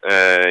Lennon.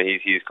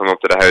 He's come up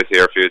to the house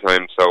here a few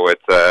times, so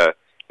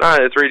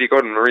it's really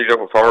good, and I'm really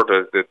looking forward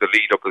to the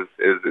lead up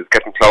is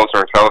getting closer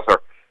and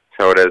closer.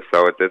 So it is.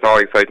 So it's all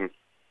exciting.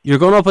 You're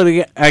going up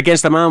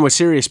against a man with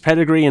serious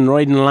pedigree in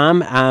Royden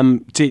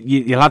Lamb.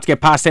 You'll have to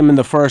get past him in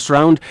the first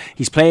round.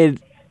 He's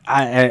played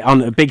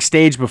on a big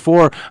stage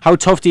before. How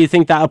tough do you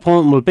think that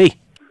opponent will be?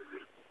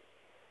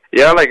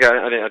 Yeah,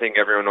 I think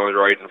everyone knows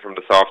Royden from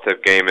the soft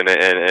tip game, and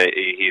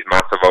he's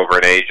massive over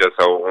in Asia.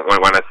 So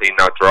when I seen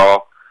that draw,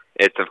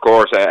 it's of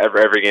course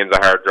every game's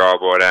a hard draw.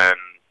 But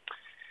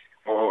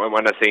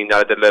when I seen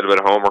that, I did a little bit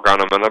of homework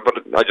on him, but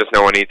I just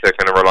know I need to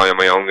kind of rely on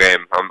my own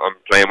game. I'm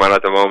playing well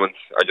at the moment.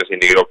 I just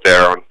need to get up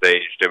there on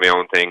stage, do my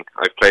own thing.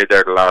 I've played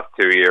there the last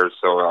 2 years,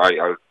 so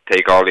I'll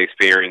take all the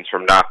experience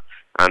from that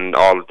and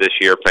all of this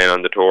year playing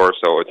on the tour.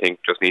 So I think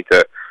just need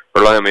to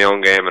rely on my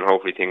own game, and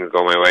hopefully things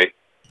go my way.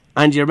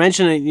 And you're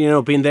mentioning,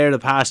 being there the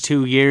past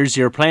 2 years.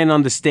 You're playing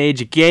on the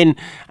stage again,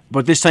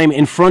 but this time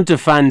in front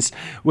of fans.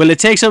 Will it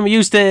take some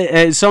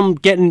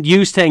getting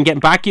used to and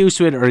getting back used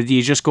to it, or do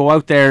you just go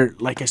out there,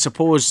 like I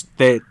suppose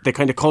the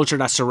kind of culture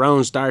that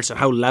surrounds darts and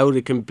how loud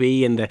it can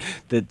be and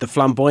the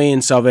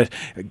flamboyance of it?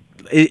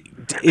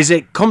 Is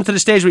it come to the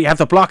stage where you have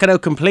to block it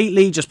out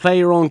completely, just play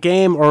your own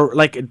game, or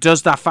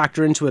does that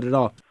factor into it at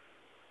all?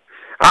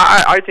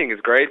 I think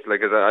it's great.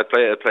 I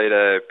played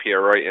a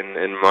Pierre Wright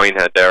in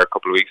Minehead there a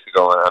couple of weeks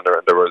ago, and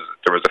there was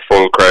a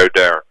full crowd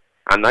there,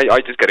 and I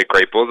just get a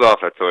great buzz off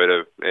it. So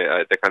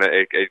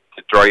it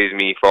drives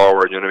me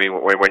forward. You know what I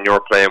mean? When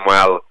you're playing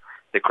well,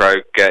 the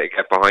crowd get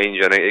behind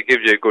you, and it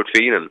gives you a good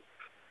feeling.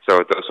 So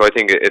I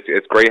think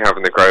it's great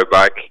having the crowd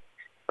back.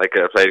 I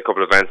played a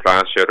couple of events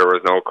last year, there was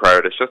no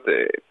crowd. It's just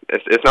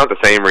it's not the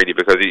same really,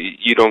 because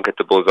you don't get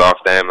the buzz off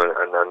them,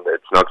 and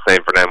it's not the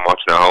same for them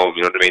watching at home.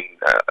 You know what I mean?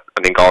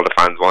 I think all the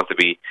fans want to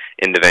be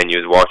in the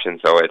venues watching,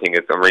 so I think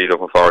I'm really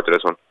looking forward to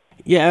this one.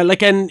 Yeah,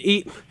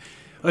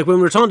 when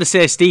we were talking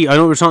to Steve, I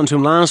know we were talking to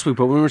him last week,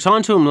 but when we were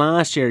talking to him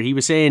last year, he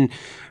was saying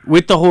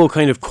with the whole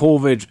kind of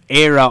COVID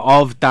era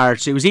of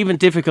darts, it was even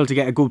difficult to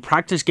get a good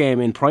practice game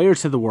in prior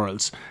to the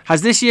Worlds.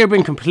 Has this year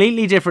been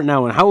completely different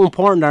now, and how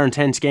important are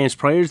intense games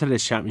prior to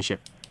this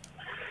championship?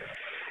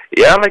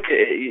 Yeah,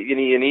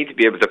 you need to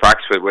be able to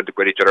practice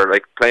with each other.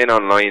 Playing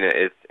online,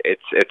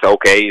 it's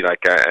okay.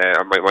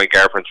 My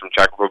girlfriend's from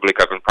Czech Republic.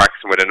 I've been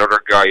practicing with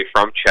another guy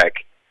from Czech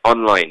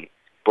online.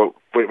 But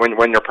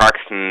when you're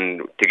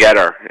practicing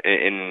together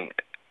when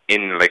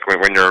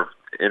you're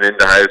in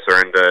the house or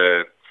in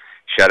the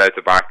shed out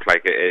the back,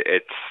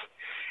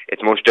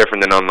 it's much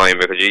different than online,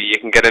 because you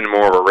can get in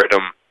more of a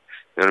rhythm.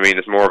 You know what I mean?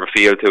 There's more of a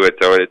feel to it.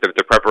 So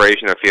the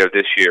preparation, I feel,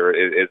 this year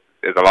is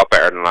a lot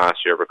better than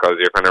last year, because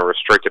you're kind of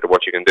restricted to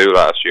what you can do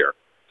last year.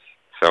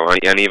 So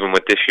and even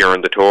with this year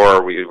on the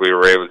tour, we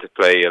were able to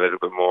play a little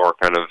bit more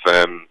kind of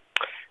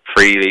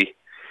freely.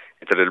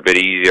 It's a little bit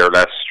easier,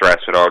 less stress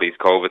with all these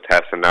COVID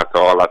tests, and that's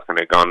kind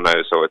of gone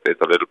now, so it's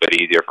a little bit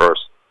easier for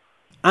us.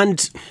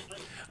 And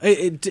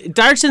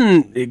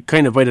darting,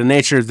 kind of by the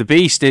nature of the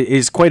beast,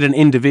 is quite an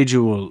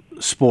individual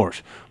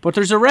sport, but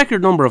there's a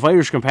record number of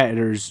Irish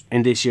competitors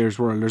in this year's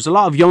World. There's a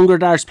lot of younger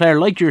darts players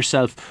like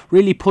yourself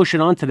really pushing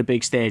onto the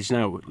big stage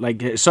now,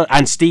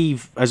 and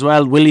Steve as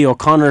well, Willie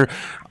O'Connor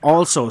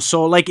also.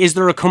 So is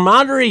there a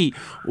camaraderie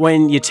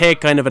when you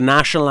take kind of a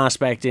national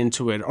aspect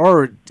into it,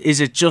 or is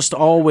it just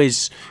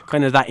always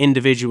kind of that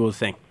individual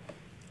thing?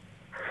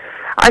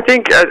 I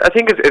think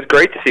it's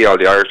great to see all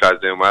the Irish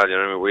lads doing well. You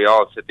know, we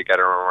all sit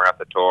together when we're at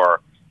the tour.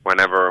 When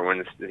I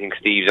think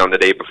Steve's on the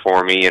day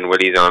before me and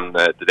Willie's on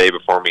the day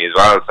before me as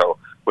well. So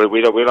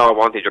we'll all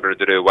want each other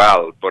to do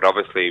well, but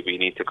obviously we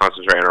need to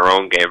concentrate on our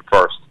own game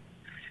first.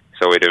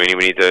 So we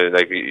need to,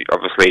 like,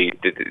 obviously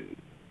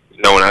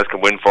no one else can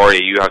win for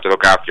you. You have to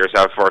look after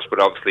yourself first. But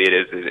obviously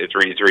it's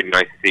really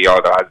nice to see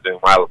all the lads doing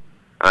well.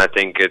 And I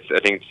think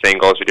the same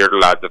goes for the other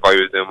lads. If I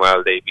was doing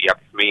well, they'd be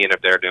happy for me, and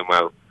if they're doing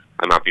well,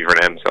 I'm happy for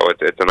them. So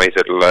it's a nice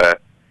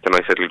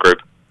little group.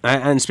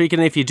 And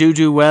speaking, if you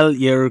do well,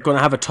 you're going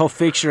to have a tough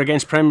fixture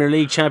against Premier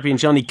League champion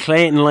Johnny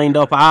Clayton lined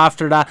up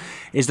after that.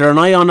 Is there an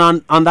eye on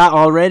that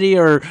already,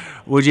 or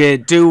would you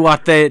do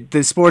what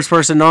the sports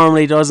person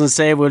normally does and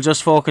say we'll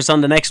just focus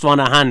on the next one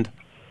at hand?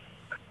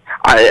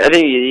 I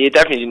think you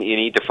definitely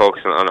need to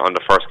focus on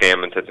the first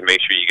game and to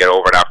make sure you get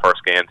over that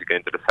first game to get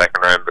into the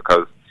second round,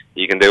 because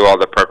you can do all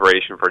the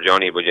preparation for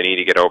Johnny, but you need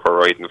to get over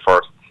riding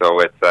first.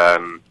 So I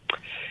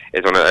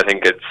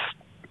think it's.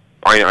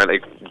 I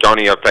like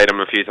Johnny. I've played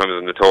him a few times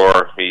on the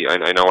tour.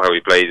 I know how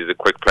he plays. He's a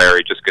quick player.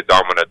 He just gets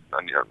on with it,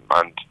 and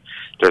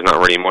there's not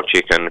really much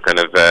you can kind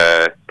of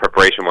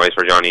preparation wise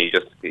for Johnny.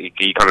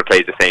 He kind of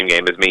plays the same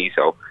game as me.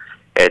 So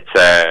it's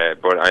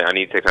but I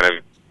need to kind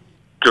of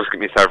just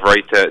get myself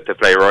right to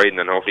play riding,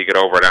 and hopefully get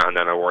over that, and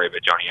then I'll worry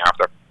about Johnny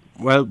after.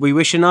 Well, we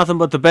wish you nothing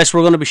but the best.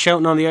 We're going to be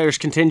shouting on the Irish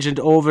contingent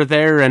over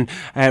there, and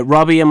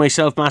Robbie and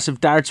myself,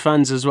 massive darts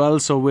fans as well,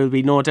 so we'll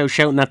be no doubt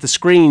shouting at the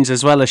screens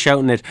as well as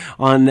shouting it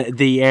on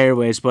the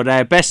airways.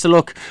 But best of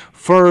luck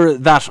for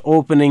that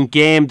opening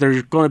game.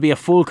 There's going to be a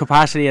full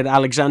capacity at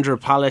Alexandra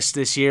Palace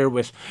this year,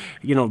 with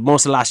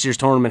most of last year's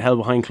tournament held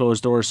behind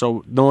closed doors,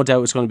 so no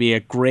doubt it's going to be a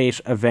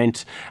great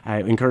event. I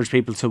encourage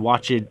people to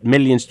watch it.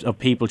 Millions of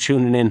people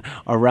tuning in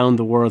around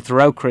the world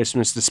throughout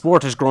Christmas. The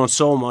sport has grown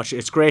so much.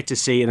 It's great to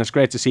see, and it's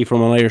great to see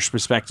from an Irish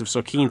perspective.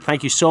 So Cian,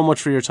 thank you so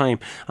much for your time,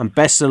 and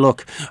best of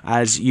luck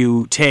as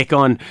you take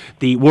on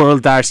the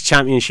World Darts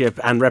Championship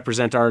and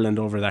represent Ireland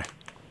over there.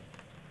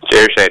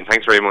 Cheers, Shane.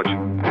 Thanks very much.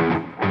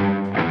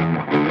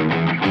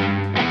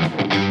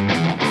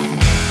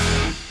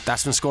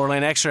 That's been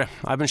Scoreline Extra.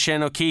 I've been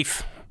Shane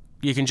O'Keefe.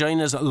 You can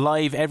join us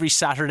live every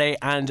Saturday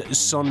and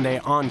Sunday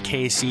on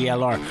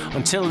KCLR.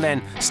 Until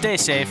then, stay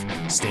safe,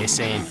 stay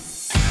sane.